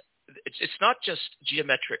 and it's not just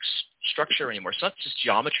geometric structure anymore. It's not just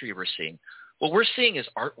geometry we're seeing. What we're seeing is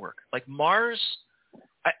artwork. Like Mars,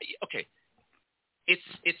 okay.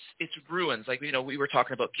 It's ruins. Like, you know, we were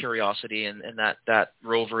talking about Curiosity, and that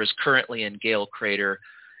rover is currently in Gale Crater,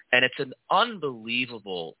 and it's an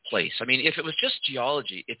unbelievable place. I mean, if it was just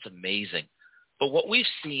geology, it's amazing. But what we've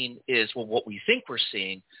seen is, well, what we think we're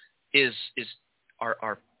seeing is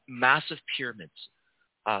our massive pyramids,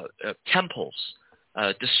 temples,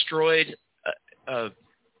 destroyed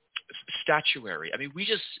statuary. I mean,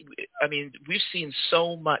 we've seen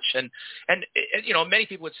so much, and you know, many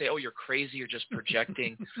people would say, "Oh, you're crazy, you're just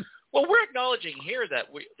projecting." Well, we're acknowledging here that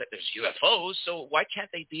there's UFOs, so why can't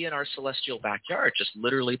they be in our celestial backyard, just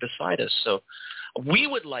literally beside us? So, we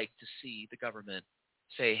would like to see the government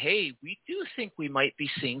say, "Hey, we do think we might be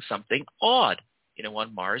seeing something odd, you know,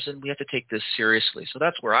 on Mars, and we have to take this seriously." So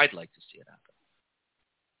that's where I'd like to see it happen.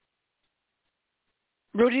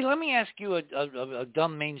 Rudy, let me ask you a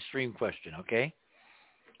dumb mainstream question, okay?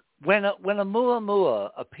 When a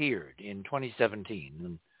Muamua appeared in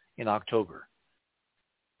 2017 in October,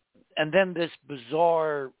 and then this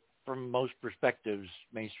bizarre, from most perspectives,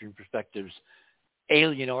 mainstream perspectives,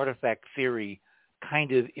 alien artifact theory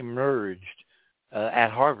kind of emerged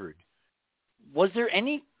at Harvard, was there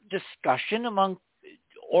any discussion among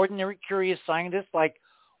ordinary curious scientists, like,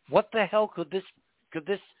 what the hell could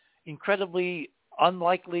this incredibly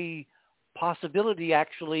unlikely possibility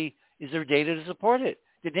actually, is there data to support it?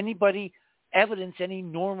 Did anybody evidence any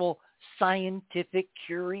normal scientific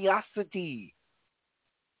curiosity?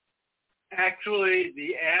 Actually,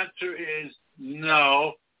 the answer is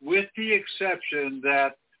no, with the exception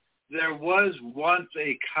that there was once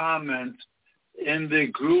a comment in the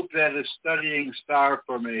group that is studying star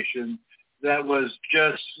formation that was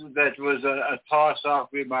a toss-off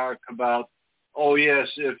remark about, oh yes,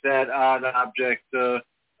 if that odd object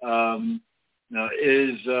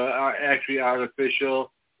is actually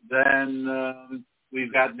artificial, then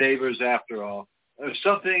we've got neighbors after all. If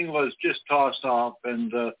something was just tossed off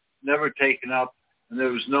and never taken up, and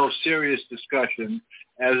there was no serious discussion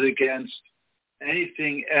as against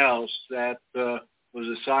anything else that was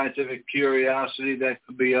a scientific curiosity that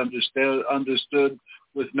could be understood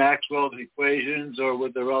with Maxwell's equations or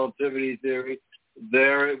with the relativity theory,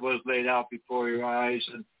 there it was laid out before your eyes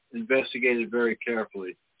and investigated very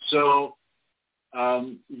carefully. So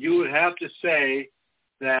you would have to say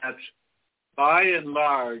that by and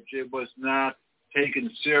large it was not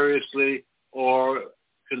taken seriously or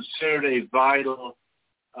considered a vital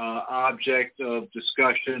object of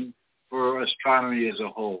discussion for astronomy as a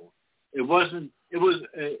whole. It wasn't. It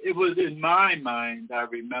was in my mind, I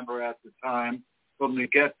remember at the time, from the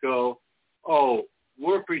get-go, oh,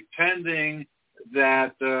 we're pretending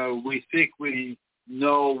that we think we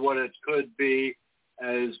know what it could be,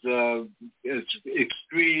 as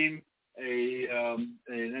extreme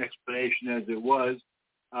an explanation as it was.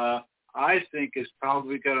 I think it's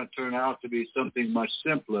probably going to turn out to be something much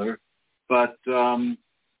simpler, but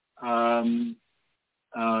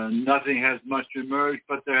nothing has much emerged,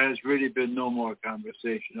 but there has really been no more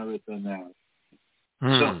conversation other than that.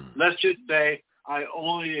 So let's just say I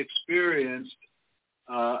only experienced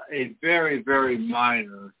a very, very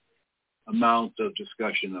minor amount of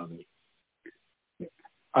discussion of it.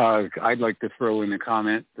 I'd like to throw in a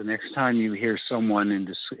comment. The next time you hear someone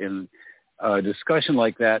in a discussion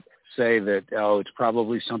like that say that, oh, it's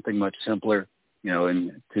probably something much simpler, you know,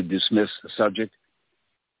 and to dismiss the subject,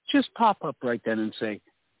 just pop up right then and say,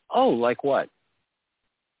 oh, like what?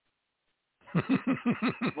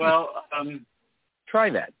 Well, try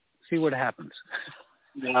that. See what happens.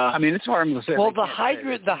 I mean, it's harmless. Well, the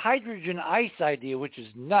hydrogen ice idea, which is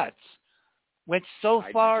nuts, went so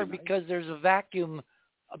far because there's a vacuum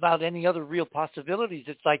about any other real possibilities.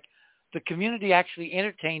 It's like the community actually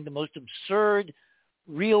entertained the most absurd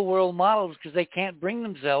real-world models because they can't bring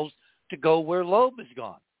themselves to go where Loeb is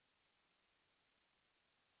gone.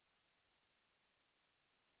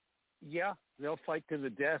 Yeah, they'll fight to the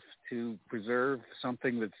death to preserve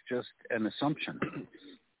something that's just an assumption.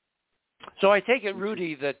 So I take it,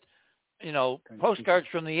 Rudy, that, Postcards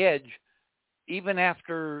from the Edge, even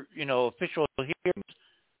after, official hearings,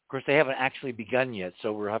 of course, they haven't actually begun yet,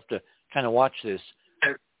 so we'll have to kind of watch this.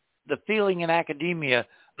 The feeling in academia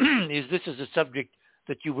is this is a subject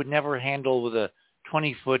that you would never handle with a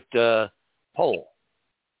 20-foot pole.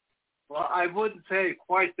 Well, I wouldn't say it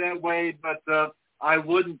quite that way, but I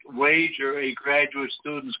wouldn't wager a graduate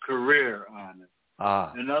student's career on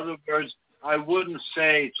it. In other words, I wouldn't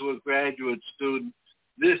say to a graduate student,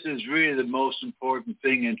 this is really the most important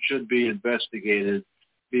thing and should be investigated,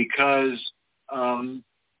 because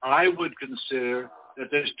I would consider that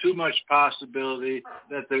there's too much possibility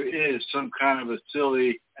that there is some kind of a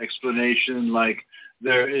silly explanation, like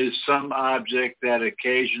there is some object that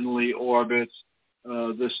occasionally orbits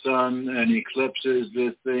the sun and eclipses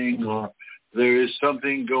this thing, or there is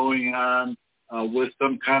something going on with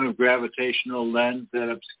some kind of gravitational lens that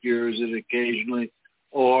obscures it occasionally,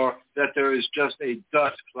 or that there is just a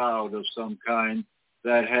dust cloud of some kind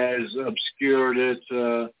that has obscured it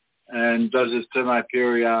and does it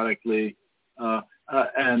semi-periodically.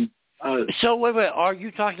 So wait, are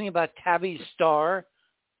you talking about Tabby's star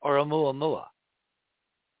or Oumuamua?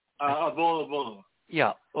 Oumuamua.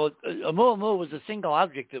 Yeah, well, Oumuamua was a single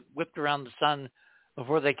object that whipped around the sun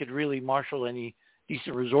before they could really marshal any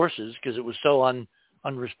decent resources because it was so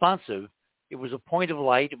unresponsive. It was a point of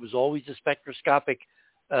light. It was always a spectroscopic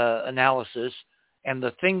analysis. And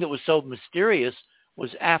the thing that was so mysterious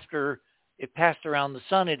was after it passed around the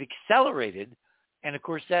sun, it accelerated. And, of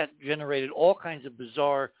course, that generated all kinds of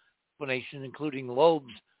bizarre explanations, including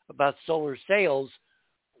Loeb's about solar sails.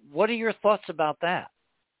 What are your thoughts about that?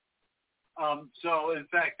 So, in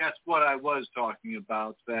fact, that's what I was talking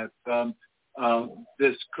about, that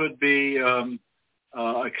this could be a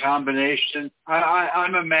combination.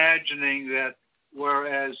 I'm imagining that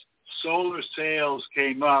whereas solar sails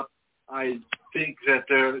came up, I think that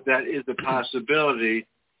that is a possibility,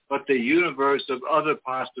 but the universe of other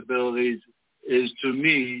possibilities is, to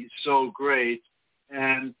me, so great,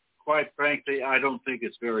 and quite frankly, I don't think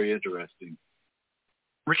it's very interesting.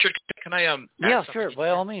 Richard, can I yeah, sure, by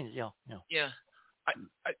all means, yeah.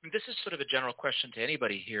 This is sort of a general question to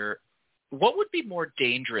anybody here. What would be more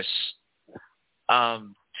dangerous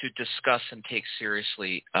to discuss and take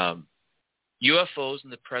seriously? UFOs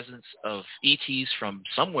in the presence of ETs from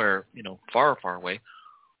somewhere, far, far away,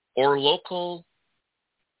 or local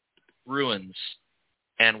ruins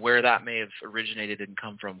and where that may have originated and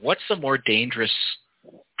come from? What's the more dangerous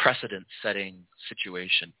precedent-setting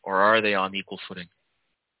situation, or are they on equal footing?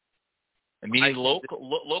 Meaning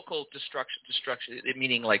local destruction,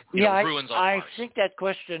 meaning like ruins on Mars. I think that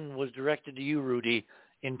question was directed to you, Rudy,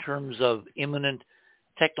 in terms of imminent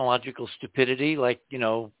technological stupidity, like,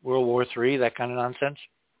 World War III, that kind of nonsense.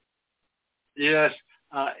 Yes.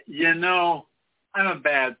 I'm a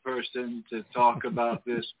bad person to talk about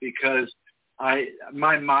this because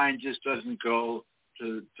my mind just doesn't go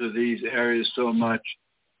to these areas so much.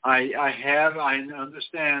 I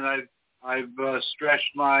understand. I've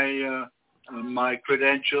stretched my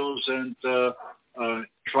credentials and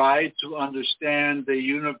tried to understand the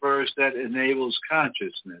universe that enables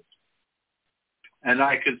consciousness. And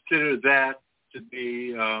I consider that to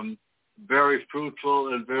be very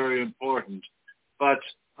fruitful and very important. But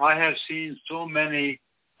I have seen so many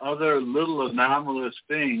other little anomalous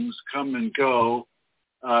things come and go,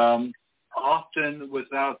 often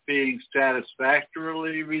without being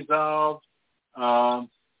satisfactorily resolved.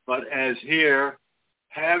 But as here,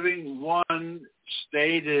 having one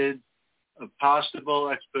stated possible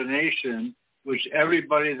explanation, which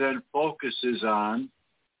everybody then focuses on,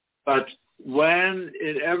 but when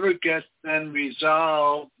it ever gets then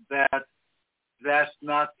resolved that that's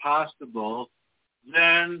not possible,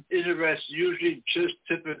 then interest usually just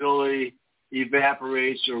typically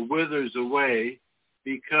evaporates or withers away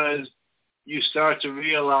because you start to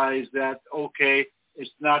realize that, okay, it's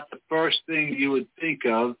not the first thing you would think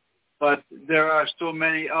of, but there are so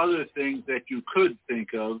many other things that you could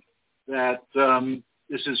think of that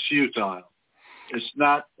this is futile. It's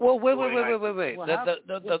not. Well, wait. Let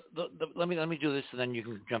me do this, and then you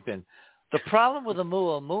can jump in. The problem with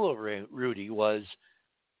Oumuamua, Rudy, was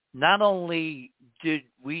not only did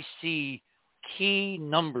we see key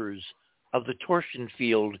numbers of the torsion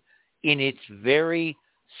field in its very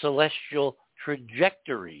celestial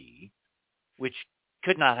trajectory, which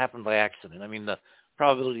could not happen by accident. I mean, the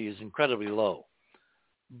probability is incredibly low.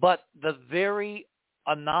 But the very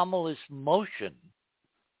anomalous motion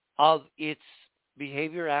of its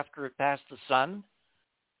behavior after it passed the sun?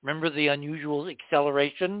 Remember the unusual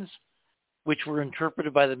accelerations, which were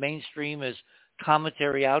interpreted by the mainstream as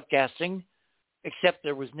cometary outgassing, except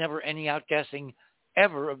there was never any outgassing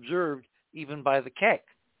ever observed, even by the Keck.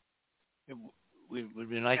 It would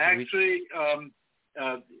be nice Actually,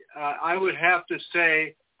 I would have to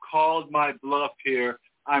say, called my bluff here.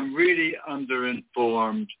 I'm really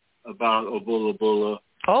underinformed about Obula.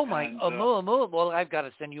 Oh, my, well, I've got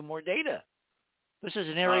to send you more data. This is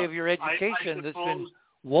an area of your education that's been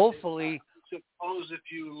woefully... I suppose if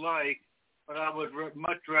you like, but I would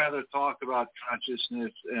much rather talk about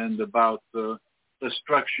consciousness and about the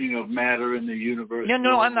structuring of matter in the universe.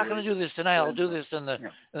 No, I'm not going to do this tonight. I'll do this in the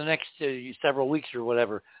next several weeks or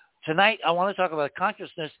whatever. Tonight, I want to talk about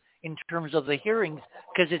consciousness in terms of the hearings,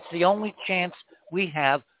 because it's the only chance we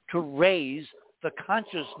have to raise the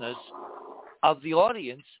consciousness of the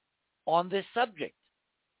audience on this subject.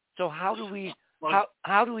 So how do we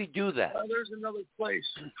do that? There's another place,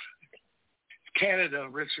 Canada,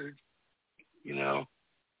 Richard. You know,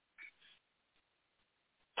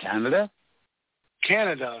 Canada,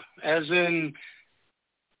 as in.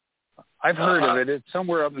 I've heard of it. It's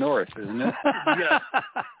somewhere up north, isn't it? Yeah.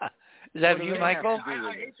 Is that you, Michael?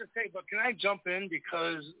 I hate to say, but can I jump in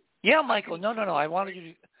because? Yeah, Michael. No. I wanted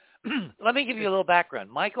you to. Let me give you a little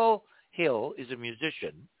background. Michael Hill is a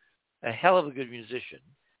musician, a hell of a good musician.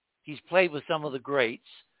 He's played with some of the greats.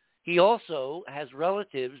 He also has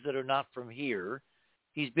relatives that are not from here.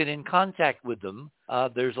 He's been in contact with them.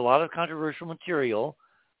 There's a lot of controversial material,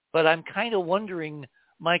 but I'm kind of wondering,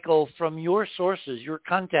 Michael, from your sources, your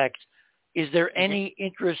contacts, is there any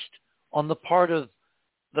interest on the part of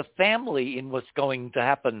the family in what's going to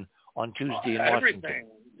happen on Tuesday in Washington? Everything.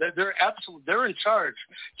 They're in charge.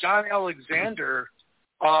 John Alexander,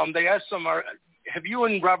 they asked him, have you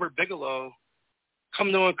and Robert Bigelow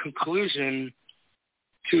come to a conclusion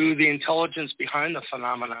to the intelligence behind the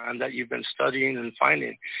phenomenon that you've been studying and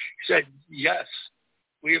finding? He said, yes.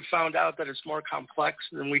 We have found out that it's more complex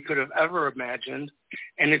than we could have ever imagined,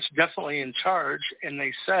 and it's definitely in charge. And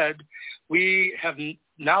they said, we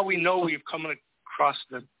know we've come across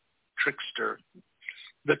the trickster.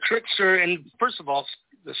 The trickster, and first of all,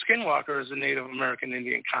 the skinwalker is a Native American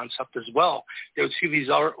Indian concept as well. They would see these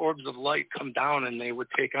orbs of light come down, and they would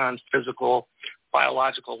take on physical,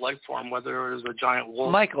 biological life form, whether it was a giant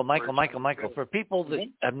wolf. Michael, for people that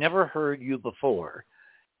have never heard you before,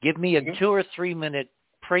 give me a 2 or 3 minute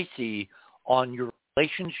précis on your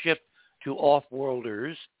relationship to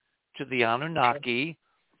off-worlders, to the Anunnaki,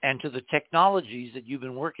 and to the technologies that you've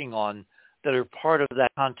been working on that are part of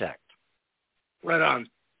that contact. Right on.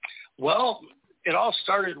 Well, it all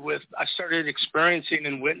started with I started experiencing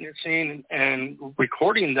and witnessing and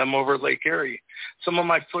recording them over Lake Erie. Some of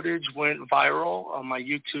my footage went viral. My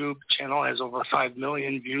YouTube channel has over 5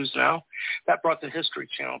 million views now. That brought the History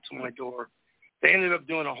Channel to my door. They ended up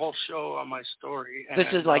doing a whole show on my story. This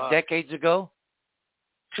is like decades ago?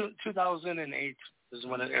 2008 is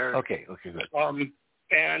when it aired. Okay, good.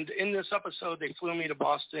 And in this episode, they flew me to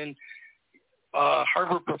Boston.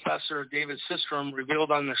 Harvard professor David Systrom revealed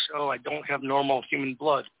on the show I don't have normal human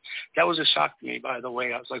blood. That was a shock to me, by the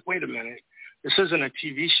way. I was like, wait a minute. This isn't a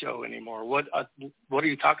TV show anymore. What are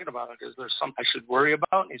you talking about? Is there something I should worry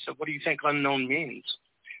about? And he said, what do you think unknown means?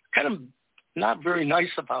 Kind of not very nice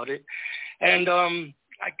about it. And,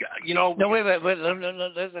 No, wait.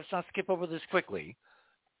 Let's not skip over this quickly.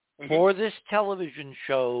 Mm-hmm. For this television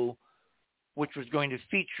show, which was going to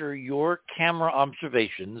feature your camera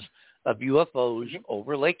observations of UFOs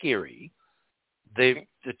over Lake Erie, the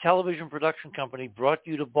television production company brought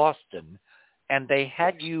you to Boston, and they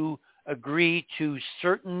had you agree to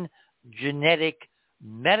certain genetic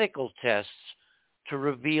medical tests to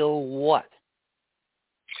reveal what?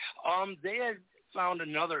 They had found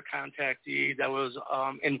another contactee that was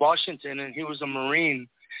in Washington, and he was a Marine,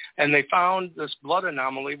 and they found this blood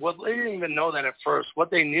anomaly. Well, they didn't even know that at first. What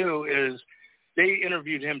they knew is they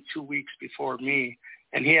interviewed him 2 weeks before me,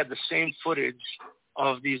 and he had the same footage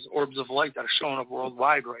of these orbs of light that are showing up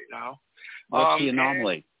worldwide right now. What's the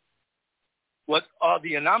anomaly? What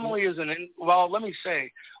the anomaly is let me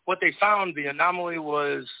say, what they found, the anomaly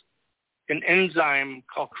was an enzyme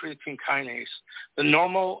called creatine kinase. The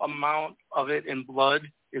normal amount of it in blood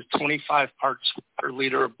is 25 parts per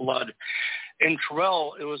liter of blood. In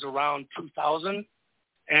Terrell, it was around 2,000.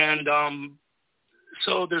 And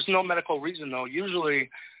so there's no medical reason, though. Usually,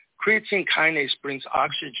 creatine kinase brings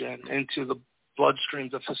oxygen into the bloodstream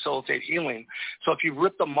to facilitate healing. So if you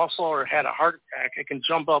ripped a muscle or had a heart attack, it can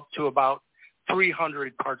jump up to about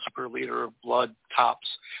 300 parts per liter of blood tops.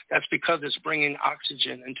 That's because it's bringing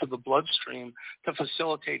oxygen into the bloodstream to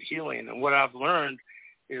facilitate healing. And what I've learned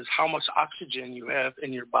is how much oxygen you have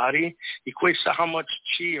in your body equates to how much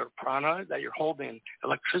chi or prana that you're holding,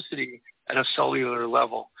 electricity at a cellular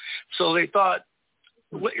level. So they thought,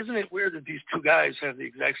 isn't it weird that these two guys have the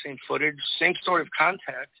exact same footage, same sort of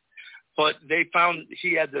contact, but they found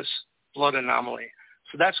he had this blood anomaly.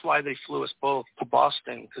 So that's why they flew us both to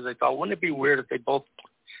Boston, because they thought, wouldn't it be weird if they both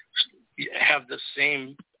have the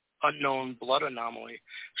same unknown blood anomaly?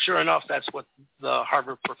 Sure enough, that's what the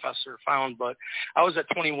Harvard professor found, but I was at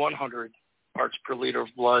 2,100 parts per liter of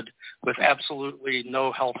blood with absolutely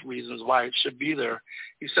no health reasons why it should be there.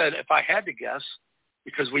 He said, if I had to guess,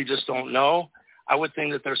 because we just don't know, I would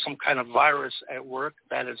think that there's some kind of virus at work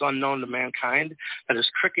that is unknown to mankind that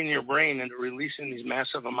is tricking your brain into releasing these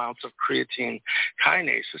massive amounts of creatine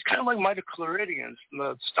kinase. It's kind of like midi-chloridians from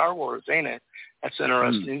the Star Wars, ain't it? That's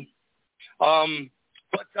interesting.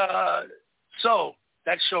 So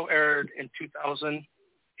that show aired in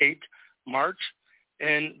 2008, March.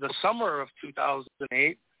 In the summer of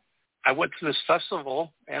 2008, I went to this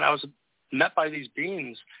festival, and I was met by these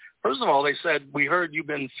beings. First of all, they said, we heard you've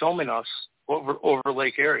been filming us over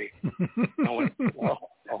Lake Erie. I went, well,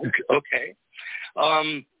 okay.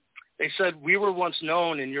 They said, we were once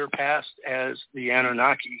known in your past as the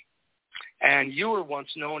Anunnaki, and you were once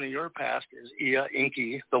known in your past as Ea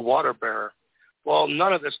Inki, the water bearer. Well,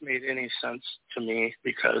 none of this made any sense to me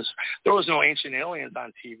because there was no ancient aliens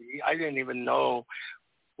on TV. I didn't even know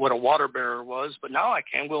what a water bearer was, but now I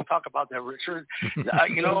can. We'll talk about that, Richard. You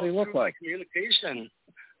know, what do they look like? Communication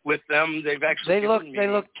with them, they've actually they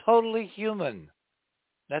look totally human.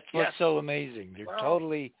 That's what's Yes. so amazing. They're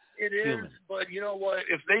totally human. It is, but you know what?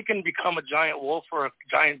 If they can become a giant wolf or a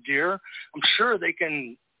giant deer, I'm sure they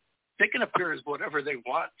can appear as whatever they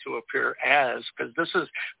want to appear as, because this is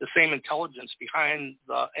the same intelligence behind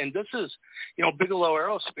and this is, you know, Bigelow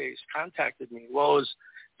Aerospace contacted me. Well, it was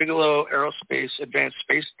Bigelow Aerospace Advanced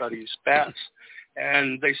Space Studies, BATS.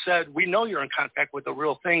 And they said, we know you're in contact with the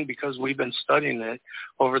real thing because we've been studying it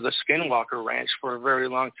over the Skinwalker Ranch for a very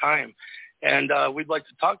long time. And we'd like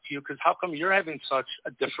to talk to you because how come you're having such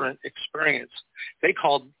a different experience? They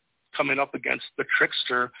called coming up against the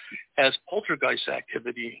trickster as poltergeist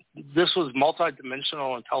activity. This was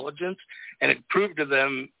multidimensional intelligence, and it proved to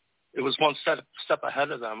them it was one step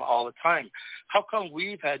ahead of them all the time. How come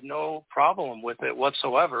we've had no problem with it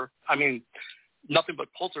whatsoever? I mean, nothing but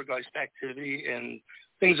poltergeist activity and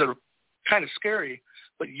things that are kind of scary,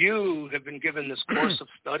 but you have been given this course of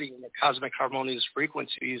study in the cosmic harmonious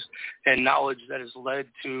frequencies and knowledge that has led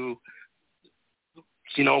to,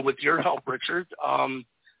 you know, with your help, Richard,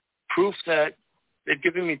 proof that they've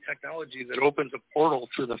given me technology that opens a portal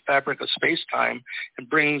through the fabric of space-time and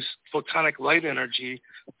brings photonic light energy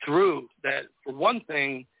through that. For one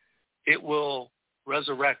thing, it will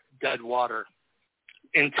resurrect dead water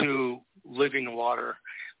into living water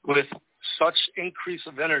with such increase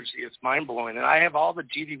of energy. It's mind-blowing. And I have all the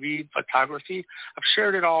GDV photography. I've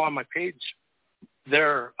shared it all on my page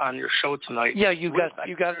there on your show tonight. Yeah, you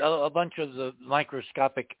got a bunch of the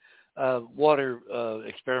microscopic water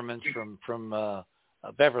experiments from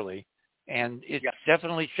Beverly, and it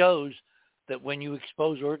definitely shows that when you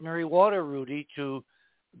expose ordinary water, Rudy, to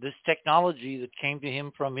this technology that came to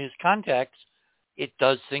him from his contacts, it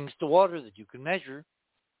does things to water that you can measure.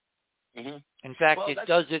 Mm-hmm. In fact, it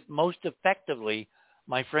does it most effectively.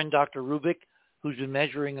 My friend Dr. Rubik, who's been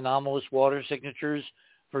measuring anomalous water signatures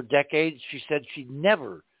for decades, she said she'd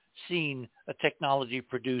never seen a technology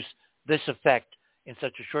produce this effect in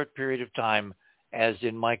such a short period of time as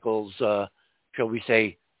in Michael's, shall we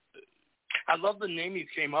say. I love the name you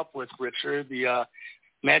came up with, Richard, the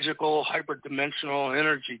magical hyperdimensional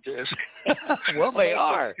energy disk. Well, they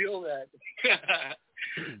are. Feel that.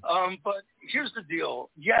 But here's the deal.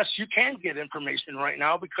 Yes, you can get information right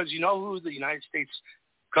now because you know who the United States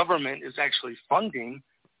government is actually funding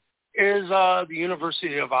is the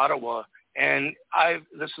University of Ottawa. And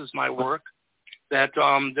this is my work, that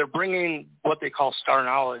they're bringing what they call Star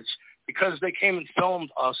Knowledge because they came and filmed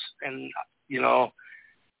us and, you know,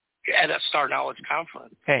 at a Star Knowledge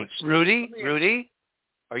conference. Hey, Rudy,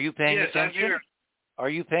 are you paying Yes, attention? I'm here. Are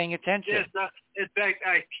you paying attention? Yes, in fact,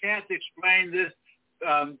 I can't explain this,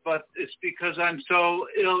 but it's because I'm so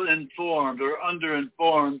ill-informed or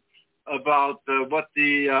under-informed about what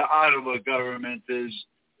the Ottawa government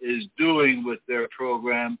is doing with their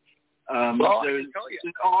program.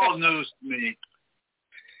 It's all news to me.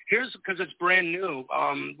 Here's because it's brand new.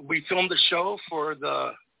 We filmed a show for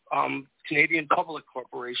the Canadian Public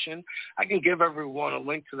Corporation. I can give everyone a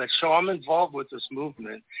link to that show. I'm involved with this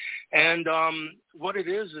movement. And what it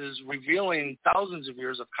is revealing thousands of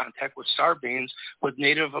years of contact with star beings with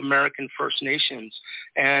Native American First Nations.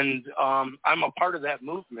 And I'm a part of that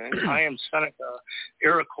movement. I am Seneca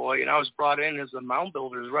Iroquois, and I was brought in as the Mound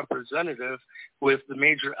Builders representative with the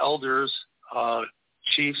major elders,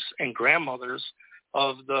 chiefs, and grandmothers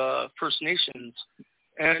of the First Nations.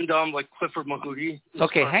 And like Clifford Mahooty.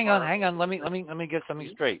 Okay, hang on. Let me get something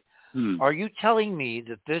straight. Are you telling me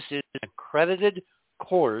that this is an accredited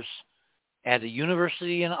course at a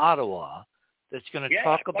university in Ottawa that's going to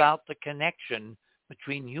talk about the connection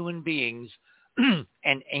between human beings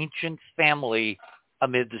and ancient family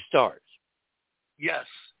amid the stars? Yes,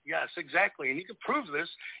 exactly. And you can prove this.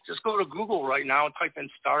 Just go to Google right now and type in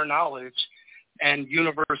Star Knowledge and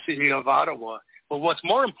University of Ottawa. But what's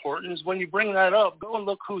more important is when you bring that up, go and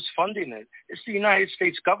look who's funding it. It's the United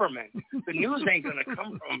States government. The news ain't going to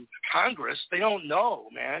come from Congress. They don't know,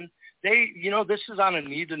 man. This is on a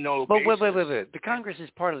need-to-know basis. But wait. The Congress is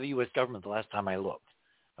part of the U.S. government the last time I looked,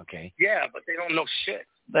 okay? Yeah, but they don't know shit.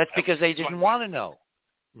 That's because they didn't want to know.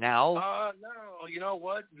 Now? No, you know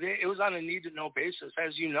what? It was on a need-to-know basis.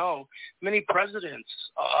 As you know, many presidents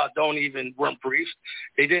weren't briefed.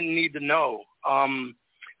 They didn't need to know.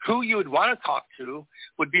 Who you would want to talk to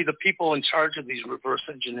would be the people in charge of these reverse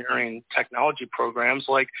engineering technology programs,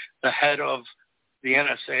 like the head of the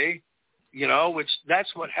NSA, which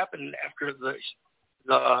that's what happened after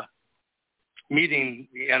the meeting,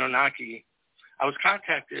 the Anunnaki. I was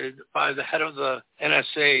contacted by the head of the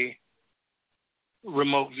NSA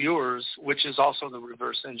remote viewers, which is also the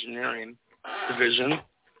reverse engineering division,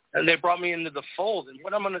 and they brought me into the fold. And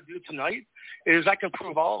what I'm going to do tonight is I can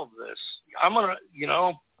prove all of this. I'm going to,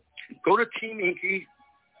 go to Team Inky,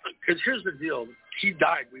 because here's the deal. He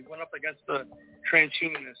died. We went up against the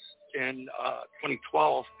transhumanists in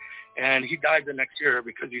 2012, and he died the next year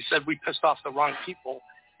because he said we pissed off the wrong people.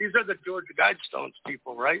 These are the George Guidestones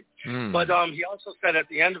people, right? But he also said at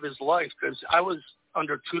the end of his life, because I was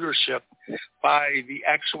under tutorship by the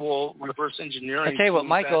actual reverse engineering. I tell you what,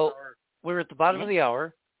 Michael, we're at the bottom of the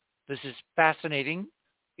hour. This is fascinating.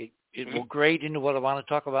 It will grade into what I want to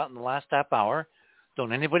talk about in the last half hour.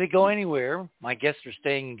 Don't anybody go anywhere. My guests are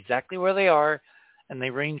staying exactly where they are, and they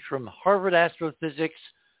range from Harvard astrophysics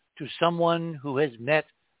to someone who has met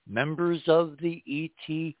members of the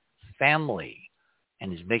ET family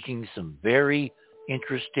and is making some very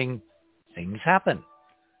interesting things happen.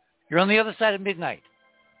 You're on the other side of midnight.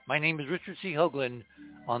 My name is Richard C. Hoagland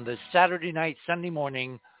on this Saturday night, Sunday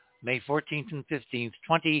morning, May 14th and 15th,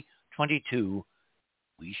 2022.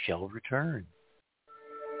 We shall return.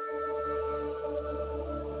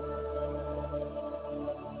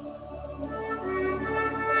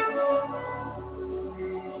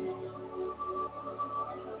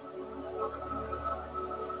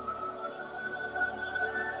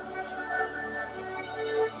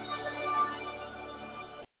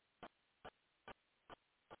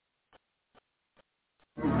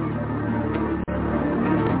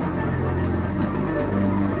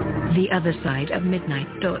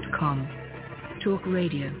 theothersideofmidnight.com. Talk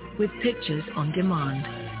radio with pictures on demand.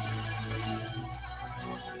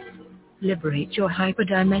 Liberate your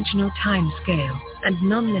hyperdimensional time scale and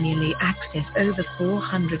non-linearly access over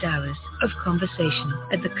 400 hours of conversation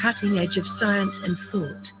at the cutting edge of science and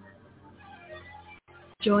thought.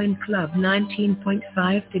 Join Club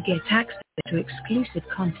 19.5 to get access to exclusive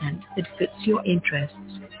content that fits your interests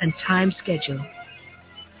and time schedule.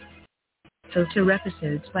 Filter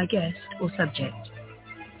episodes by guest or subject.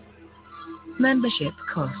 Membership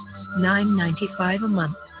costs $9.95 a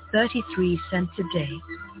month, 33 cents a day.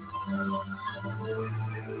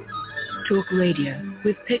 Talk radio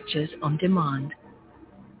with pictures on demand.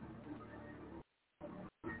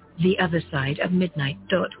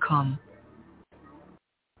 theothersideofmidnight.com.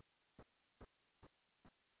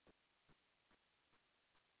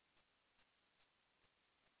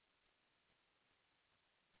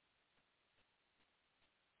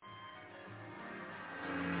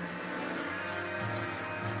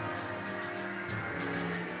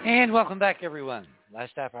 And welcome back, everyone.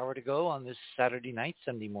 Last half hour to go on this Saturday night,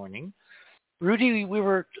 Sunday morning. Rudy, we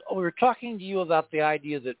were talking to you about the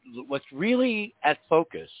idea that what's really at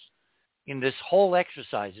focus in this whole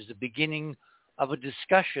exercise is the beginning of a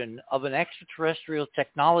discussion of an extraterrestrial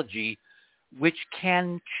technology which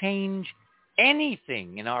can change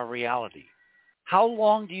anything in our reality. How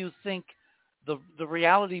long do you think the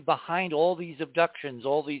reality behind all these abductions,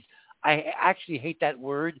 all these, I actually hate that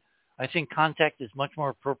word. I think contact is much more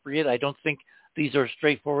appropriate. I don't think these are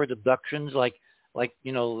straightforward abductions like like,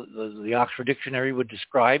 the Oxford Dictionary would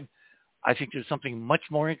describe. I think there's something much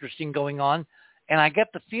more interesting going on. And I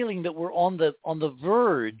get the feeling that we're on the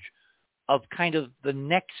verge of kind of the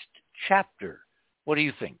next chapter. What do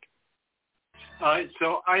you think?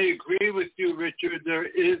 So I agree with you, Richard. There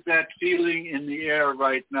is that feeling in the air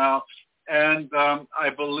right now. And I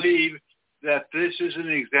believe that this is an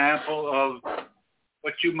example of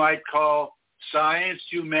what you might call science,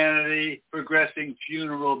 humanity, progressing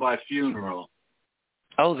funeral by funeral.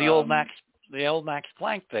 Oh, the old Max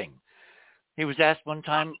Planck thing. He was asked one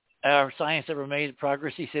time, "Our science ever made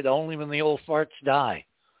progress?" He said, "Only when the old farts die."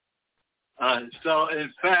 So,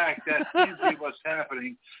 in fact, that seems to be what's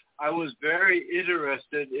happening. I was very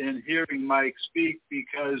interested in hearing Mike speak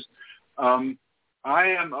because I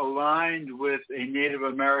am aligned with a Native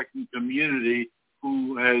American community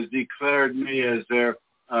who has declared me as their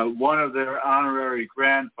one of their honorary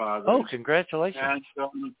grandfathers. Oh, congratulations.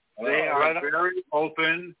 And they are very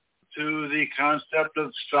open to the concept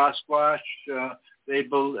of Sasquatch. He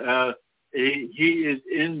is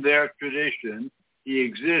in their tradition. He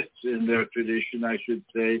exists in their tradition, I should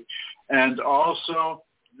say. And also,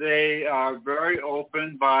 they are very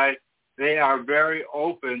open as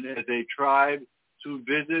a tribe to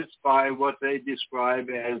visits by what they describe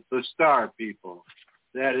as the star people.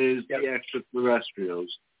 That is, the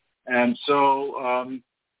extraterrestrials. And so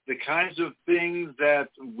the kinds of things that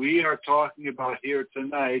we are talking about here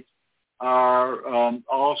tonight are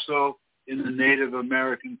also in the Native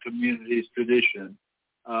American community's tradition.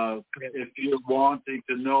 If you're wanting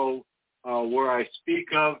to know where I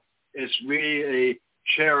speak of, it's really a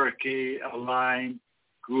Cherokee-aligned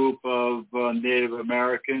group of Native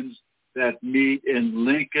Americans that meet in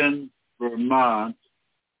Lincoln, Vermont,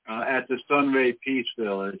 at the Sunray Peace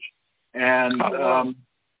Village. And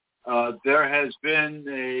there has been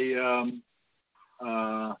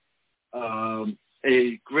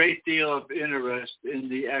a great deal of interest in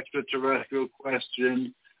the extraterrestrial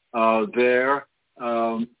question there.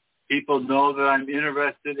 People know that I'm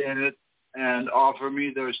interested in it and offer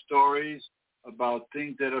me their stories about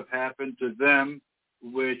things that have happened to them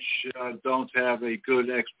which don't have a good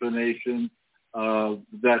explanation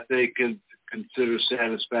that they could consider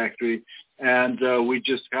satisfactory. And we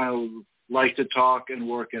just kind of like to talk and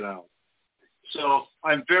work it out. So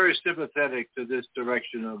I'm very sympathetic to this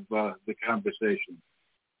direction of the conversation.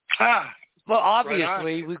 Well,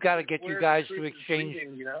 obviously, we've got to get you guys to exchange.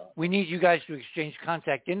 We need you guys to exchange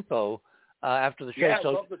contact info after the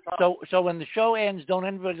show. Yeah, so when the show ends, don't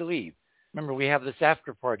anybody leave. Remember, we have this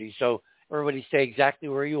after party, so everybody stay exactly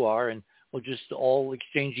where you are, and we'll just all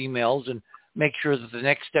exchange emails and make sure that the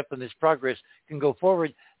next step in this progress can go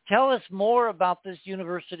forward. Tell us more about this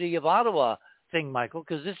University of Ottawa thing, Michael,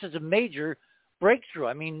 because this is a major breakthrough.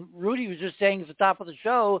 I mean, Rudy was just saying at the top of the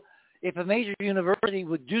show, if a major university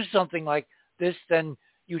would do something like this, then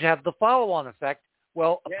you'd have the follow-on effect.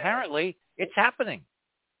 Well, apparently it's happening.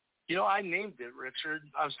 I named it, Richard.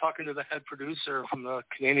 I was talking to the head producer from the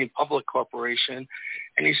Canadian Public Corporation,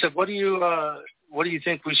 and he said, what do you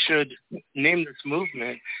think we should name this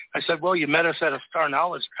movement? I said, well, you met us at a Star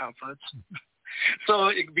Knowledge conference. So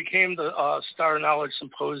it became the Star Knowledge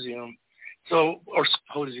Symposium, or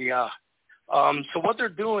Symposia. So what they're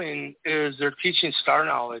doing is they're teaching star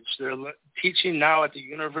knowledge. They're teaching now at the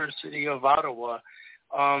University of Ottawa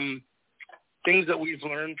things that we've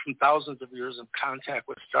learned from thousands of years of contact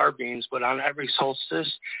with star beings. But on every solstice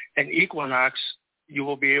and equinox, you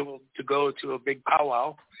will be able to go to a big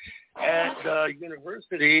powwow at the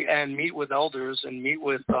university and meet with elders and meet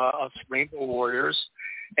with us rainbow warriors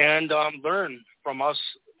and learn from us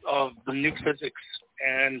of the new physics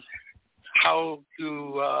and how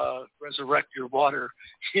to resurrect your water,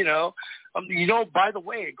 by the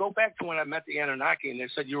way, go back to when I met the Anunnaki and they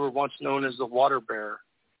said you were once known as the water bearer.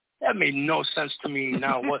 That made no sense to me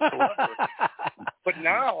now whatsoever. But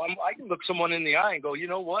now I can look someone in the eye and go, you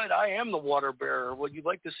know what? I am the water bearer. Would you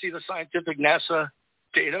like to see the scientific NASA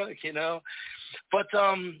data, But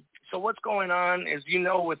so what's going on is,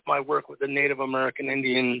 with my work with the Native American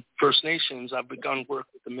Indian First Nations, I've begun work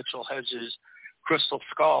with the Mitchell Hedges Crystal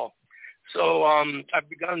Skull. So I've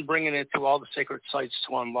begun bringing it to all the sacred sites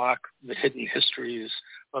to unlock the hidden histories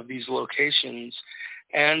of these locations.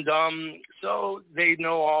 And so they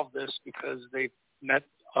know all of this because they met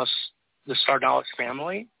us, the Star Knowledge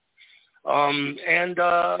family. And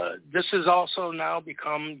this has also now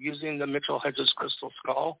become using the Mitchell Hedges Crystal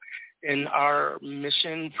Skull in our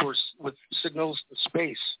mission with signals to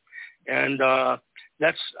space. And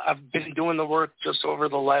I've been doing the work just over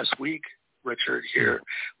the last week, Richard, here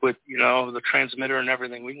with, the transmitter and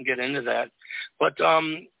everything. We can get into that. But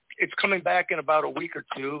it's coming back in about a week or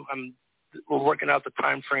two. I'm we're working out the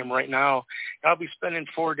time frame right now. I'll be spending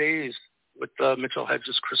 4 days with Mitchell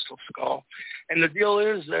Hedges Crystal Skull. And the deal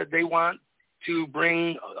is that they want to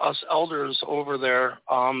bring us elders over there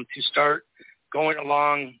to start going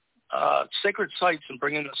along sacred sites and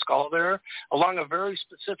bringing the skull there along a very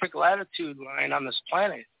specific latitude line on this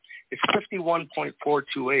planet. It's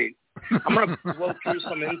 51.428. I'm going to blow through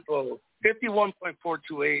some info.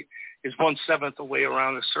 51.428 is 1/7 the way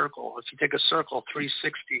around a circle. If you take a circle,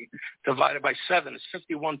 360 divided by 7 is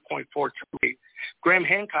 51.428. Graham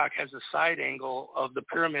Hancock has a side angle of the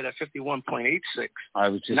pyramid at 51.86. I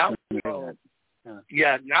was just now, that.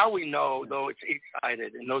 Yeah, now we know, though, it's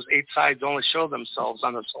 8-sided, and those 8 sides only show themselves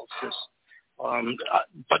on the solstice.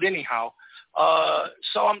 But anyhow,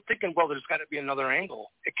 so I'm thinking, well, there's got to be another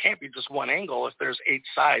angle. It can't be just one angle if there's 8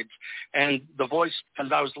 sides. And the voice,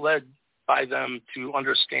 as I was led by them to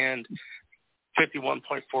understand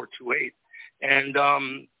 51.428. And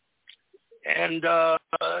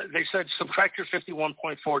they said, subtract your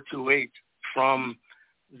 51.428 from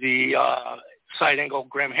the side angle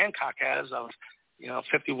Graham Hancock has of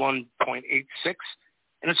 51.86,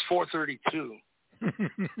 and it's 432.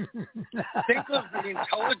 Think of the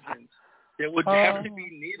intelligence that would have to be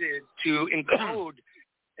needed to encode,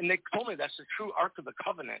 and they told me that's the true Ark of the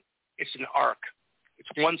Covenant. It's an arc. It's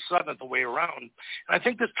 1/7 the way around. And I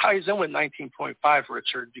think this ties in with 19.5,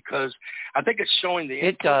 Richard, because I think it's showing the...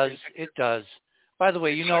 It does. By the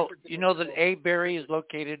way, you know that Avebury is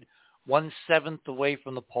located 1/7 away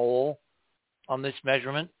from the pole on this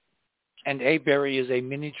measurement, and Avebury is a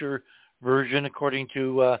miniature version, according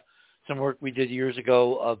to some work we did years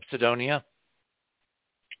ago, of Sidonia.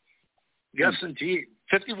 Yes, indeed.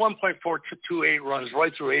 51.428 runs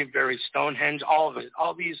right through Avebury, Stonehenge, all of it.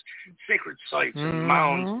 All these sacred sites and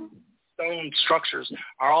mounds, stone structures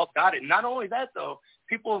are all dotted. Not only that, though,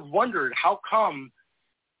 people have wondered how come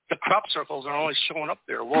the crop circles are only showing up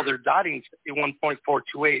there. Well, they're dotting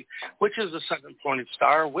 51.428, which is a 7-pointed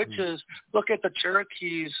star, which is, look at the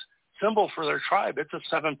Cherokees' symbol for their tribe. It's a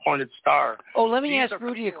 7-pointed star. Oh, let me ask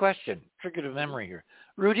Rudy a question. Triggered a memory here.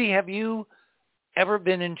 Rudy, have you ever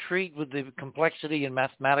been intrigued with the complexity and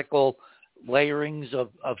mathematical layerings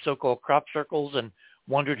of so-called crop circles and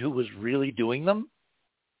wondered who was really doing them?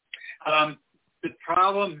 The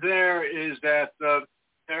problem there is that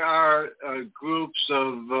there are groups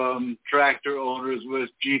of tractor owners with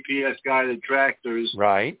GPS-guided tractors,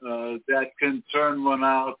 right, that can turn one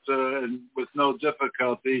out with no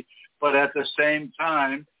difficulty. But at the same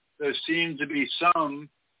time, there seem to be some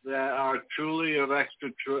that are truly of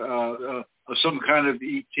of some kind of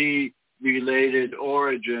ET-related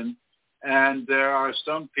origin, and there are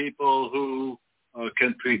some people who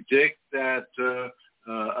can predict that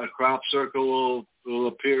a crop circle will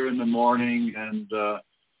appear in the morning, and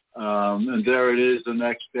there it is the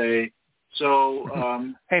next day.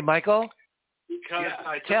 So, hey, Michael, because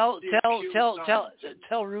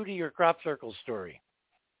tell Rudy your crop circle story.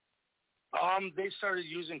 They started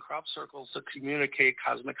using crop circles to communicate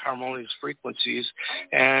cosmic harmonious frequencies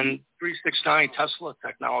and 369 Tesla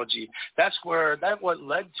technology. That's what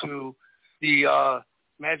led to the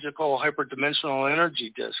magical hyperdimensional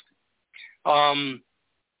energy disk.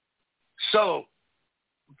 So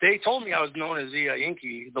they told me I was known as Ia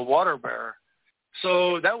Inky, the water bearer.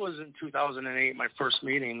 So that was in 2008, my first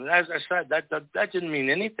meeting. As I said, that didn't mean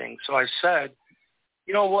anything. So I said,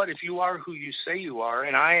 you know what, if you are who you say you are,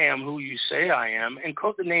 and I am who you say I am,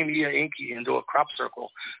 encode the name Ia Inky into a crop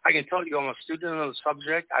circle. I can tell you I'm a student of the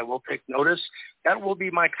subject. I will take notice. That will be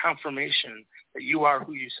my confirmation that you are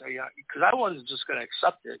who you say you are, because I wasn't just going to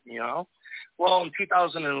accept it, Well, in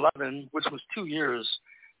 2011, which was 2 years,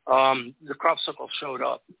 the crop circle showed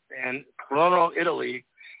up. And Palermo, Italy,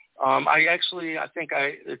 I think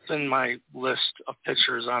it's in my list of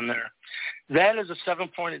pictures on there. That is a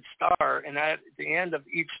 7-pointed star, and at the end of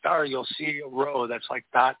each star, you'll see a row that's like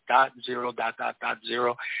dot, dot, 0, dot, dot, dot,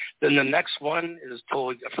 0. Then the next one is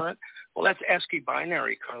totally different. Well, that's ASCII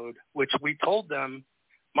binary code, which we told them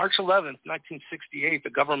March 11th, 1968, the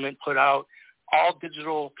government put out all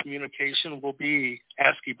digital communication will be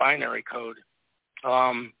ASCII binary code.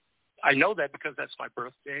 I know that because that's my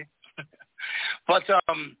birthday. But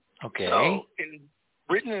okay. So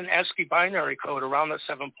written in ASCII binary code around the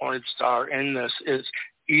 7-pointed star in this is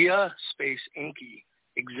Ia space Inky,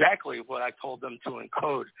 exactly what I told them to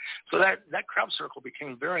encode. So that crop circle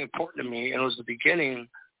became very important to me, and it was the beginning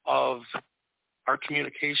of our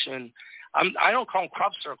communication. I don't call them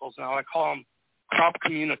crop circles now. I call them crop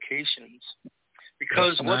communications.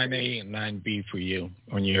 Because it's 9A and 9B for you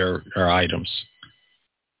on your items.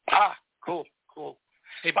 Ah, cool.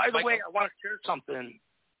 Hey, by the way, I want to share something.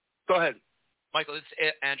 Go ahead. Michael,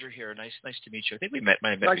 it's Andrew here. Nice to meet you. I think we might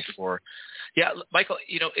have met before. Yeah, Michael,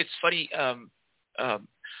 it's funny.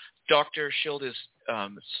 Dr. Schild is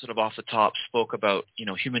sort of off the top spoke about,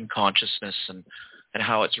 human consciousness and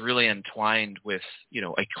how it's really entwined with,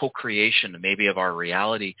 a co-creation maybe of our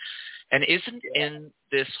reality. And isn't in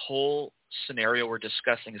this whole scenario we're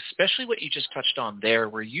discussing, especially what you just touched on there,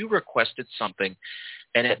 where you requested something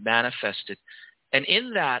and it manifested. And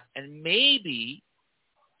in that, and maybe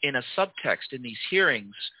in a subtext in these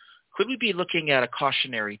hearings, could we be looking at a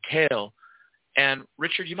cautionary tale? And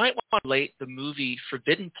Richard, you might want to relate the movie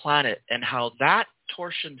Forbidden Planet and how that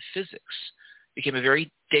torsion physics became a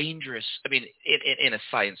very dangerous, in a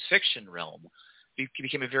science fiction realm,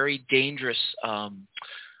 became a very dangerous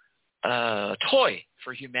toy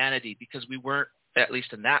for humanity because we weren't, at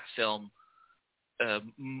least in that film,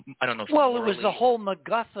 I don't know. Well, it was the whole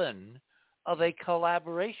MacGuffin of a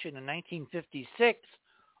collaboration in 1956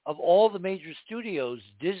 of all the major studios,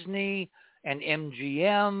 Disney and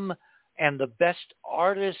MGM, and the best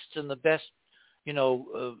artists and the best,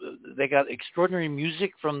 they got extraordinary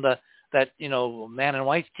music from that man and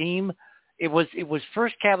wife team. It was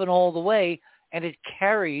First Cabin all the way, and it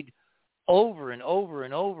carried over and over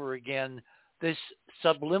and over again this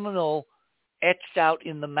subliminal, etched out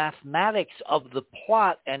in the mathematics of the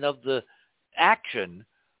plot and of the action,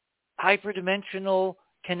 hyperdimensional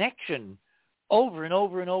connection over and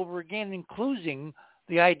over and over again, including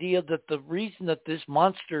the idea that the reason that this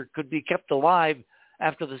monster could be kept alive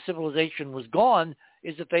after the civilization was gone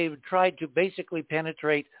is that they had tried to basically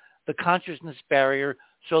penetrate the consciousness barrier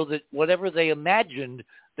so that whatever they imagined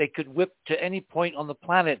they could whip to any point on the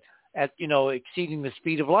planet at, exceeding the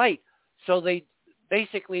speed of light. So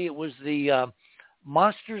it was the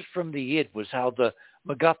monsters from the id was how the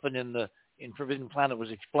MacGuffin in Forbidden Planet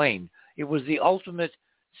was explained. It was the ultimate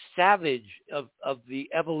savage of the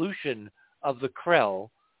evolution of the Krell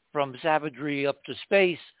from savagery up to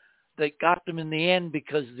space that got them in the end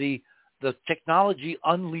because the technology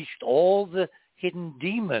unleashed all the hidden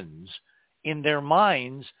demons in their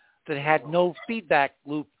minds that had no feedback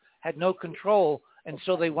loop, had no control, and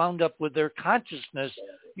so they wound up with their consciousness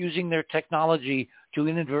using their technology to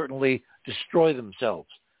inadvertently destroy themselves.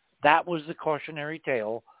 That was the cautionary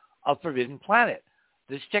tale of Forbidden Planet.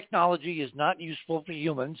 This technology is not useful for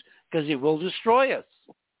humans because it will destroy us.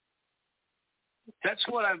 That's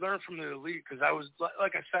what I learned from the elite because I was,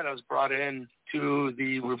 like I said, I was brought in to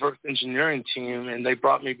the reverse engineering team, and they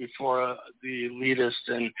brought me before the elitists,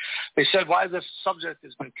 and they said why this subject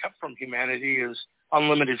has been kept from humanity is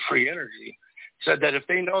unlimited free energy. Said that if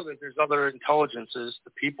they know that there's other intelligences,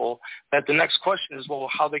 the people, that the next question is, well,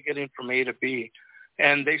 how they get from A to B.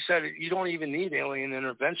 And they said you don't even need alien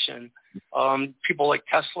intervention. People like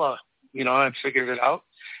Tesla, have figured it out.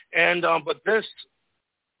 And but this,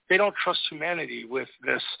 they don't trust humanity with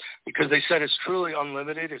this because they said it's truly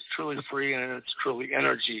unlimited, it's truly free, and it's truly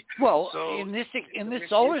energy. Well, so, in this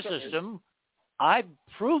solar system, I've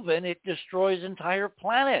proven it destroys entire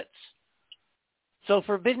planets. So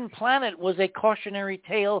Forbidden Planet was a cautionary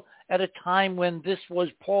tale at a time when this was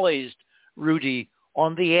poised, Rudy,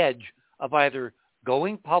 on the edge of either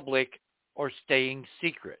going public or staying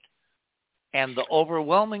secret. And the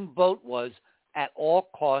overwhelming vote was, at all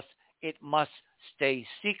costs, it must stay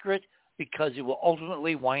secret because it will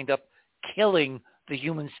ultimately wind up killing the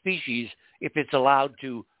human species if it's allowed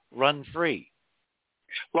to run free.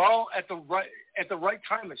 Well, at the right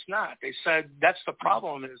time, it's not. They said that's the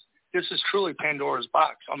problem is this is truly Pandora's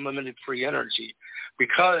box, unlimited free energy.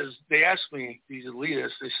 Because they asked me, these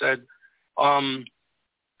elitists, they said,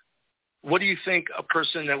 what do you think a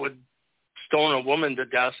person that would stone a woman to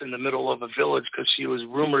death in the middle of a village because she was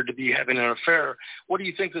rumored to be having an affair, what do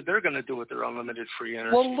you think that they're going to do with their unlimited free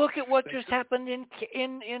energy? Well, look at what just happened in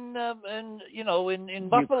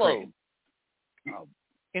Buffalo.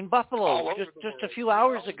 In Buffalo, just a few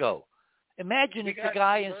hours ago. Imagine if the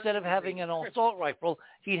guy, instead of having an assault rifle,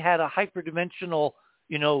 he'd had a hyperdimensional,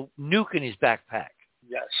 nuke in his backpack.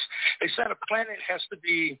 Yes. They said a planet has to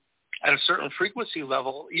be at a certain frequency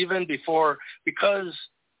level even before, because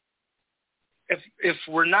if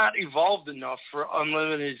we're not evolved enough for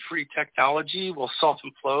unlimited free technology, we'll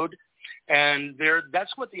self-implode. And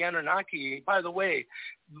that's what the Anunnaki, by the way.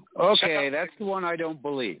 Okay, that's the one I don't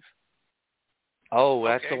believe. Oh,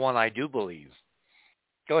 that's the one I do believe.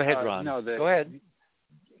 Go ahead, Ron. Go ahead.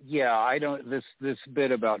 Yeah, I don't. This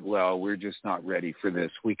bit about, well, we're just not ready for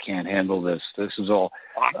this. We can't handle this. This is all.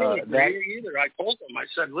 I don't agree either. I told them. I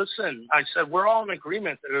said, listen. I said we're all in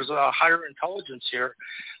agreement that there's a higher intelligence here.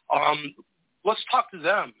 Let's talk to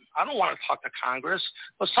them. I don't want to talk to Congress.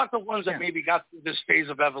 Let's talk to ones that maybe got through this phase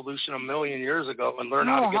of evolution a million years ago and learn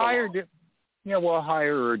how to get along. Yeah, well,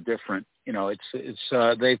 higher or different. You know,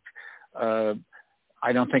 they've.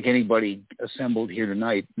 I don't think anybody assembled here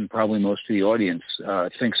tonight, and probably most of the audience,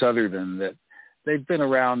 thinks other than that they've been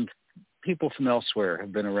around. People from elsewhere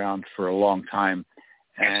have been around for a long time,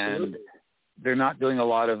 and Absolutely. they're not doing a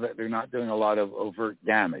lot of. They're not doing a lot of overt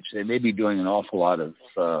damage. They may be doing an awful lot of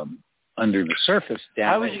under the surface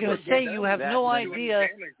damage. I was going to say you have no idea,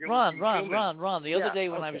 Ron. The other day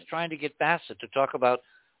when I was trying to get Bassett to talk about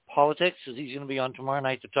politics, because he's going to be on tomorrow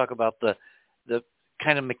night to talk about the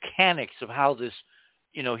kind of mechanics of how this,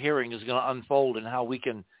 hearing is going to unfold and how we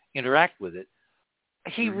can interact with it.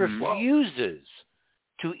 He refuses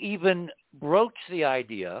to even broach the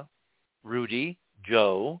idea, Rudy,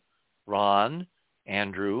 Joe, Ron,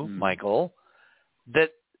 Andrew, Michael,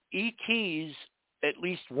 that ETs, at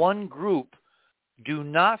least one group, do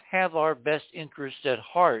not have our best interests at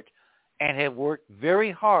heart and have worked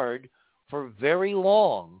very hard for very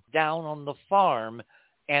long down on the farm,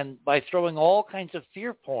 and by throwing all kinds of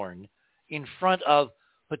fear porn in front of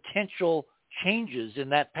potential changes in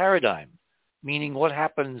that paradigm, meaning what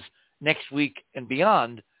happens next week and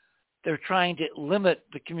beyond, they're trying to limit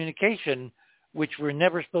the communication, which we're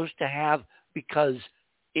never supposed to have, because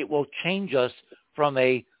it will change us from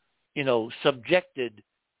a, subjected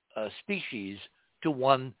species to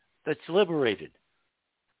one that's liberated.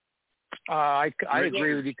 I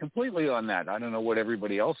agree with you completely on that. I don't know what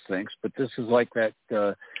everybody else thinks, but this is like that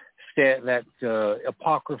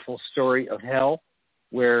apocryphal story of hell,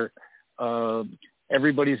 where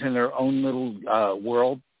everybody's in their own little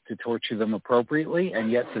world to torture them appropriately, and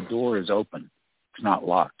yet the door is open. It's not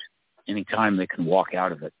locked. Anytime they can walk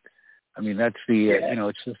out of it. I mean, that's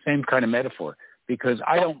it's the same kind of metaphor, because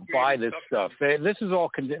I don't buy this stuff. These are all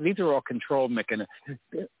control mechanism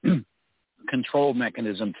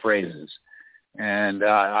phrases. And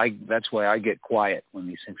that's why I get quiet when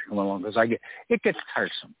these things come along, because it gets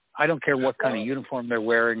tiresome. I don't care what kind of uniform they're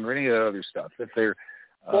wearing or any of that other stuff. If they're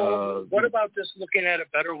what about just looking at a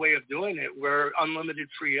better way of doing it, where unlimited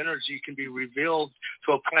free energy can be revealed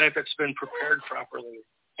to a planet that's been prepared properly,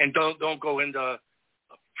 and don't go into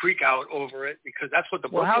freak out over it, because that's what the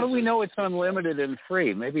book is. Well, how do we know it's unlimited and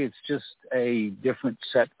free? Maybe it's just a different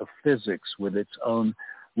set of physics with its own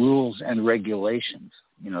rules and regulations.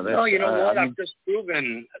 I've just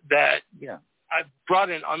proven that. Yeah, I've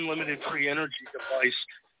brought an unlimited free energy device,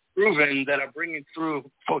 proven that I'm bringing through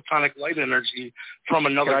photonic light energy from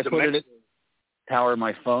another dimension. Power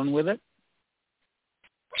my phone with it?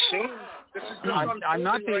 Soon. I'm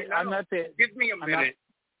not the. Give me a minute.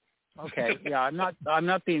 Okay, yeah, I'm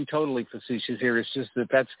not being totally facetious here. It's just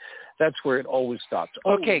that's where it always stops.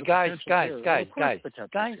 Okay, guys.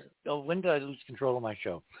 Oh, when did I lose control of my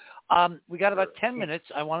show? We got about 10 minutes.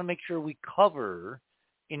 I want to make sure we cover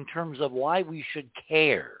in terms of why we should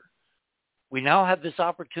care. We now have this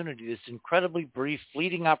opportunity, this incredibly brief,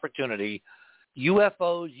 fleeting opportunity.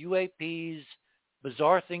 UFOs, UAPs,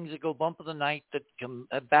 bizarre things that go bump in the night that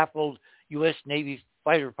have baffled U.S. Navy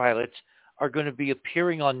fighter pilots are going to be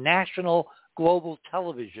appearing on national, global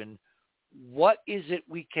television. What is it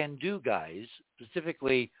we can do, guys,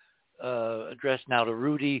 specifically addressed now to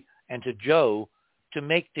Rudy and to Joe, to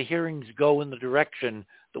make the hearings go in the direction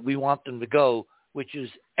that we want them to go, which is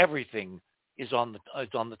everything is on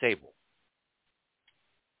the table?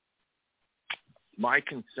 My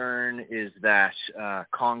concern is that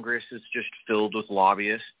Congress is just filled with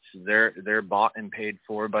lobbyists. They're bought and paid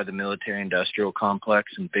for by the military-industrial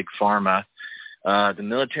complex and big pharma. The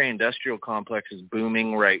military-industrial complex is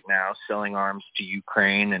booming right now, selling arms to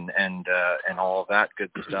Ukraine and all of that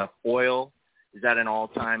good stuff. Oil is at an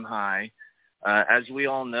all-time high. As we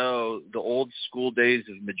all know, the old school days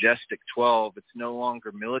of Majestic 12, it's no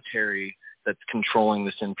longer military that's controlling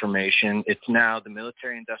this information. It's now the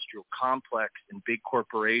military-industrial complex and big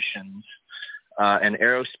corporations and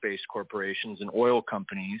aerospace corporations and oil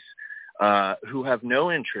companies who have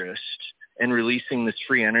no interest in releasing this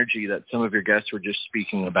free energy that some of your guests were just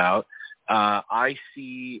speaking about. I'm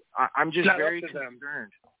just very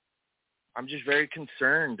concerned. I'm just very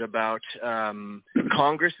concerned about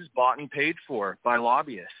Congress is bought and paid for by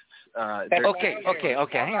lobbyists. Okay.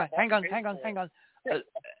 Hang on.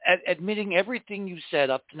 Admitting everything you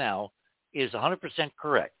said up to now is 100%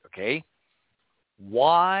 correct, okay?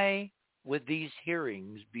 Why would these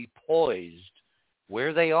hearings be poised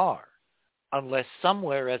where they are unless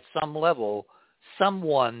somewhere at some level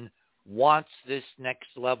someone wants this next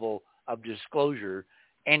level of disclosure,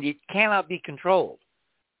 and it cannot be controlled?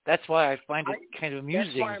 That's why I find it kind of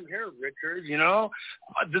amusing. That's why I'm here, Richard.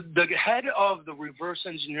 The head of the reverse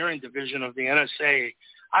engineering division of the NSA,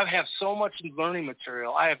 I have so much learning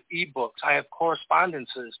material. I have ebooks. I have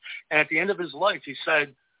correspondences. And at the end of his life, he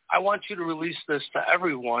said, I want you to release this to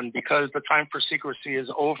everyone because the time for secrecy is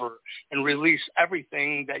over, and release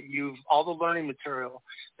everything that all the learning material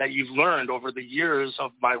that you've learned over the years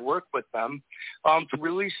of my work with them, to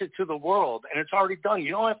release it to the world. And it's already done.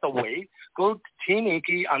 You don't have to wait. Go to Team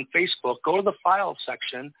Inky on Facebook. Go to the file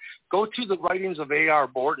section. Go to the writings of A.R.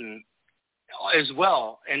 Borden as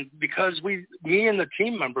well. And because me and the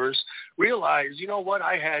team members realized, you know what,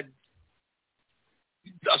 I had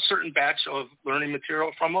a certain batch of learning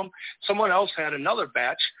material from them. Someone else had another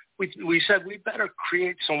batch. We said we better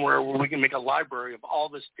create somewhere where we can make a library of all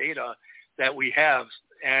this data that we have,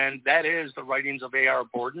 and that is the writings of A.R.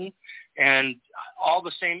 Borden. And all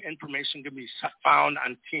the same information can be found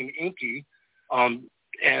on Team Inky,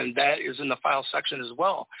 and that is in the file section as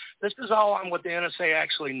well. This is all on what the NSA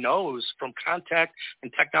actually knows from contact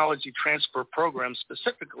and technology transfer programs,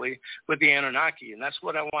 specifically with the Anunnaki, and that's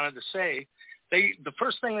what I wanted to say. The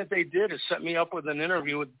first thing that they did is set me up with a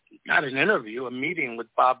meeting with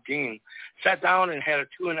Bob Dean. Sat down and had a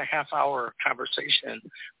 2.5-hour conversation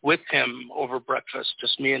with him over breakfast,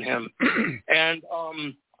 just me and him. And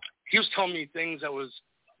he was telling me things that was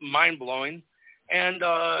mind-blowing. And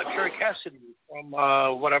Carrie Cassidy from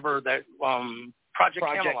whatever that Project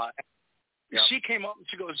Camelot. Yep. She came up and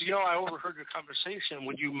she goes, I overheard your conversation.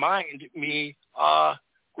 Would you mind me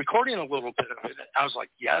recording a little bit of it? I was like,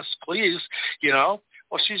 yes, please. Well,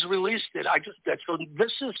 she's released it. So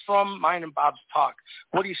this is from mine and Bob's talk.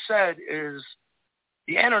 What he said is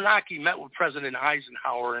the Anunnaki met with President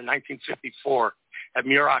Eisenhower in 1954 at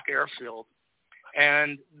Muroc Airfield,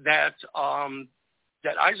 and that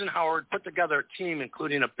Eisenhower put together a team,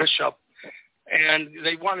 including a bishop, and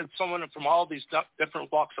they wanted someone from all these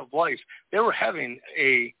different walks of life. They were having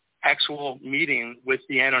a actual meeting with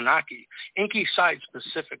the Anunnaki, Inky side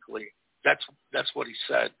specifically. That's what he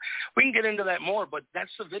said. We can get into that more, but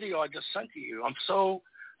that's the video I just sent to you. I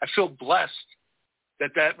feel blessed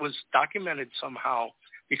that was documented somehow,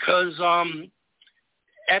 because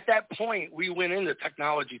at that point we went into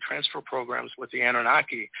technology transfer programs with the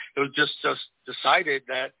Anunnaki. It was just decided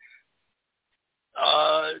that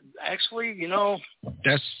actually,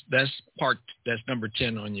 that's number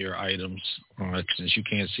 10 on your items, since you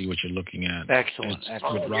can't see what you're looking at. Excellent.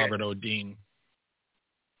 With Robert O'Dean.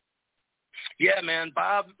 Yeah, man,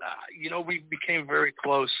 Bob. We became very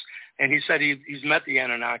close, and he said he's met the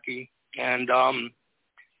Anunnaki, and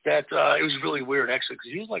that it was really weird actually,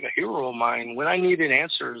 because he was like a hero of mine. When I needed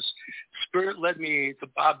answers, Spirit led me to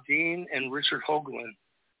Bob Dean and Richard Hoagland,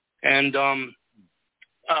 and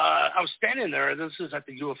I was standing there. This is at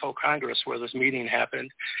the UFO Congress where this meeting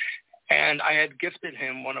happened, and I had gifted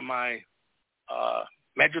him one of my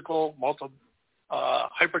magical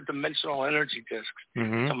hyperdimensional energy discs.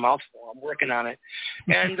 Mm-hmm. It's a mouthful. I'm working on it,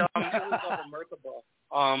 and it was all remarkable.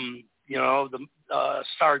 The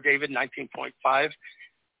Star of David 19.5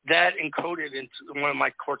 that encoded into one of my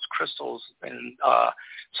quartz crystals, and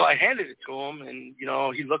so I handed it to him, and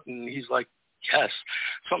he looked and he's like, yes.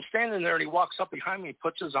 So I'm standing there, and he walks up behind me,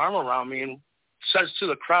 puts his arm around me, and says to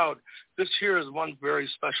the crowd, "This here is one very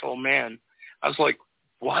special man." I was like,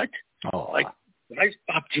 "What?" Oh. Like, why is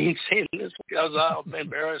Bob Dean saying this? I was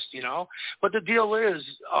embarrassed, But the deal is,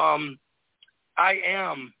 I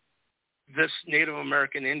am this Native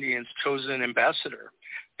American Indian's chosen ambassador.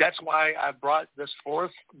 That's why I brought this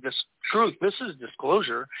forth, this truth. This is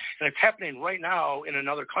disclosure, and it's happening right now in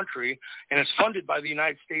another country, and it's funded by the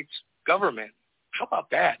United States government. How about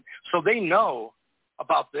that? So they know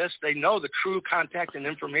about this. They know the true contact and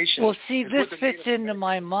information. Well, see, this fits into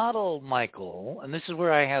my model, Michael, and this is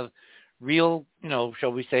where I have real,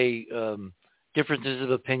 shall we say, differences of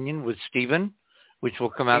opinion with Stephen, which will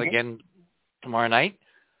come out again tomorrow night,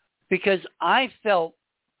 because I felt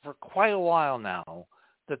for quite a while now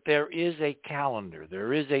that there is a calendar,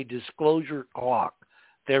 there is a disclosure clock,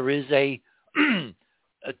 there is a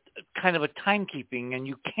kind of a timekeeping, and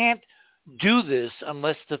you can't do this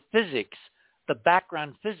unless the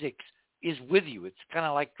background physics is with you. It's kind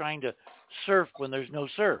of like trying to surf when there's no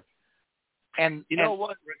surf. And you know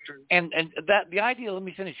what, Richard? And that the idea, let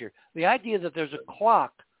me finish here. The idea that there's a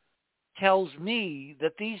clock tells me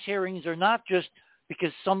that these hearings are not just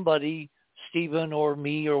because somebody, Stephen or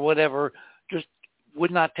me or whatever, just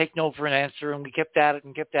would not take no for an answer, and we kept at it,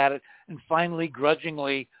 and finally,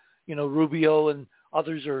 grudgingly, Rubio and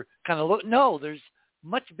others are kind of no, there's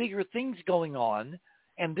much bigger things going on,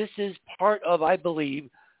 and this is part of, I believe,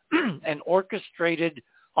 an orchestrated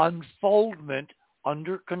unfoldment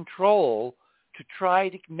under control to try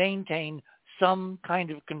to maintain some kind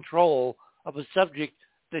of control of a subject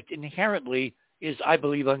that inherently is, I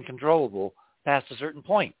believe, uncontrollable past a certain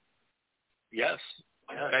point. Yes.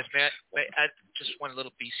 Guys, may I add just one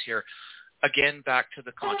little piece here? Again, back to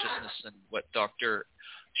the consciousness and what Dr.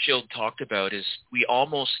 Schild talked about is we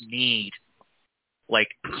almost need like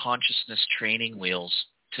consciousness training wheels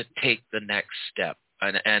to take the next step.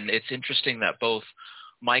 And it's interesting that both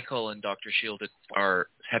Michael and Dr. Schild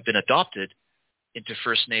have been adopted into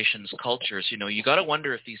First Nations cultures. You know, you got to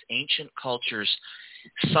wonder if these ancient cultures,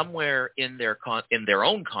 somewhere in their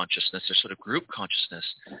own consciousness, their sort of group consciousness,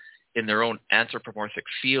 in their own anthropomorphic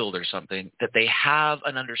field or something, that they have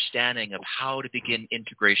an understanding of how to begin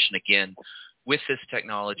integration again with this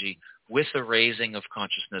technology, with the raising of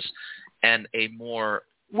consciousness, and a more...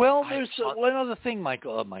 Well, there's one other thing,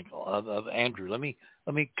 Andrew. Let me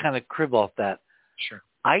kind of crib off that. Sure.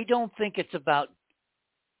 I don't think it's about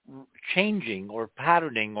changing or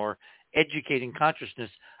patterning or educating consciousness.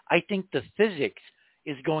 I think the physics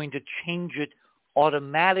is going to change it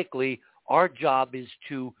automatically. Our job is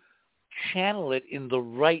to channel it in the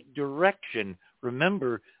right direction.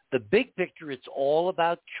 Remember, the big picture, it's all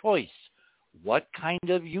about choice. What kind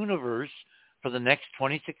of universe for the next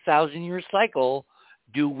 26,000 year cycle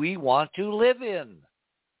do we want to live in?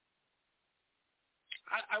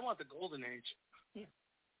 I want the golden age.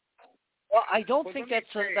 Well, I don't think that's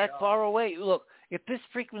that far away. Look, if this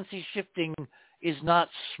frequency shifting is not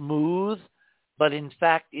smooth, but in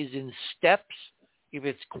fact is in steps, if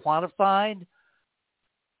it's quantified,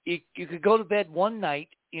 you could go to bed one night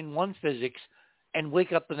in one physics and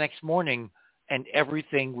wake up the next morning and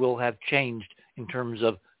everything will have changed in terms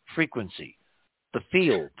of frequency, the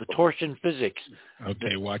field, the torsion physics.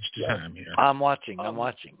 Okay, watch the time here. I'm watching.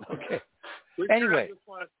 Okay. Richard, Anyway. I just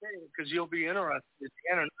want to say, because you'll be interested, at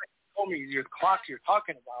the end of the night, you told me your clock you're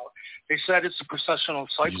talking about, they said it's a precessional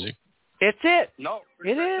cycle. Music. It's it. No,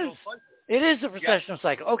 it is. Cycle. It is a precessional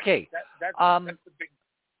cycle. Okay. That's the big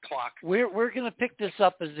clock. We're going to pick this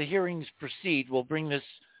up as the hearings proceed. We'll bring this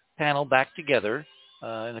panel back together in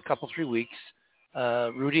a 3 weeks.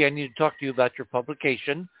 Rudy, I need to talk to you about your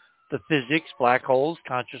publication, the physics, black holes,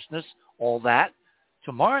 consciousness, all that.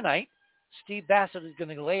 Tomorrow night, Steve Bassett is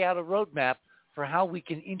going to lay out a roadmap for how we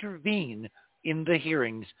can intervene in the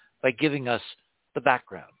hearings by giving us the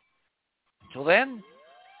background. Until then,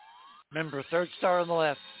 remember, third star on the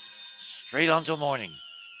left, straight on till morning.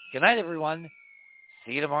 Good night, everyone.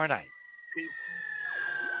 See you tomorrow night. Peace.